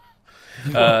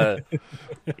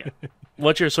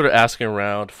 Once you're sort of asking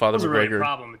around, Father It wasn't really a McGregor...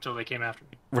 problem until they came after me.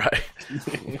 Right.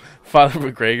 Father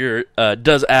McGregor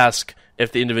does ask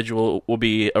if the individual will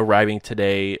be arriving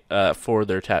today for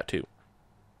their tattoo.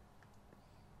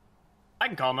 I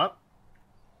can call him up.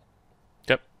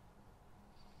 Yep.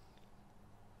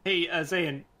 Hey,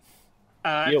 Zayn,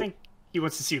 I think he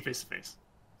wants to see you face to face.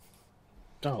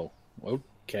 Oh,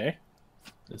 okay.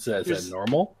 Is that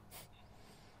normal?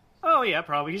 Oh yeah,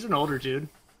 probably. He's an older dude.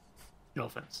 No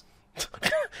offense.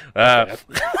 All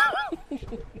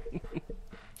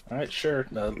right, sure.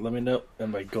 Let me know.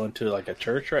 Am I going to like a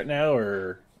church right now,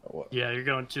 or what? Yeah, you're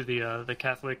going to the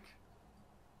Catholic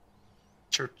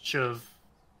Church of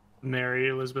Mary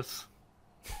Elizabeth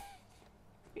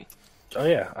Oh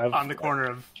yeah, on the corner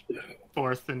of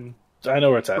 4th and I know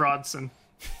where it's at. Brodson.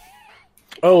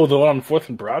 Oh, the one on 4th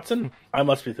and Brodson? I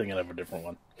must be thinking of a different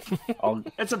one.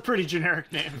 It's a pretty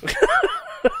generic name.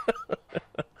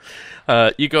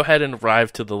 You go ahead and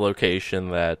arrive to the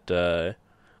location that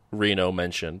Reno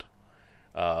mentioned.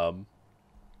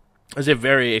 It's a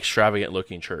very extravagant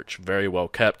looking church, very well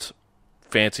kept,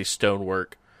 fancy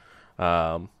stonework.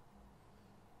 But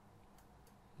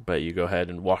you go ahead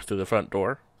and walk through the front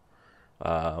door.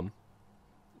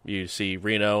 You see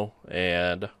Reno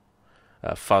and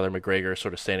Father McGregor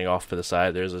sort of standing off to the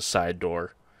side. There's a side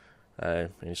door.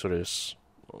 And he sort of just...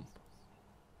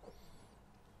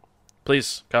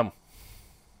 Please, come.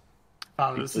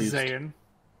 This is Zayn.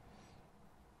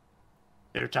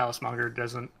 Their talismonger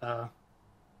doesn't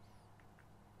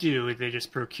do, they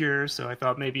just procure, so I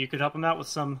thought maybe you could help them out with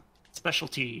some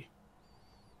specialty.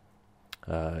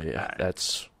 Yeah,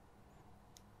 that's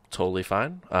totally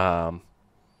fine.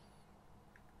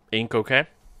 Ink okay?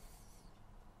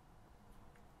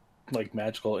 Like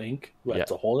magical ink? Do I Yeah. have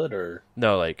to hold it, or?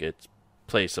 No, like it's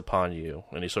placed upon you,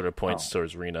 and he sort of points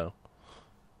towards Reno.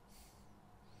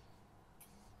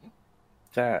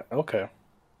 That, okay.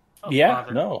 Oh, Yeah,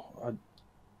 Father, no.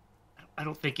 I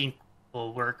don't think ink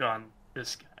will work on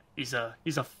this guy. He's a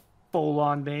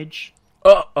full-on mage.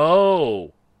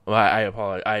 Oh! Well, I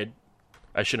apologize.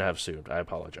 I shouldn't have assumed. I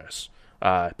apologize.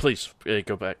 Please,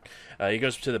 go back. He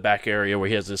goes to the back area where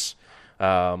he has this...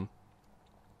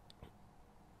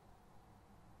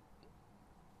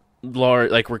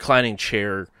 large, like, reclining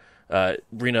chair.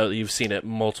 Reno, you've seen it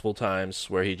multiple times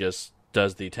where he just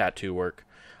does the tattoo work.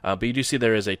 But you do see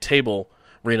there is a table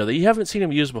Reno that you haven't seen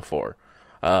him use before.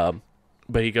 But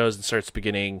he goes and starts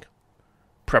beginning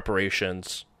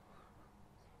preparations.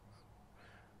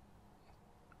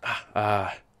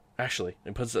 Actually,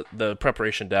 and puts the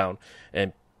preparation down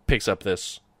and picks up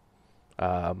this.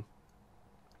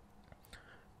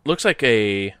 Looks like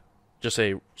just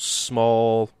a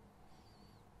small,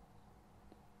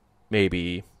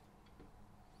 maybe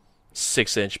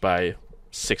 6-inch by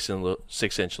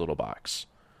 6-inch little box.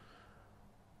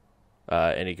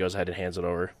 And he goes ahead and hands it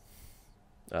over.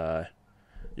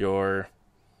 Your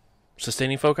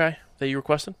sustaining foci that you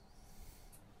requested?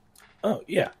 Oh,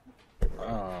 yeah.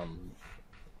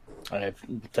 I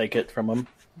take it from him,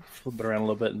 flip it around a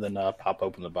little bit, and then pop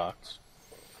open the box.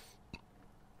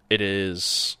 It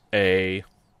is it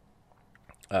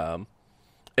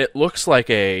looks like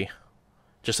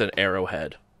just an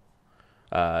arrowhead.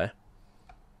 That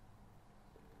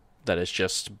is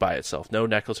just by itself. No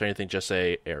necklace or anything, just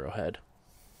a arrowhead.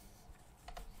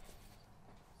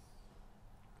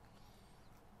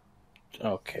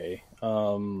 Okay.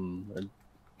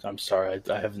 I'm sorry,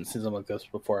 I haven't seen something like this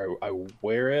before. I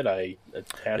wear it, I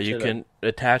attach it. You can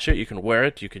attach it, you can wear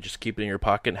it, you can just keep it in your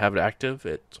pocket and have it active.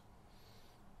 It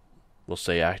will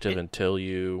stay active until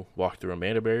you walk through a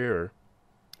mana barrier. Or...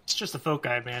 It's just a foci,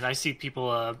 man. I see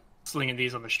people slinging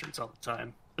these on the streets all the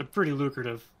time. They're pretty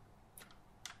lucrative.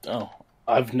 Oh,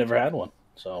 I've never had one,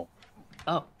 so...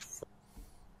 Oh.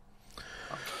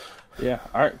 Yeah,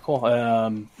 alright, cool.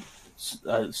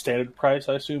 Standard price,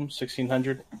 I assume,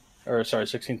 1,600? Or, sorry,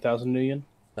 16,000 New Yen?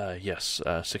 Yes,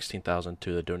 16,000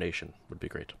 to the donation would be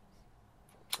great.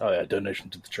 Oh yeah, donation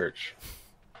to the church.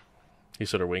 He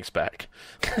sort of winks back.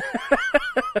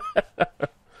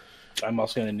 I'm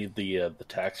also going to need the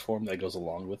tax form that goes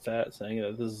along with that, saying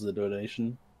that this is a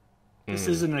donation. This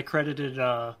is an accredited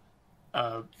bonder.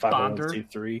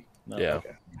 501c3? No, Yeah.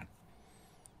 Okay.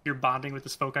 Your bonding with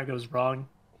this foci goes wrong.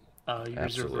 You reserve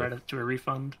Absolutely. the right to a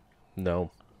refund.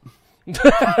 No.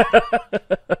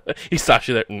 He stops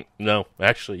you there. No,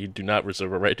 actually, you do not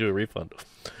reserve a right to a refund.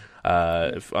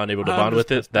 If unable to bond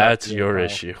with it, that's your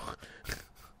issue.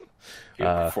 Your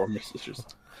performance is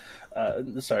just...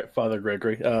 sorry, Father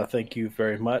Gregory. Thank you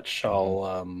very much.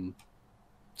 I'll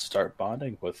start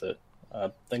bonding with it.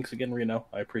 Thanks again, Reno.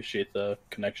 I appreciate the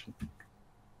connection.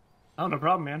 Oh, no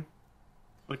problem, man.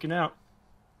 Looking out.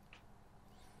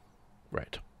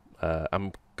 Right.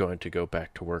 I'm going to go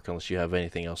back to work unless you have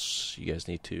anything else you guys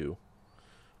need to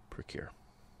procure.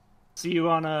 See you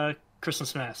on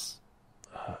Christmas Mass.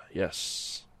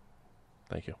 Yes.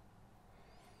 Thank you.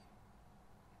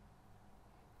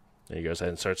 And he goes ahead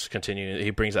and starts continuing.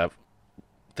 He brings that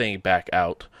thing back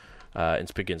out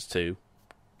and begins to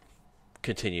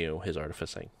continue his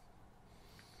artificing.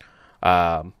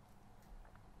 Are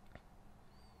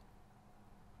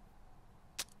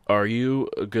you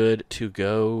good to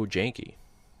go, Janky?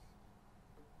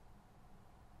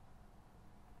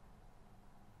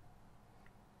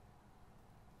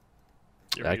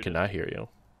 I cannot hear you.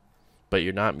 But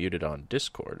you're not muted on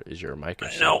Discord. Is your mic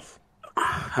yourself? No.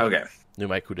 Okay. New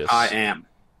mic who dis. I am.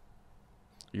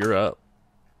 You're up.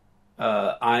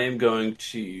 I am going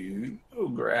to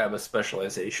grab a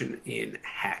specialization in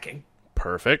hacking.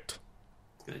 Perfect.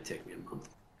 It's going to take me a month.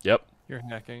 Yep. You're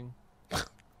hacking.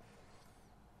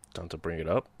 Don't to bring it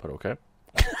up, but okay.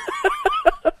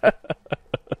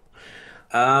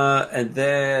 And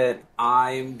then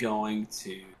I'm going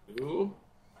to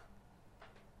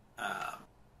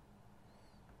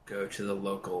go to the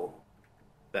local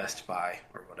Best Buy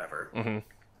or whatever, and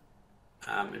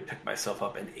pick myself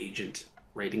up an Agent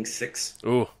Rating 6.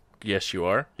 Ooh, yes you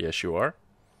are. Yes you are.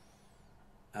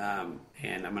 And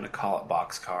I'm going to call it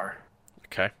Boxcar.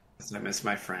 Okay. Because I miss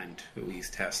my friend who we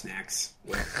used to have snacks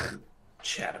with and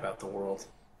chat about the world.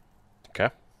 Okay.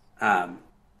 And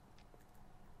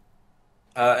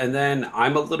then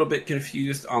I'm a little bit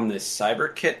confused on this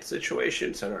cyber kit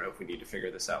situation, so I don't know if we need to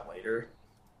figure this out later.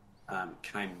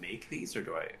 Can I make these, or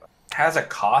do I... It has a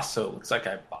cost, so it looks like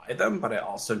I buy them, but I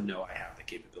also know I have the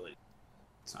capability.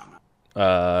 So I'm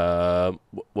not...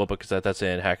 What book is that? That's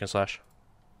in Hack and Slash?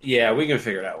 Yeah, we can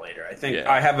figure it out later. I think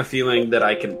I have a feeling that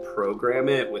I can program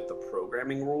it with the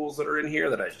programming rules that are in here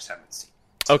that I just haven't seen.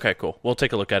 Okay, cool. We'll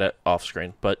take a look at it off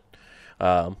screen, but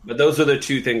those are the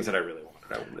two things that I really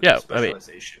wanted. I wanted yeah, the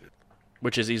specialization.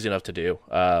 which is easy enough to do.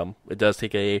 It does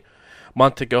take a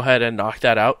month to go ahead and knock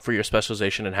that out for your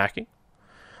specialization in hacking.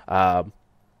 I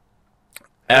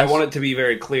want it to be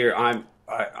very clear. I'm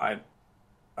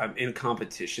in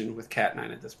competition with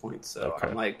Cat9 at this point, so Okay.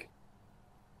 I'm like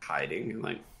hiding and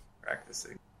like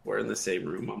practicing. We're in the same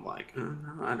room. I'm like,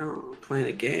 I don't know, playing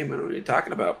a game. I don't know what you're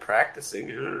talking about.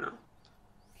 Practicing. I don't know.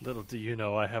 Little do you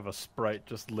know, I have a sprite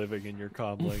just living in your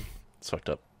comlink. It's fucked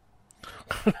up.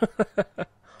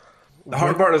 The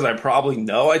hard part is I probably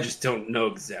know, I just don't know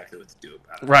exactly what to do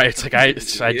about it. Right, it's like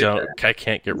I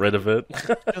can't get rid of it.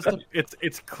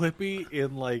 It's Clippy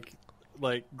in like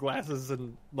glasses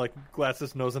and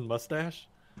glasses, nose, and mustache.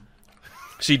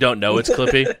 So you don't know it's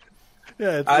Clippy?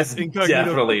 Yeah, It's incognito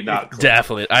definitely Clippy. not Clippy.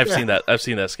 Definitely, I've seen that. I've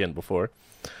seen that skin before.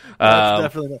 That's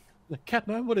definitely not. Cat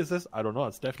 9, what is this? I don't know.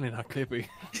 It's definitely not Clippy.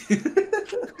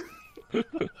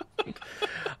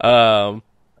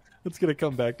 It's gonna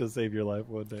come back to save your life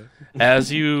one day.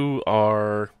 As you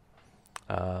are,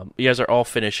 you guys are all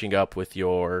finishing up with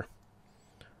your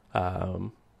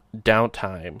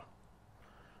downtime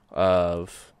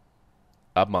of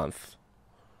a month.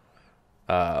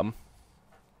 Let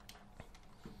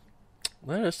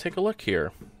us take a look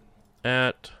here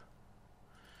at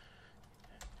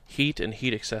heat and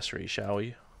heat accessories, shall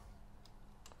we?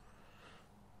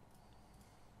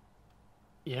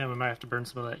 Yeah, we might have to burn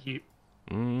some of that heat.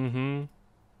 Mm-hmm.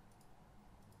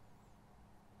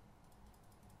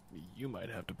 You might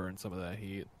have to burn some of that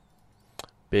heat.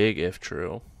 Big if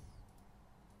true.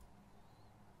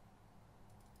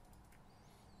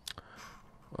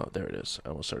 Oh, there it is. I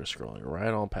almost started scrolling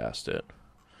right on past it.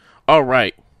 All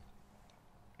right.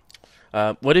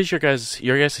 What is your guys'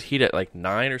 heat at, like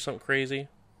 9 or something crazy?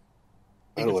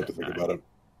 I don't like to think about it.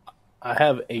 I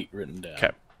have 8 written down.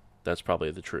 Okay, that's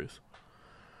probably the truth.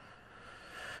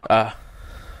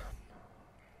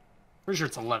 Pretty sure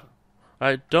it's 11.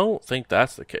 I don't think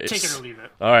that's the case. Take it or leave it.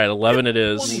 All right, 11 it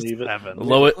is. Leave it.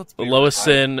 The lowest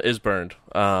sin is burned.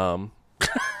 I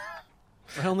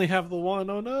only have the one.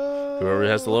 Oh no! Whoever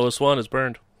has the lowest one is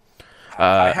burned.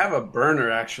 I have a burner,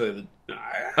 actually.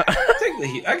 I can take the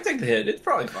heat. I can take the hit. It's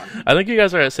probably fine. I think you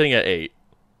guys are sitting at 8.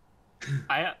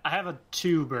 I have a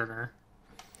 2 burner.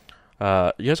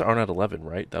 You guys aren't at 11,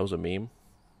 right? That was a meme.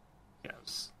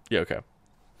 Yes. Yeah, okay.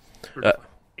 8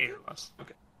 or less.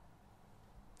 Okay.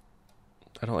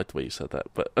 I don't like the way you said that,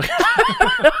 but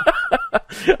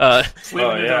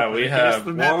Oh yeah, we have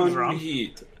the math is one wrong.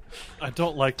 heat. I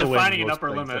don't like the way Defining an most upper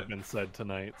things limit. have been said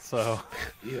tonight. So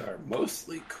We are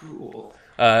mostly cool.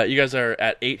 you guys are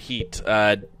at 8 heat.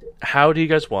 How do you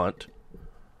guys want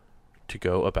to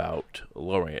go about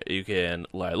lowering it? You can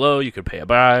lie low, you can pay a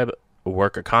bribe,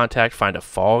 work a contact, find a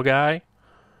fall guy.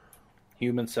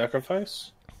 Human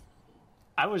sacrifice?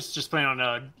 I was just planning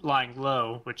on lying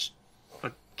low, but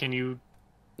can you?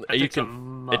 that You takes a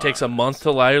can. It takes a month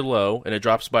to lie low, and it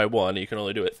drops by 1. You can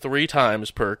only do it 3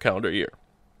 times per calendar year.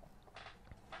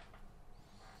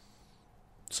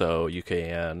 So you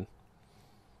can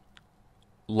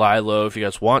lie low if you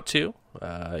guys want to.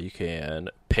 You can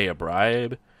pay a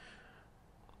bribe,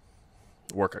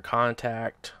 work a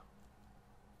contact.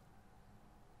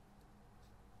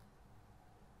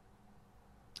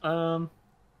 Burn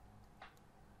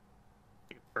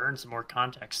some more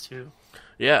contacts too.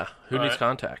 Yeah, who needs But-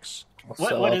 contacts?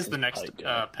 What is the next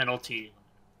penalty?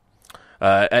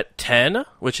 At 10,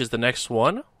 which is the next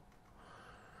one,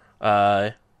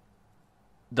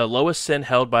 the lowest sin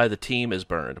held by the team is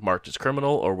burned, marked as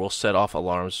criminal, or will set off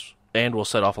alarms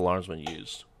when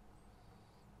used.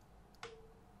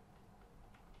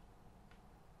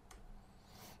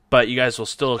 But you guys will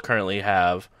still currently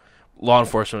have law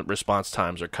enforcement response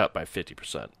times are cut by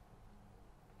 50%.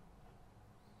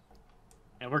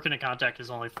 And working in contact is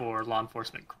only for law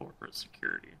enforcement corporate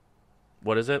security.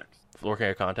 What is it? Working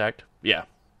a contact? Yeah.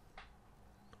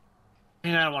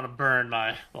 And I don't want to burn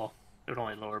my. Well, it would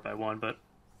only lower by 1, but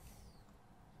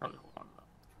probably hold on.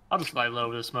 I'll just lie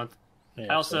low this month. Yeah,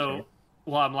 I also, okay.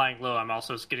 while I'm lying low, I'm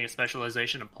also getting a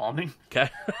specialization in palming. Okay.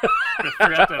 I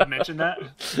forgot to mention that.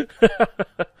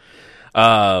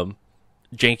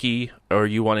 Janky, are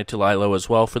you wanting to lie low as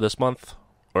well for this month?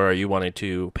 Or are you wanting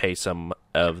to pay some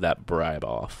of that bribe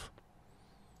off?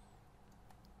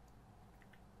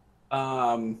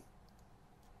 Damn.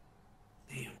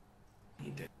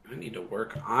 I need to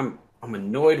work. I'm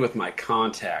annoyed with my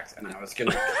contact, and I was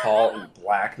gonna call and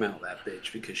blackmail that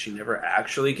bitch because she never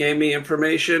actually gave me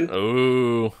information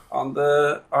Ooh.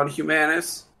 on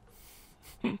Humanus.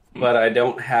 But I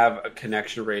don't have a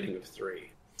connection rating of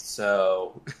 3,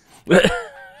 so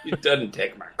it doesn't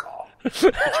take my call.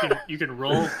 You can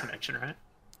roll connection, right?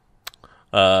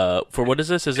 For what is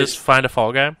this? Is this find a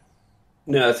fall guy?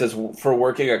 No, it says for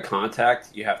working a contact,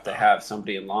 you have to have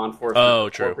somebody in law enforcement, Oh, or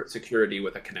true. corporate security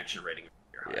with a connection rating of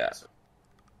 3 or higher. Yeah. So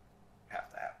you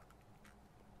have to have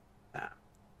that.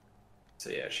 So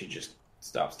yeah, she just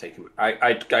stops taking.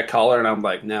 I call her and I'm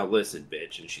like, now listen,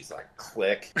 bitch, and she's like,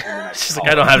 click. And then She's call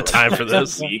like, I don't her have time for like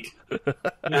this. a week.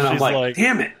 And I'm She's like, like-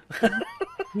 damn it.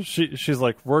 She's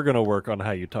like, we're gonna work on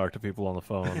how you talk to people on the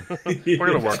phone. We're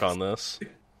gonna work on this.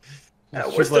 Yeah,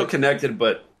 we're She's still like- connected,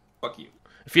 but fuck you.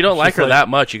 If you don't like her like- that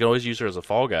much, you can always use her as a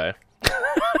fall guy.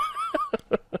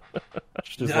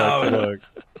 She's No. like, look,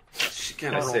 She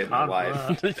kind of Total saved my life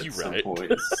conflict. at You're some right.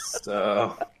 point.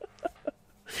 So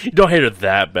You don't hate her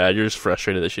that bad. You're just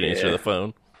frustrated that she didn't answer Yeah. the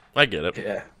phone. I get it.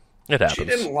 yeah, It happens.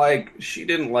 she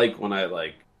didn't like when I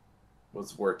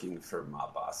was working for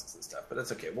mob bosses and stuff. But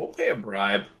it's okay. We'll pay a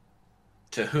bribe.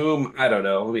 To whom? I don't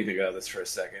know. Let me think about this for a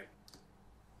second.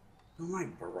 Who am I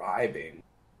bribing?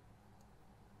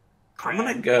 I'm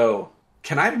gonna go.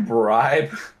 Can I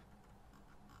bribe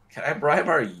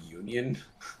our union?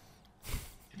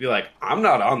 To be like, I'm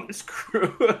not on this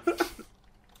crew.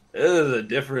 This is a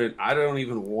different. I don't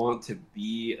even want to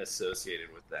be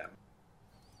associated with them.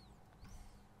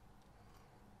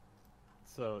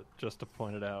 so just to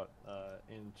point it out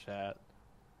in chat,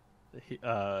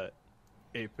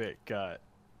 8-Bit got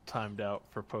timed out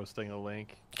for posting a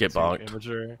link Get to bonked.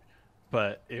 Imager,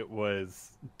 but it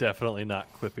was definitely not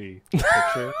Clippy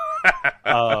picture.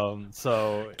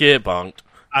 So Get bonked.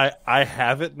 I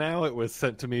have it now. It was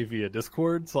sent to me via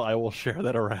Discord, so I will share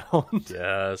that around.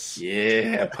 Yes.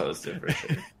 Yeah, post it for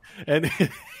sure. And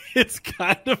it's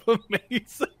kind of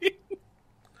amazing.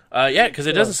 Yeah, because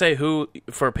it doesn't say who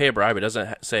for pay a bribe. It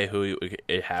doesn't say who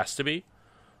it has to be.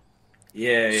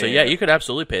 Yeah. So yeah, you could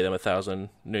absolutely pay them 1,000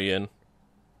 New Yen.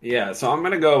 Yeah, so I'm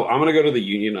gonna go to the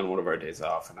union on one of our days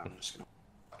off, and I'm just gonna.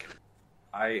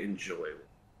 I enjoy it,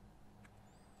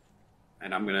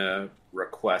 and I'm gonna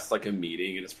request like a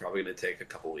meeting, and it's probably gonna take a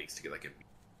couple weeks to get like a.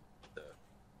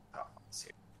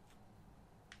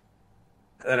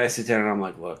 Then I sit down and I'm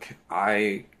like, look,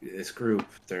 this group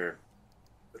they're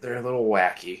a little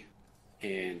wacky,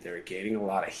 and they're gaining a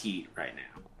lot of heat right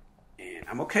now. And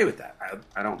I'm okay with that.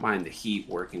 I don't mind the heat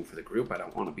working for the group. I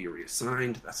don't want to be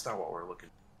reassigned. That's not what we're looking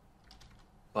for.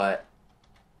 But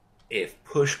if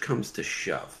push comes to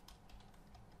shove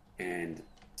and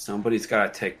somebody's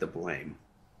got to take the blame,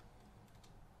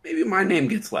 maybe my name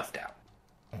gets left out.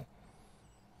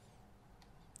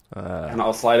 And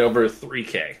I'll slide over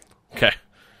 3K. Okay.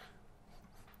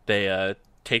 They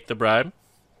take the bribe.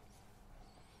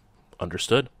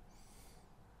 Understood.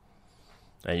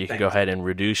 And you can go Thanks. ahead and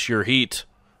reduce your heat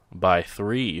by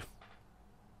 3.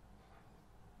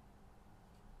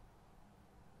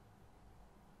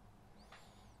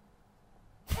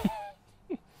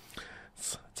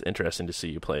 It's interesting to see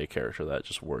you play a character that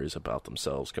just worries about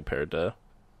themselves compared to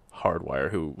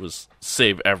Hardwire, who was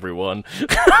save everyone.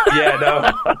 Yeah,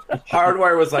 no.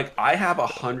 Hardwire was like, I have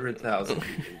 100,000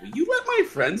 people. Will you let my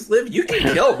friends live? You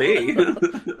can kill me.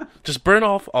 Just burn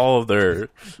off all of their...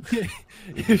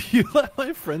 If you let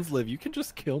my friends live, you can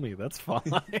just kill me. That's fine.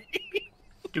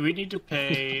 Do we need to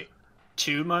pay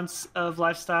 2 months of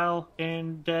lifestyle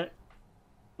in debt?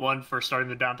 One for starting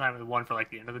the downtime and one for like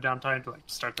the end of the downtime to like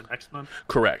start the next month?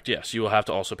 Correct, yes. You will have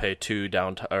to also pay 2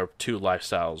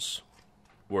 lifestyles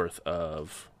worth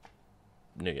of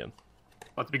New Yen.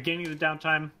 Well, at the beginning of the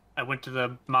downtime, I went to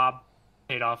the mob,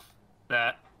 paid off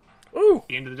that. Ooh! At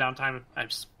the end of the downtime, I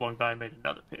just swung by and made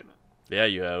another payment. Yeah,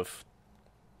 you have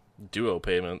duo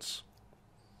payments.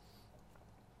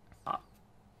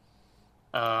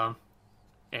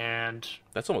 And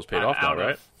That's almost paid I'm off now, out of-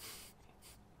 right?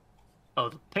 Oh,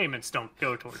 the payments don't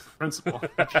go towards the principal.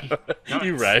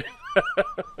 You're right.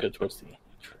 Go towards the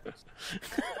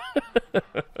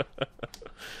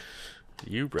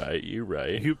You right.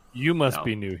 You must No.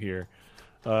 be new here.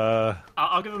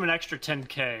 I'll give him an extra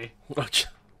 10K.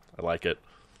 I like it.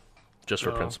 Just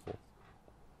for So- principle.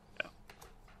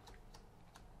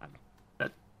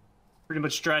 That pretty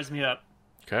much dries me up.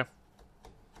 Okay.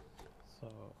 So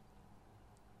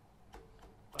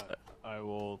I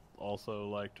will also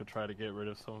like to try to get rid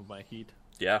of some of my heat.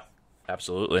 Yeah,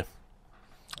 absolutely.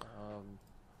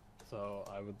 So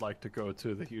I would like to go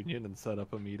to the union and set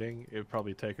up a meeting. It would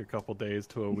probably take a couple days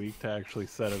to a week to actually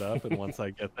set it up. And once I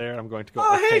get there, I'm going to go.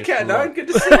 Oh, hey, okay, Cat so, Nine, good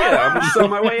to see you. I'm just on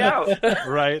my way out.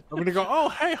 right. I'm going to go. Oh,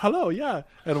 hey, hello, yeah,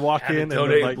 and walk Had to in and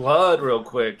donate then, like, blood real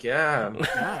quick, yeah.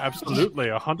 yeah, absolutely,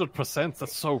 100%.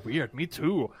 That's so weird. Me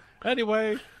too.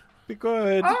 Anyway, be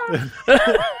good.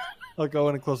 I'll go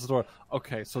in and close the door.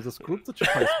 Okay, so this group that you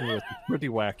placed me with is pretty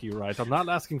wacky, right? I'm not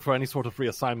asking for any sort of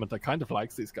reassignment. I kind of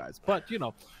like these guys. But,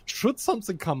 should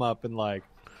something come up and, like,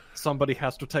 somebody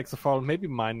has to take the fall, maybe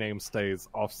my name stays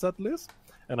offset list,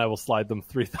 and I will slide them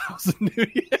 3,000 New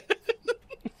Yen.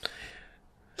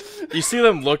 You see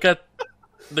them look at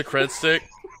the cred stick,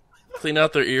 clean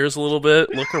out their ears a little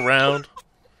bit, look around.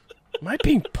 Am I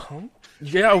being punked?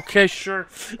 Yeah, okay, sure.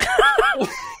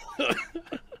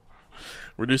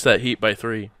 Reduce that heat by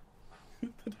 3.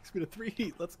 Speed of 3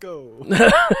 heat. Let's go.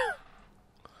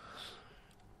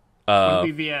 Would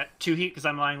we be at 2 heat because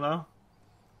I'm lying low?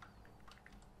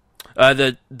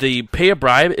 The pay a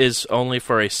bribe is only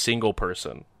for a single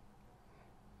person.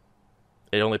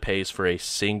 It only pays for a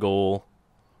single,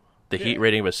 the heat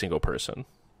rating of a single person.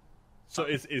 So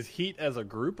is heat as a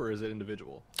group or is it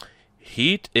individual?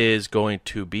 Heat is going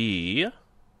to be.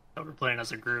 Oh, we're playing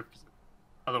as a group.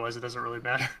 Otherwise, it doesn't really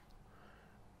matter.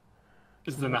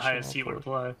 Because then the highest heat would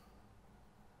apply.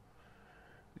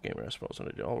 The gamer spells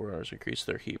under all runners increase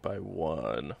their heat by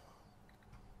 1.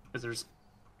 Because there's,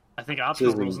 I think,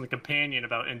 optional rules in the companion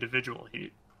about individual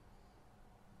heat.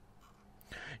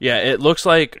 Yeah, it looks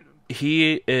like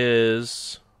he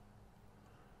is,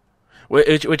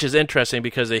 which is interesting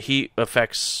because the heat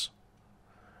affects,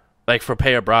 like for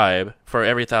pay a bribe, for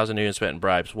every 1,000 units spent in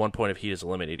bribes, 1 point of heat is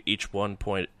eliminated. Each 1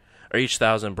 point, or each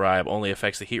 1,000 bribe only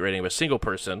affects the heat rating of a single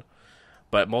person,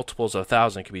 but multiples of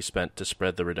 1,000 can be spent to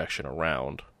spread the reduction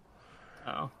around.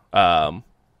 Oh. And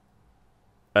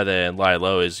then lie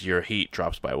low is your heat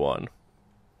drops by 1.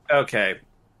 Okay,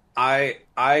 I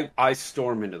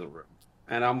storm into the room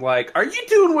and I'm like, "Are you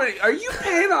doing what? Are you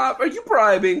paying off? Are you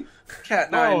bribing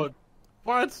Cat 9?" Oh,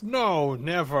 what? No,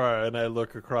 never. And I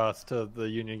look across to the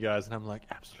union guys and I'm like,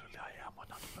 absolutely, I am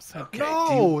 100%. Okay,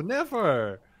 No,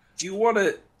 never. Do you want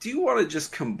to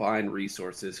just combine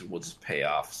resources and we'll just pay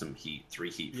off some heat, 3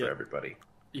 heat for everybody?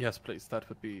 Yes, please. That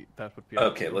would be.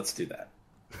 Okay, let's do that.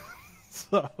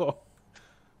 So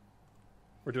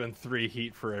we're doing 3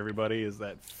 heat for everybody. Is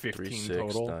that 15 3, 6,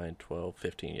 total? 9, 12,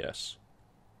 15, yes.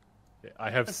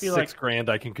 I have I feel $6,000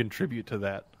 I can contribute to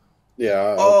that.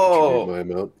 Yeah, I'll contribute my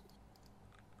amount.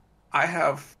 I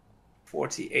have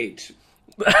 48.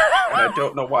 And I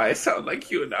don't know why I sound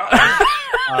like you now.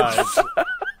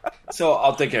 So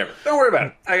I'll take care of it. Don't worry about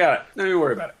it. I got it. Don't even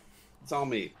worry about it. It's all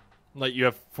me. Like you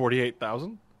have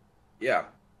 48,000. Yeah.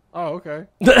 Oh, okay.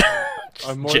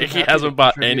 I'm more than Jakey happy hasn't to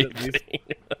bought contribute at anything. least.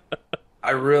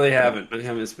 I really haven't. I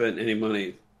haven't spent any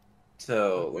money.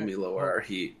 So let me lower our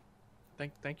heat.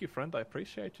 Thank you, friend. I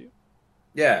appreciate you.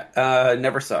 Yeah.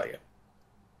 Never saw you.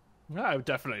 No, I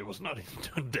definitely was not.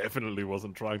 Definitely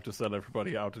wasn't trying to sell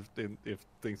everybody out if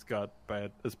things got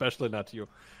bad, especially not you.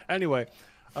 Anyway,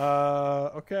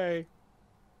 okay.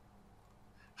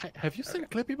 Have you seen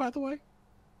Clippy, by the way?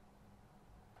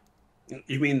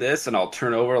 You mean this? And I'll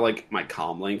turn over like my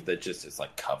comm link that just is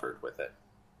like covered with it.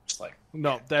 Just like.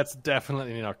 No, that's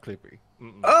definitely not Clippy.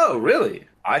 Mm-mm. Oh, really?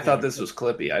 I thought this was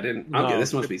Clippy. I didn't. Okay, No,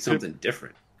 this must be something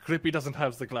different. Clippy doesn't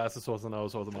have the glasses or the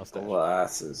nose or the mustache.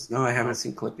 Glasses. No, I haven't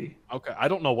seen Clippy. Okay, I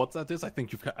don't know what that is. I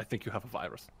think you have a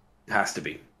virus. It has to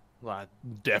be. I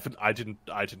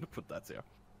didn't put that there.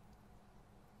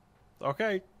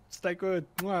 Okay, stay good.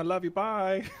 I love you.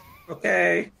 Bye.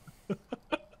 Okay.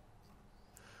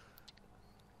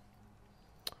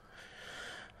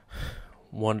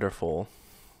 Wonderful.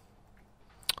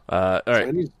 All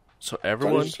right. So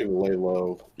everyone, just gonna lay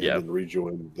low and Yeah. then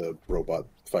rejoin the robot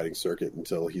fighting circuit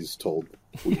until he's told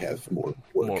we have more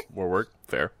work. more work.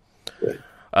 Fair.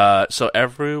 Yeah. So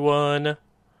everyone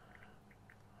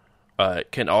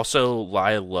can also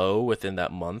lie low within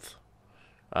that month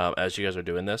as you guys are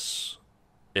doing this,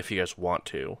 if you guys want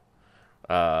to.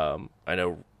 I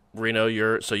know Reno,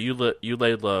 you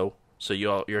laid low, so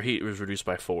your heat was reduced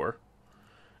by 4.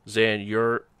 Zan,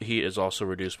 your heat is also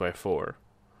reduced by 4.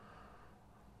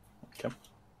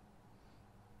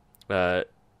 Okay.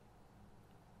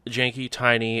 Janky,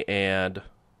 Tiny, and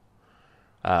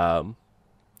Cat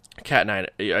 9,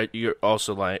 you're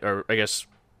also lying, or I guess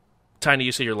Tiny,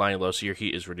 you say you're lying low, so your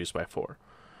heat is reduced by 4.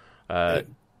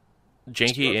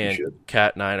 Janky and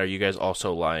Cat 9, are you guys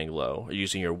also lying low,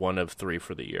 using your 1 of 3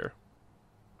 for the year?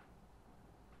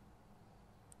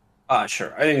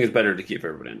 Sure. I think it's better to keep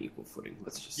everybody on equal footing.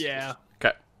 Let's just. Yeah.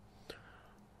 Okay.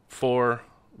 4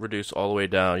 reduced all the way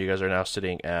down. You guys are now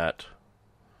sitting at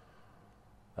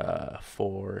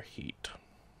 4 heat.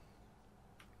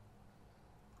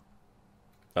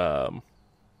 So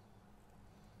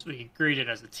we greeted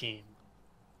as a team.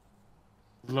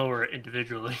 Lower it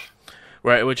individually.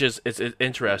 Right, which is it's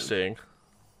interesting.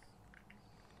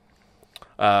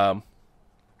 Tired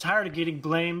of getting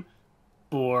blamed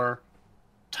for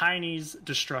Tiny's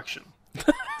destruction.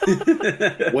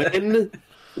 When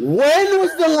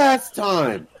was the last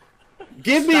time?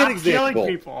 Give me an Stop killing example.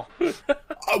 people.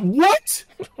 What?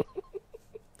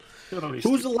 Totally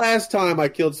Who's the last time I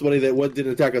killed somebody that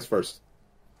didn't attack us first?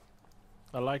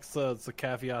 I like the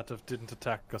caveat of didn't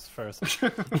attack us first.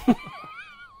 I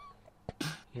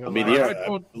mean,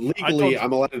 yeah, legally,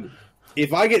 I'm allowed.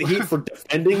 If I get heat for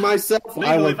defending myself,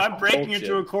 Legally, if I'm breaking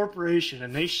into a corporation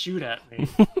and they shoot at me,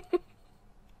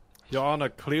 Your Honor,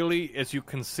 clearly, as you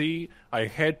can see, I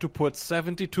had to put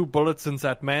 72 bullets in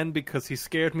that man because he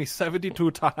scared me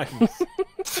 72 times.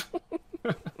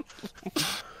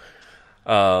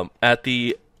 At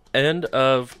the end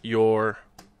of your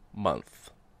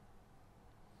month,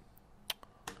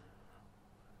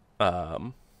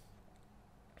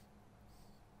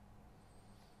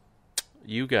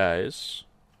 you guys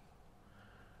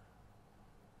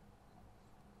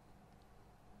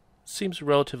seems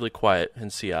relatively quiet in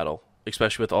Seattle,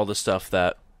 especially with all the stuff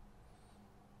that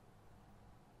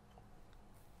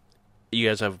you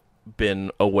guys have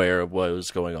been aware of what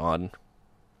was going on.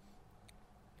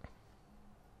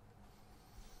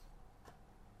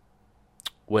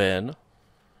 When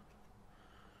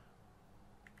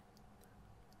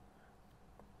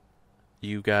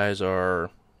you guys are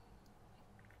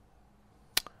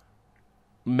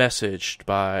messaged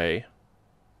by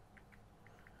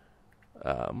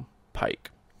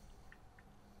Pike.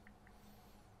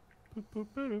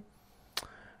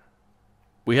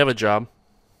 We have a job.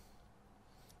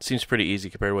 Seems pretty easy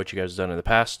compared to what you guys have done in the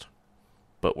past,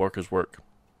 but work is work.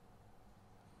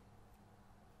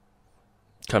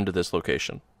 Come to this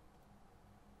location.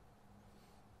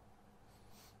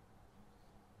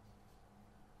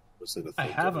 I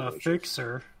have a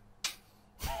fixer.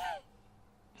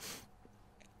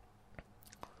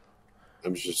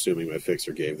 I'm just assuming my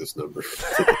fixer gave this number.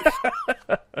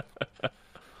 I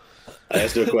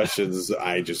ask no questions.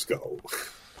 I just go.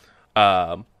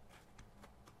 While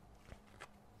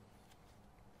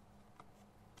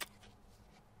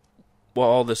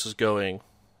all this is going,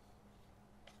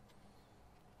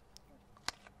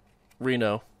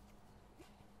 Reno,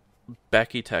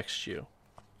 Becky texts you.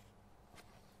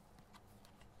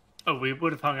 Oh, we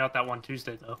would have hung out that one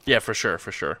Tuesday, though. Yeah, for sure,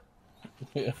 for sure.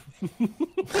 Yeah.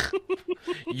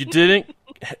 You didn't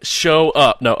show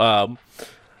up. No,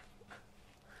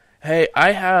 hey,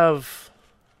 I have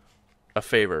a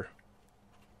favor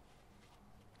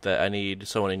that I need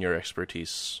someone in your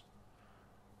expertise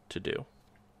to do.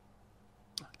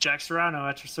 Jack Serrano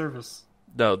at your service.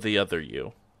 No, the other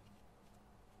you.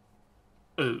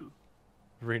 Ooh.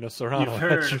 Reno Serrano. You've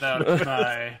heard about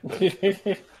my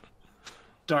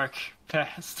dark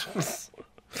past.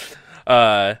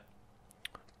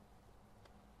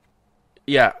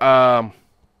 Yeah, are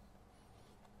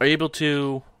you able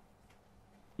to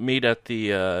meet at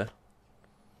the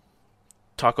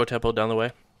Taco Temple down the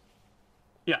way?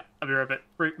 Yeah, I'll be right back.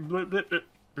 Be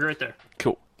right there.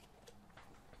 Cool.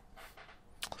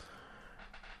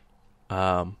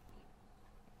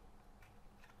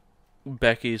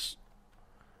 Becky's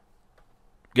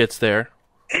gets there,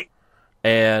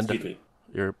 and Excuse me.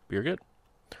 you're good.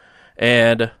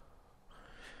 And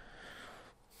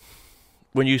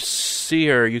when you see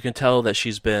her, you can tell that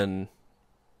she's been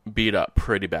beat up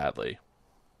pretty badly.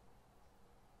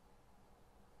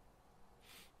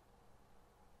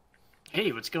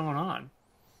 Hey, what's going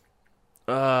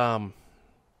on?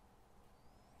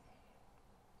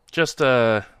 Just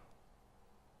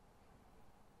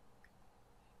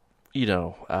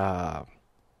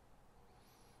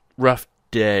rough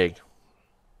day.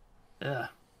 Yeah,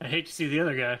 I hate to see the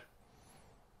other guy.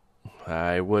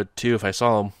 I would too if I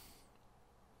saw him.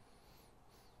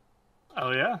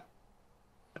 Oh yeah,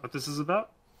 what this is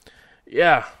about?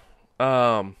 Yeah.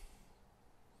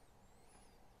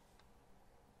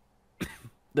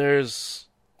 There's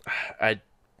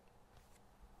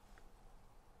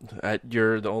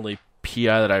you're the only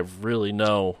PI that I really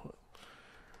know.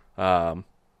 But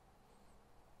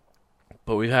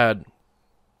we've had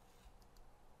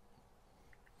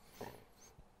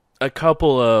a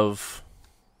couple of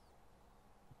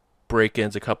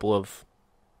break-ins, a couple of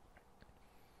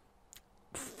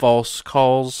false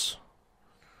calls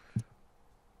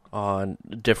on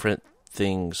different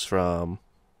things, from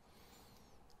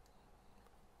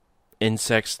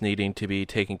insects needing to be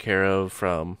taken care of,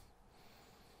 from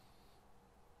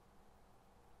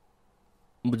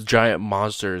giant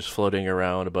monsters floating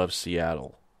around above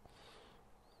Seattle.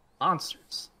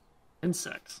 Monsters,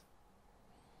 insects.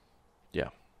 Yeah.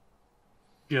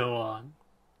 Go on.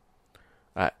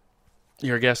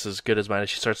 Your guess is as good as mine.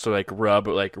 She starts to rub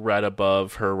right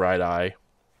above her right eye.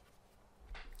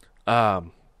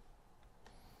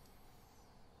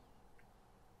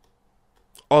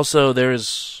 Also,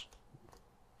 there's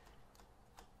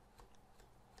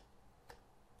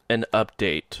an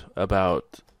update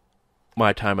about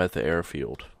my time at the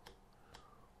airfield.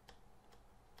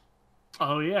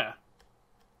 Oh yeah.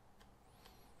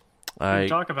 We didn't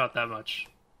talk about that much.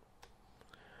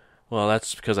 Well,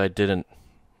 that's because I didn't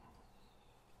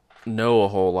know a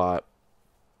whole lot,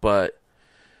 but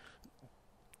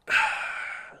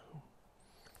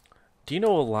Do you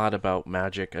know a lot about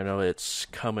magic? I know it's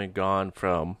come and gone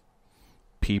from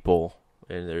people,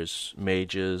 and there's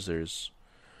mages, there's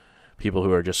people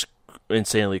who are just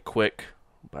insanely quick.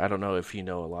 But I don't know if you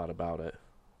know a lot about it.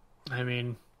 I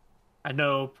mean, I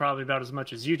know probably about as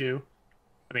much as you do.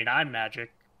 I mean, I'm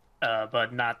magic,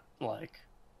 but not like...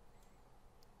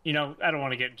 I don't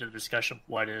want to get into the discussion of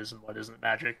what is and what isn't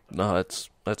magic. No, that's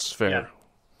fair. Yeah.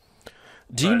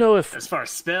 Do you know if... As far as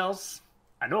spells,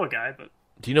 I know a guy, but...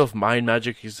 Do you know if mind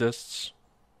magic exists?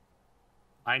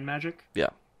 Mind magic? Yeah.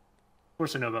 Of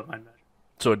course I know about mind magic.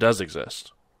 So it does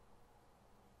exist.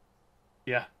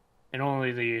 Yeah. And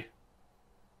only the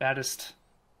baddest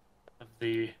of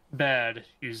the bad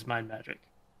use mind magic.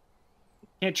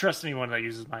 Can't trust anyone that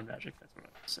uses mind magic, that's what I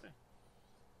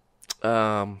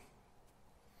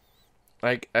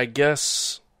would say. I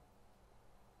guess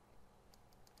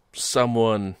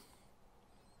someone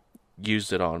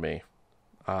used it on me.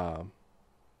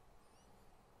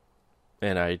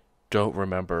 And I don't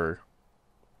remember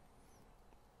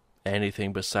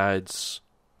anything besides...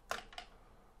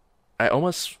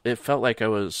 It felt like I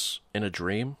was in a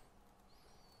dream.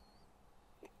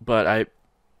 But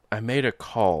I made a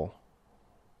call.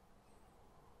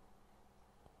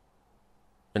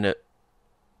 And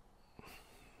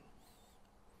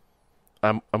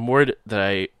I'm worried that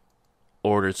I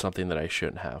ordered something that I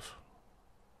shouldn't have.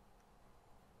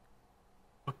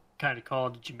 What kind of call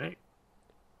did you make?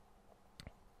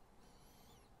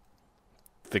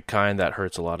 The kind that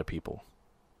hurts a lot of people.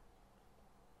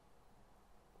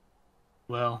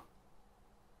 Well,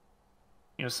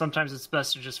 sometimes it's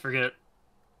best to just forget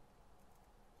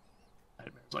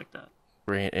nightmares like that.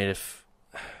 Right, and if...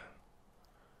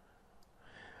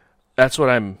 That's what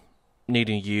I'm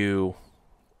needing you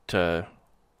to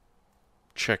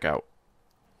check out.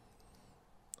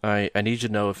 I need you to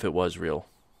know if it was real.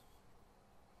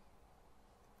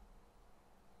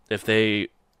 If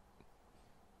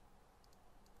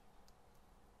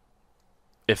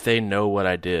they know what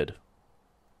I did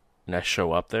and I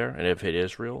show up there, and if it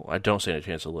is real, I don't stand a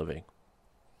chance of living.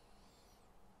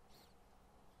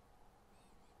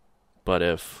 But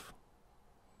if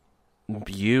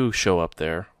you show up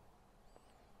there,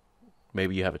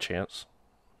 maybe you have a chance.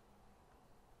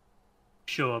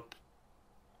 Show up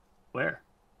where?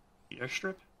 The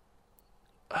airstrip?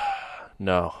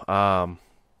 No. How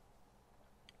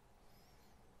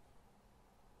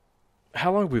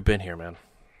long have we been here, man?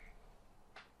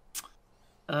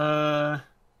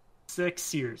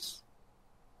 6 years.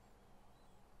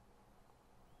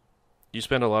 You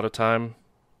spend a lot of time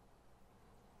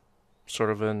sort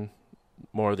of in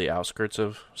more of the outskirts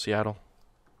of Seattle?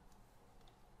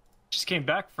 Just came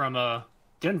back from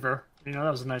Denver.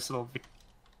 That was a nice little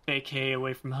vacay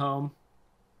away from home.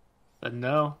 But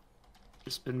no,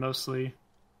 just been mostly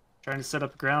trying to set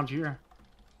up ground here.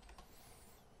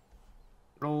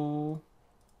 Roll.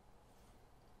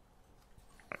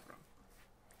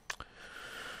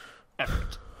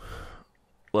 Effort.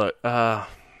 Look, I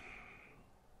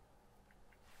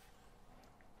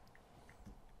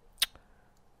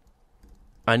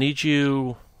need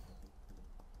you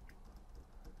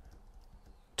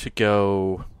to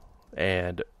go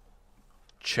and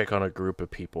check on a group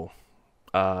of people.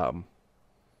 They're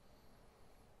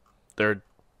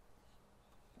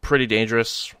pretty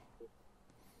dangerous,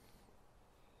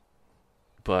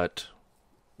 but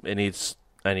I need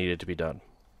it to be done.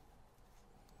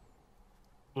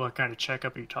 What kind of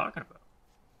checkup are you talking about?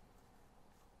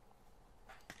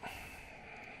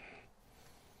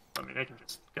 I mean, I can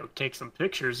just go take some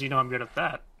pictures. I'm good at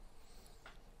that.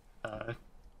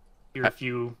 Hear a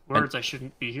few words I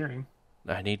shouldn't be hearing.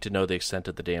 I need to know the extent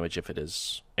of the damage, if it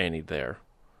is any there.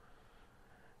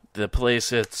 The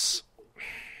place, it's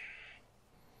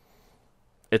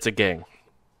a gang.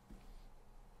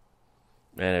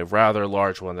 And a rather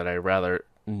large one that I'd rather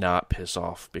not piss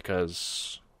off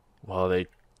because, well, they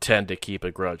tend to keep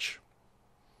a grudge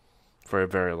for a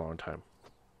very long time.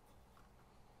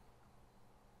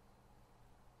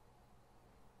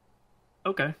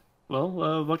 Okay.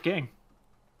 Well, what gang?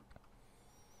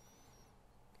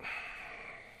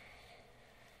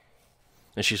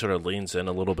 And she sort of leans in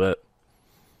a little bit.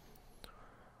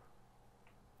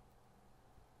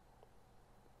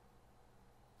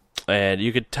 And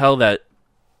you could tell that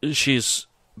she's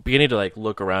beginning to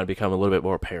look around, become a little bit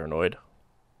more paranoid.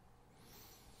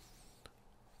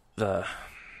 The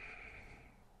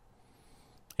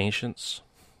Ancients.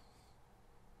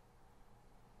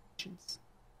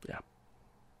 Yeah.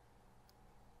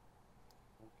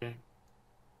 Okay.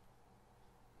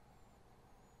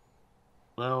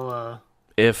 Well,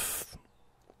 If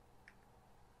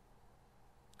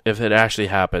it actually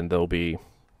happened, they'll be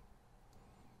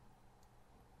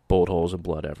bullet holes and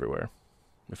blood everywhere.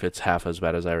 If it's half as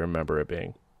bad as I remember it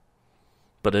being.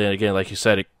 But then again, like you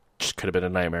said, it just could have been a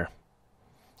nightmare.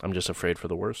 I'm just afraid for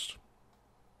the worst.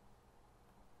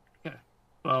 Okay.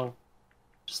 Well,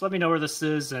 just let me know where this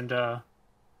is, and I'll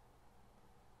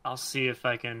see if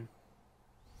I can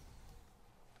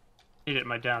hit it in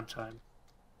my downtime.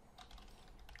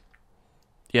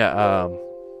 Yeah,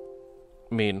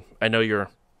 I mean, I know you're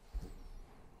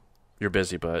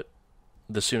busy, but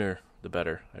the sooner the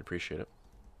better. I appreciate it.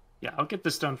 Yeah, I'll get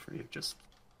this done for you. Just,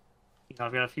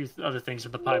 I've got a few other things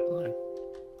in the pipeline.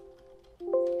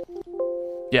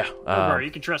 Yeah, Don't worry,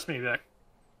 you can trust me, Beck.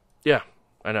 yeah,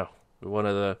 I know. One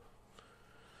of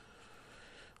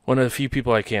the few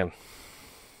people I can.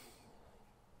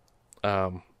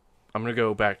 I'm gonna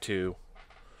go back to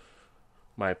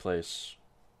my place.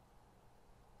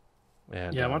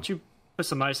 And, Yeah, why don't you put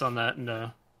some ice on that,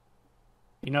 and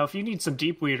if you need some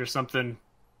deep weed or something,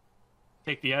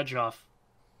 take the edge off.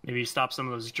 Maybe stop some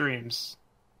of those dreams.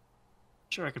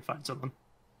 Sure, I could find something.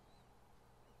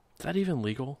 Is that even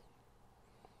legal?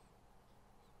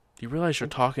 You realize you're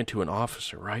talking to an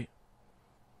officer, right?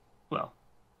 Well,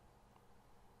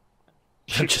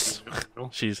 Just it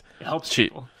helps she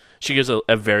people. she gives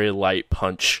a very light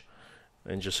punch,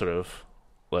 and just sort of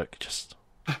just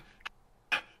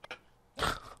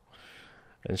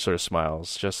and sort of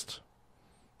smiles. Just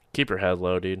keep your head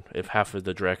low, dude. If half of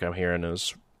the dreck I'm hearing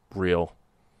is real,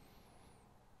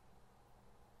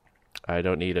 I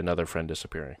don't need another friend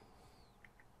disappearing.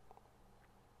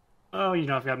 Oh,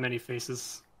 I've got many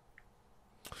faces.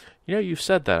 You've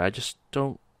said that. I just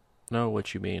don't know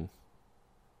what you mean.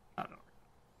 I don't know.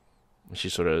 She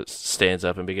sort of stands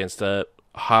up and begins to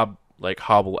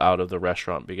hobble out of the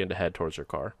restaurant, begin to head towards her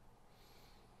car.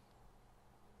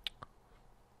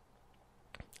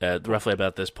 Roughly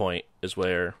about this point is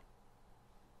where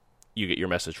you get your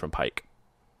message from Pike.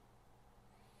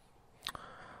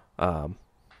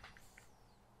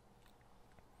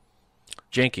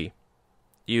 Janky,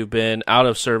 you've been out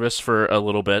of service for a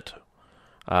little bit.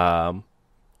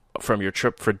 From your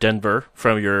trip for Denver,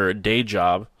 from your day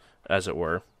job, as it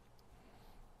were.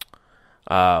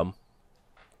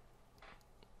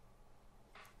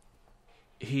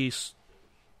 He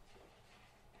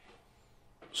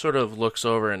sort of looks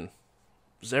over and,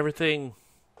 is everything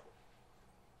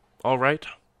all right?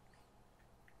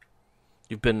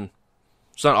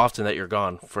 It's not often that you're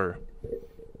gone for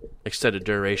extended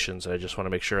durations. I just want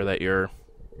to make sure that you're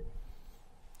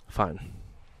fine.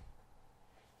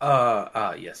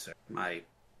 Yes, sir. My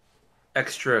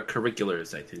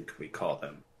extracurriculars, I think we call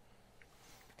them.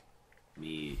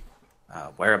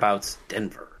 Whereabouts?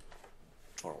 Denver.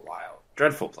 For a while.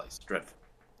 Dreadful place. Dreadful.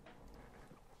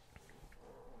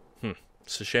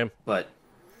 It's a shame. But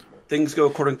things go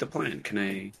according to plan. Can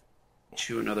I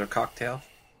chew another cocktail?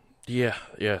 Yeah,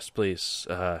 yes, please.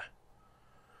 We're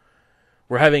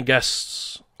having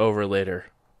guests over later.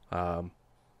 And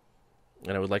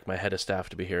I would like my head of staff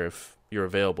to be here if you're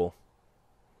available.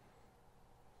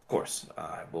 Of course,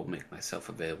 I will make myself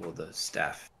available. The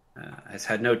staff has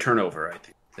had no turnover. I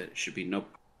think that it should be no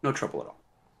trouble at all.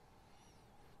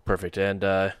 Perfect.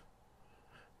 And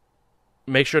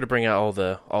make sure to bring out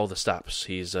all the stops.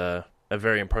 He's a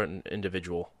very important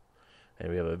individual, and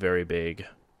we have a very big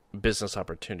business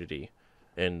opportunity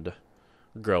in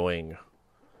growing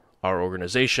our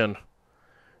organization,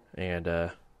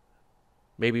 and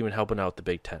maybe even helping out the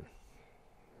Big Ten.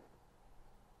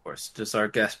 Of course. Does our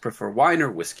guest prefer wine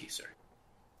or whiskey, sir?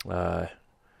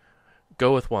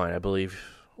 Go with wine, I believe.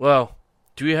 Well,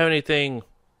 do you have anything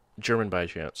German by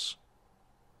chance?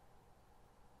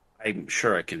 I'm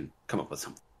sure I can come up with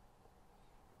something.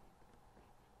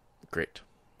 Great.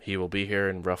 He will be here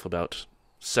in roughly about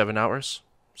 7 hours,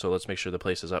 so let's make sure the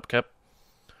place is upkept.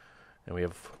 And we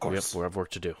have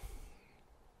work to do.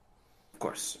 Of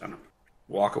course. I'm gonna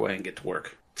walk away and get to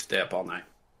work. Stay up all night.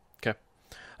 Okay.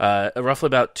 Roughly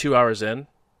about 2 hours in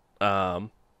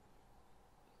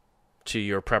to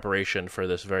your preparation for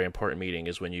this very important meeting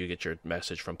is when you get your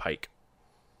message from Pike.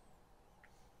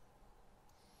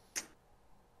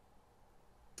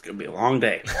 It's going to be a long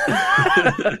day.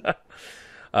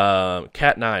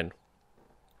 Cat 9.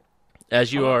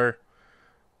 As you are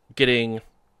getting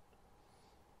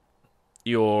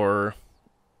lying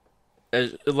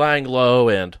low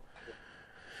and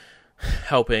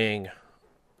helping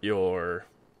your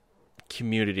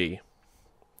community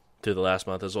through the last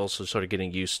month, is also sort of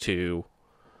getting used to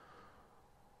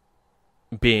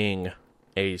being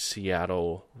a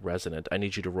Seattle resident. I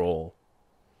need you to roll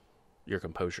your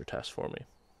composure test for me.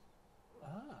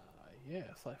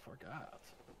 Yes, I forgot.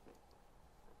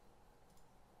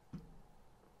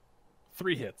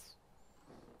 3 hits.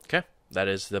 That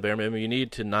is the bare minimum you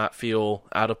need to not feel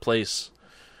out of place.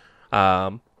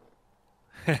 Hell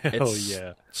it's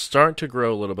yeah. starting to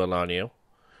grow a little bit on you.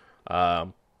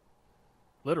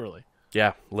 Literally.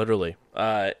 Yeah, literally.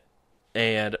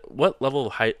 And what level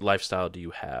of height lifestyle do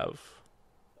you have?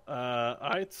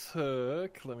 I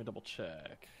took. Let me double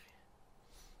check.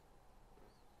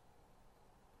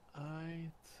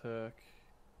 I took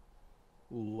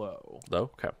low.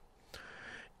 Low? Okay.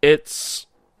 It's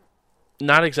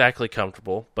not exactly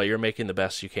comfortable, but you're making the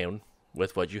best you can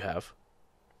with what you have.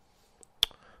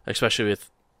 Especially with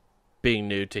being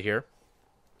new to here.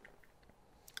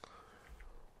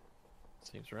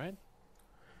 Seems right.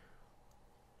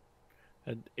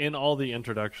 And in all the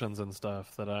introductions and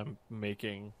stuff that I'm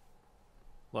making,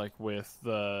 like with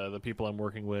the people I'm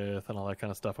working with and all that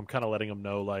kind of stuff, I'm kind of letting them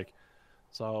know, like,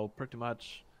 so pretty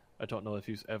much, I don't know if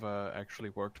you've ever actually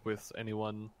worked with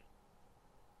anyone,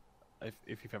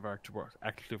 if you've ever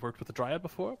actually worked with a Dryad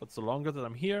before, but the longer that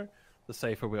I'm here, the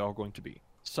safer we are going to be.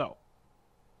 So,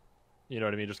 you know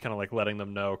what I mean? Just kind of like letting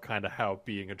them know kind of how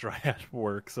being a Dryad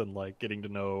works and like getting to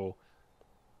know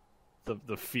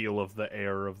the feel of the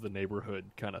air of the neighborhood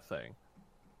kind of thing.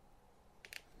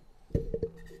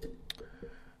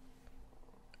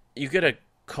 You get a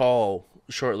call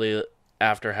shortly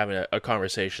after having a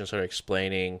conversation sort of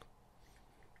explaining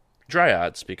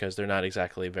Dryads because they're not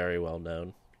exactly very well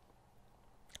known.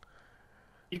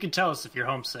 You can tell us if you're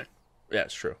homesick. Yeah,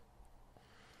 it's true.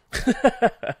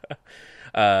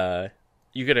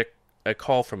 You get a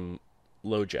call from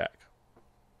LoJack.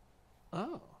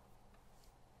 Oh.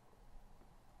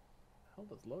 How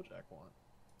does LoJack want?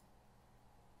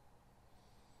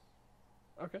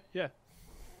 Okay, yeah.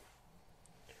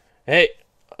 Hey,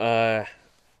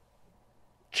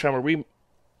 Chum,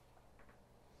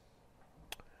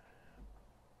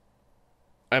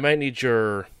 I might need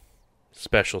your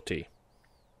specialty.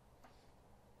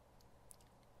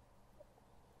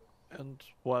 And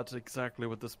what exactly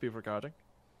would this be regarding?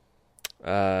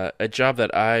 A job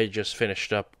that I just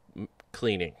finished up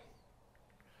cleaning.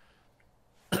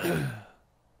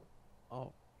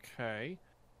 Okay.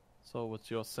 So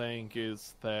what you're saying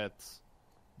is that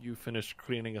you finished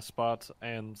cleaning a spot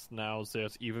and now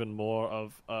there's even more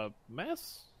of a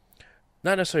mess?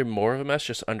 Not necessarily more of a mess,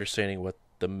 just understanding what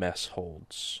the mess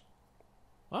holds.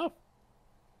 Oh.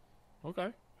 Okay,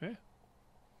 yeah.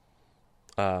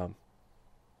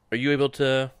 Are you able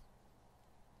to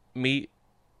meet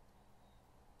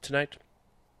tonight?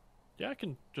 Yeah, I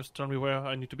can just tell me where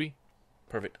I need to be.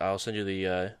 Perfect. I'll send you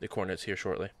the coordinates here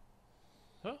shortly.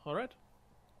 Oh, alright.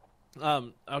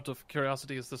 Out of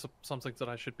curiosity, is this something that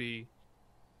I should be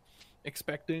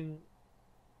expecting,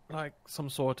 like, some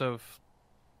sort of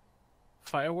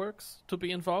fireworks to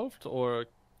be involved? Or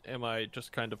am I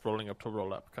just kind of rolling up to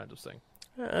roll up kind of thing?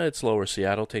 It's Lower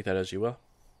Seattle. Take that as you will.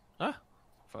 Ah,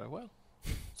 very well.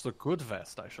 It's a good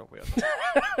vest I shall wear.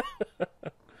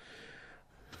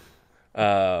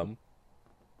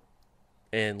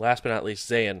 And last but not least,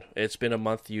 Zayn. It's been a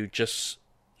month. You just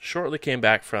shortly came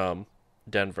back from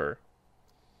Denver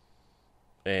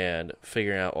and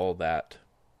figuring out all that.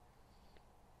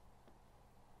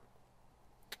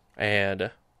 And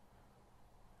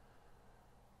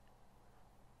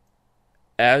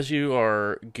as you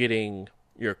are getting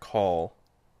your call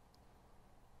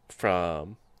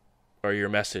from, or your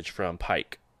message from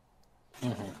Pike,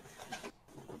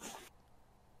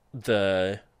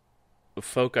 the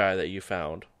foci that you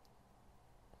found,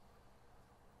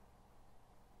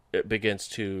 it begins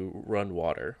to run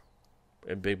water.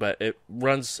 But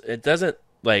it doesn't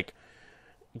like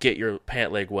get your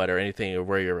pant leg wet or anything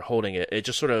where you're holding it. It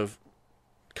just sort of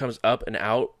comes up and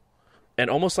out,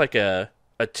 and almost like a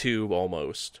tube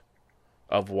almost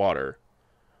of water,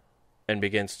 and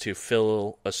begins to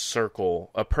fill a circle,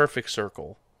 a perfect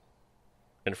circle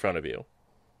in front of you,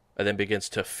 and then begins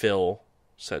to fill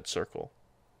said circle.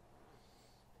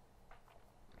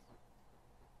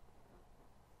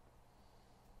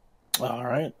 All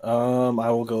right. I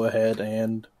will go ahead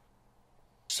and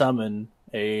summon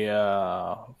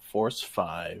a Force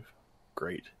 5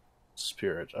 Great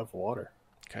Spirit of Water.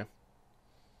 Okay.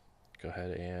 Go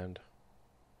ahead and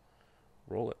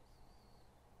roll it.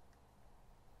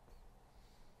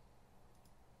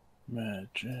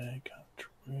 Magic,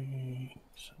 tree,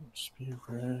 some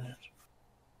spirit.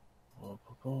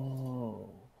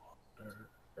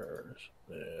 There's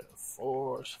the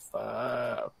Force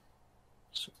 5.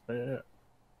 Spirit.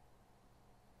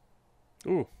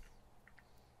 Ooh.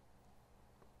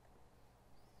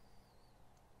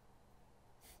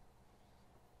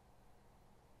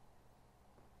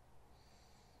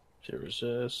 To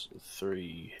resist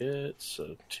 3 hits,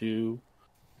 so 2.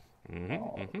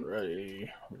 Alrighty.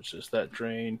 Resist that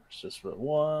drain. Resist for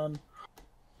 1.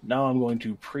 Now I'm going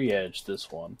to pre-edge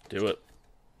this one. Do it.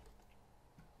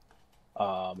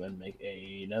 And make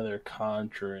another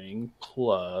Conjuring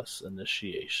plus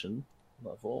Initiation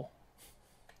level.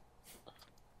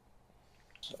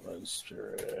 Summon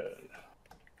Spirit.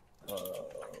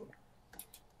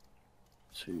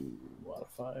 2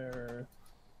 modifier.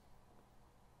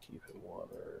 Keep it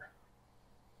water.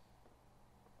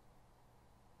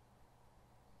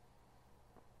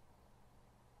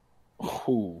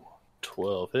 Ooh,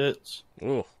 12 hits.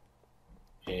 Ooh.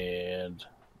 And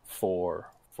 4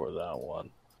 for that one.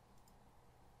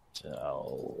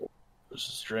 Now, this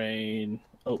is drain.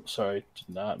 Oh, sorry, did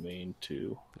not mean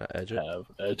to Not edge it. have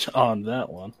edge on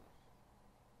that one.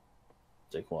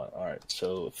 Take 1. Alright,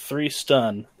 so 3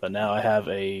 stun, but now I have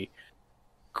a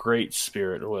great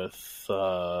spirit with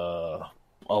a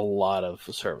lot of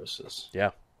services.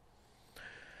 Yeah.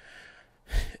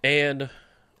 And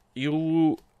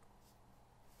you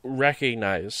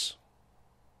recognize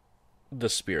the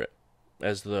spirit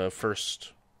as the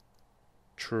first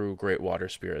true great water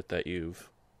spirit that you've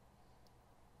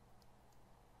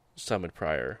summoned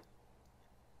prior.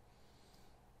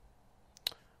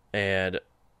 And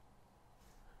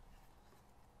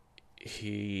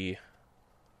he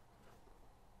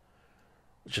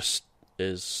just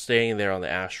is staying there on the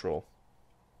astral,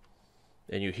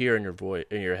 and you hear in your voice,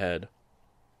 in your head,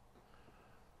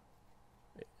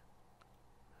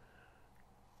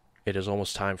 "It is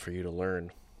almost time for you to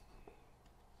learn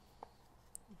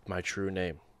my true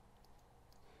name."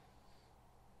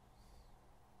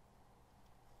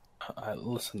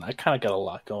 Listen, I kind of got a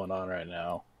lot going on right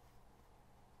now.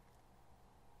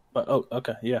 But oh,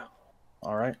 okay, yeah,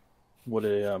 all right. What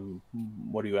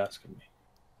are you asking me?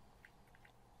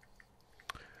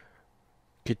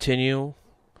 Continue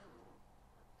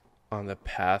on the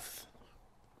path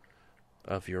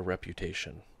of your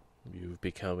reputation. You're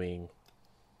becoming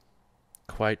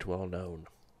quite well known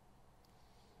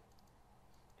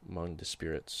among the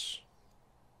spirits.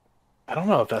 I don't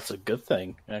know if that's a good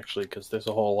thing, actually, because there's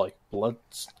a whole like blood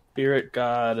spirit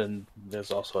god, and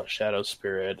there's also a shadow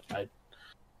spirit.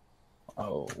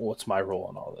 What's my role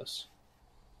in all this?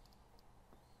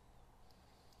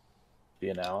 Be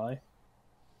an ally?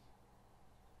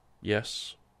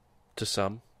 Yes, to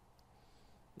some,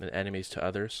 and enemies to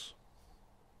others.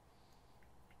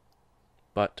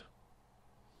 But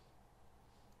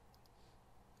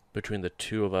between the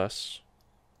two of us,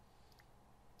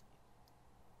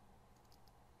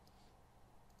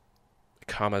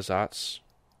 Kamazats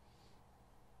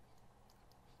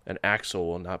and Axel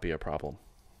will not be a problem.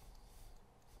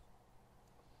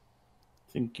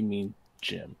 I think you mean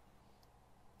Jim.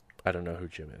 I don't know who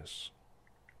Jim is.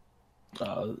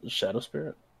 Shadow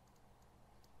spirit?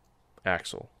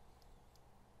 Axel.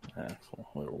 Axel,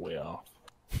 we were way off.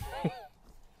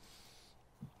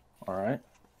 All right.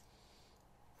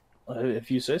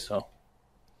 If you say so.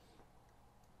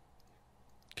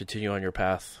 Continue on your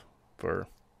path, for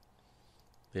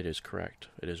it is correct.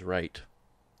 It is right.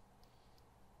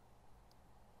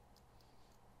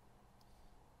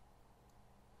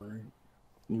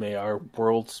 May our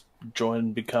worlds join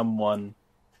and become one,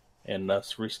 and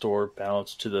thus restore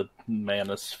balance to the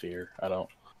manosphere.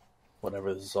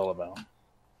 Whatever this is all about.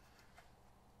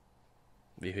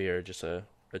 You hear just a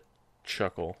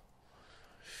chuckle.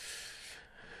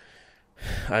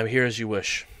 I'm here as you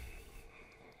wish.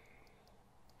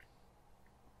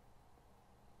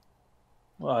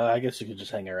 Well, I guess you could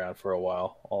just hang around for a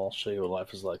while. I'll show you what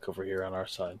life is like over here on our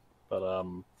side. But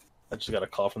I just got a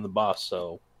call from the boss,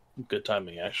 so good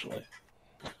timing, actually.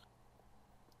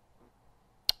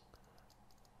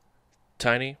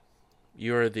 Tiny,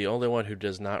 you are the only one who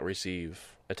does not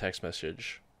receive a text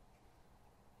message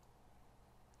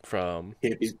from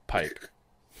Can't be, Pike.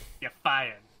 You're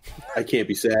fired. I can't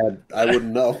be sad. I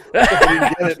wouldn't know.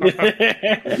 I didn't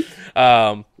get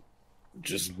it.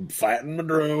 Just fighting the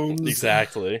drones.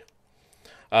 Exactly.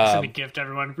 Send a gift,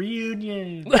 everyone.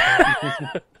 Reunion.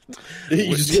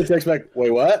 You just get a text back. Wait,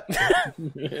 what?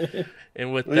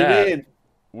 And with What do you that, mean?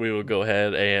 we will go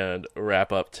ahead and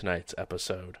wrap up tonight's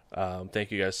episode.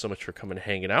 Thank you guys so much for coming and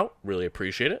hanging out. Really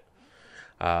appreciate it.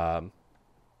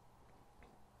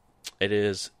 It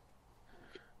is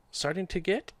starting to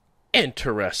get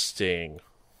interesting.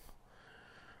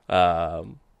 Yeah.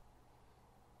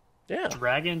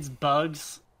 Dragons,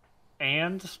 bugs,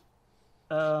 and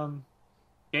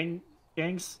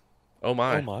gangs. Oh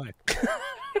my. Oh my.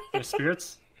 Yeah,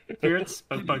 spirits. Spirits.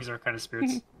 But bugs are kind of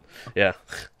spirits. Yeah.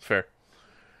 Fair.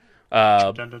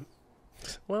 Redundant.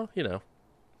 Well, you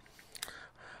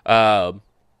know.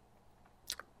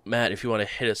 Matt, if you want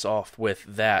to hit us off with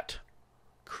that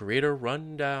creator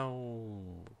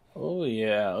rundown. Oh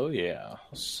yeah.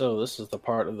 So this is the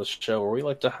part of the show where we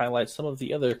like to highlight some of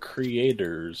the other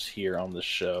creators here on the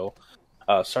show.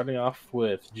 Starting off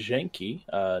with Janky,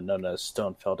 known as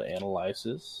Stonefeld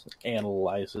Analyzes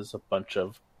a bunch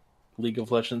of League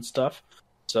of Legends stuff.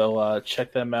 So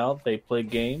check them out. They play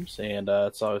games, and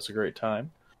it's always a great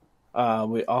time.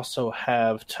 We also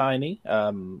have Tiny,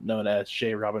 known as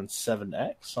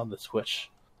JRobin7X on the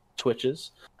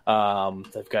Twitches.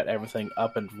 They've got everything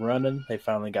up and running. They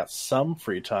finally got some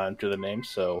free time to the name,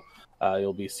 so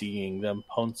you'll be seeing them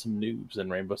pwn some noobs in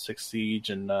Rainbow Six Siege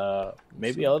and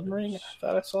maybe Elden Ring. I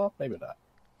thought I saw, maybe not.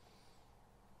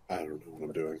 I don't know what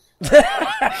I'm doing.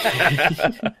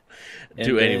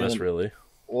 Do any of us really?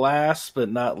 Last but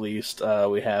not least,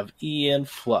 we have Ian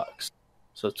Flux.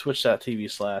 So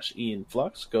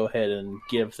twitch.tv/IanFlux. Go ahead and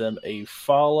give them a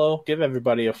follow. Give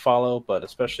everybody a follow, but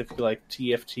especially if you like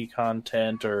TFT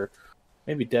content or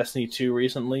maybe Destiny 2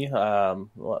 recently.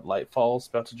 Lightfall's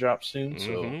about to drop soon,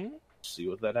 so see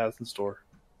what that has in store.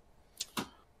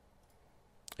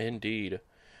 Indeed.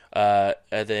 And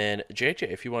then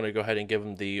JJ, if you want to go ahead and give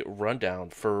them the rundown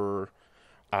for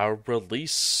our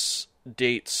release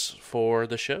dates for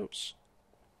the shows.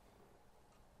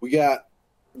 We got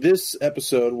this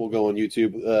episode will go on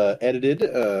YouTube, edited.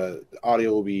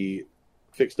 Audio will be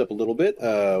fixed up a little bit,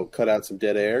 cut out some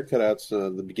dead air, cut out some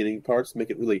of the beginning parts, make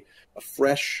it really a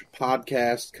fresh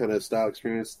podcast kind of style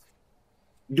experience.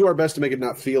 Do our best to make it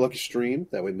not feel like a stream.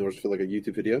 That way it doesn't feel like a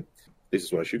YouTube video. This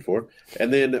is what I shoot for.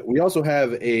 And then we also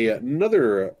have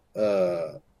another...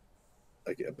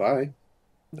 bye.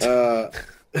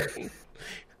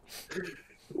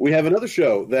 We have another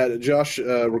show that Josh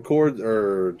records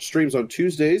or streams on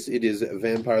Tuesdays. It is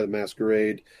Vampire the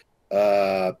Masquerade.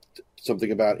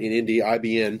 Something about in Indy,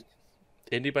 IBN.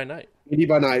 Indy by Night. Indy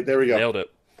by Night. There we go. Nailed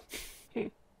it.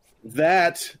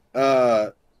 That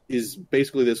is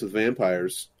basically this with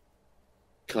vampires.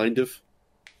 Kind of.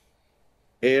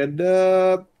 And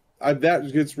that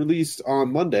gets released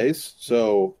on Mondays.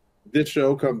 So this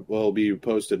show will be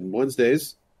posted on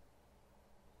Wednesdays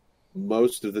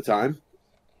most of the time.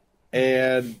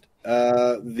 And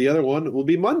the other one will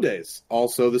be Mondays.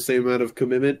 Also the same amount of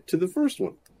commitment to the first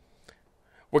one.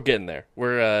 We're getting there.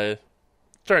 We're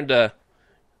starting to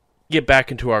get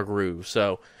back into our groove.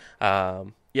 So,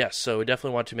 yes, so we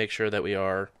definitely want to make sure that we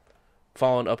are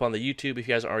following up on the YouTube. If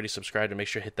you guys aren't already subscribed, to make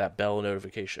sure to hit that bell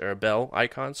notification or bell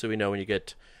icon so we know when you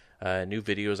get new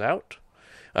videos out.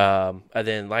 And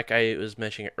then, like I was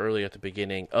mentioning earlier at the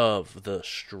beginning of the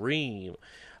stream,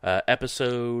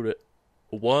 episode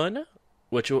 1,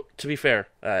 which, to be fair,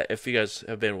 if you guys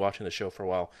have been watching the show for a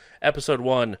while, episode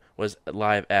 1 was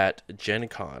live at Gen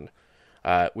Con.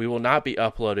 We will not be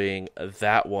uploading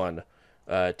that one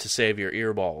to save your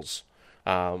earballs,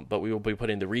 but we will be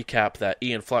putting the recap that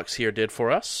Ian Flux here did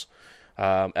for us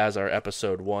as our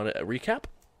episode 1 recap.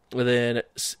 And then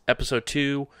episode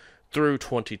 2 through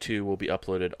 22 will be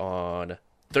uploaded on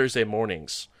Thursday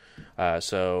mornings.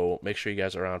 So make sure you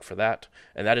guys are around for that.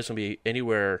 And that is going to be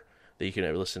anywhere that you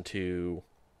can listen to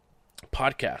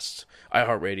podcasts,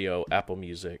 iHeartRadio, Apple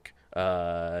Music,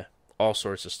 all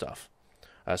sorts of stuff.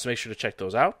 So make sure to check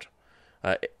those out.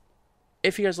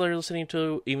 If you guys are listening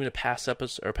to even the past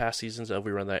episodes or past seasons of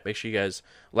We Run That, make sure you guys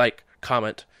like,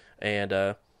 comment, and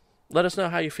let us know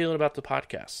how you're feeling about the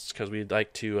podcasts, because we'd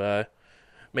like to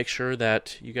make sure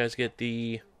that you guys get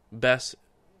the best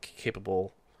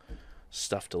capable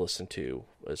stuff to listen to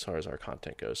as far as our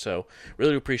content goes. So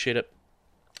really appreciate it.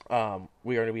 We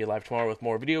are going to be live tomorrow with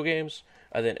more video games,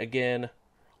 and then again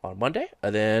on Monday,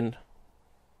 and then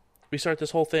we start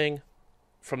this whole thing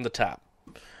from the top.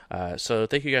 So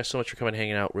thank you guys so much for coming and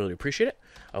hanging out. Really appreciate it.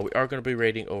 We are going to be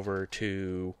raiding over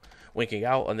to Winking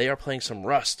Out, and they are playing some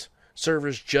Rust.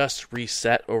 Servers just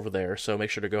reset over there, so make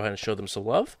sure to go ahead and show them some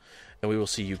love, and we will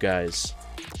see you guys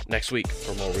next week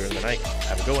for more We Run the Night.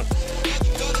 Have a good one.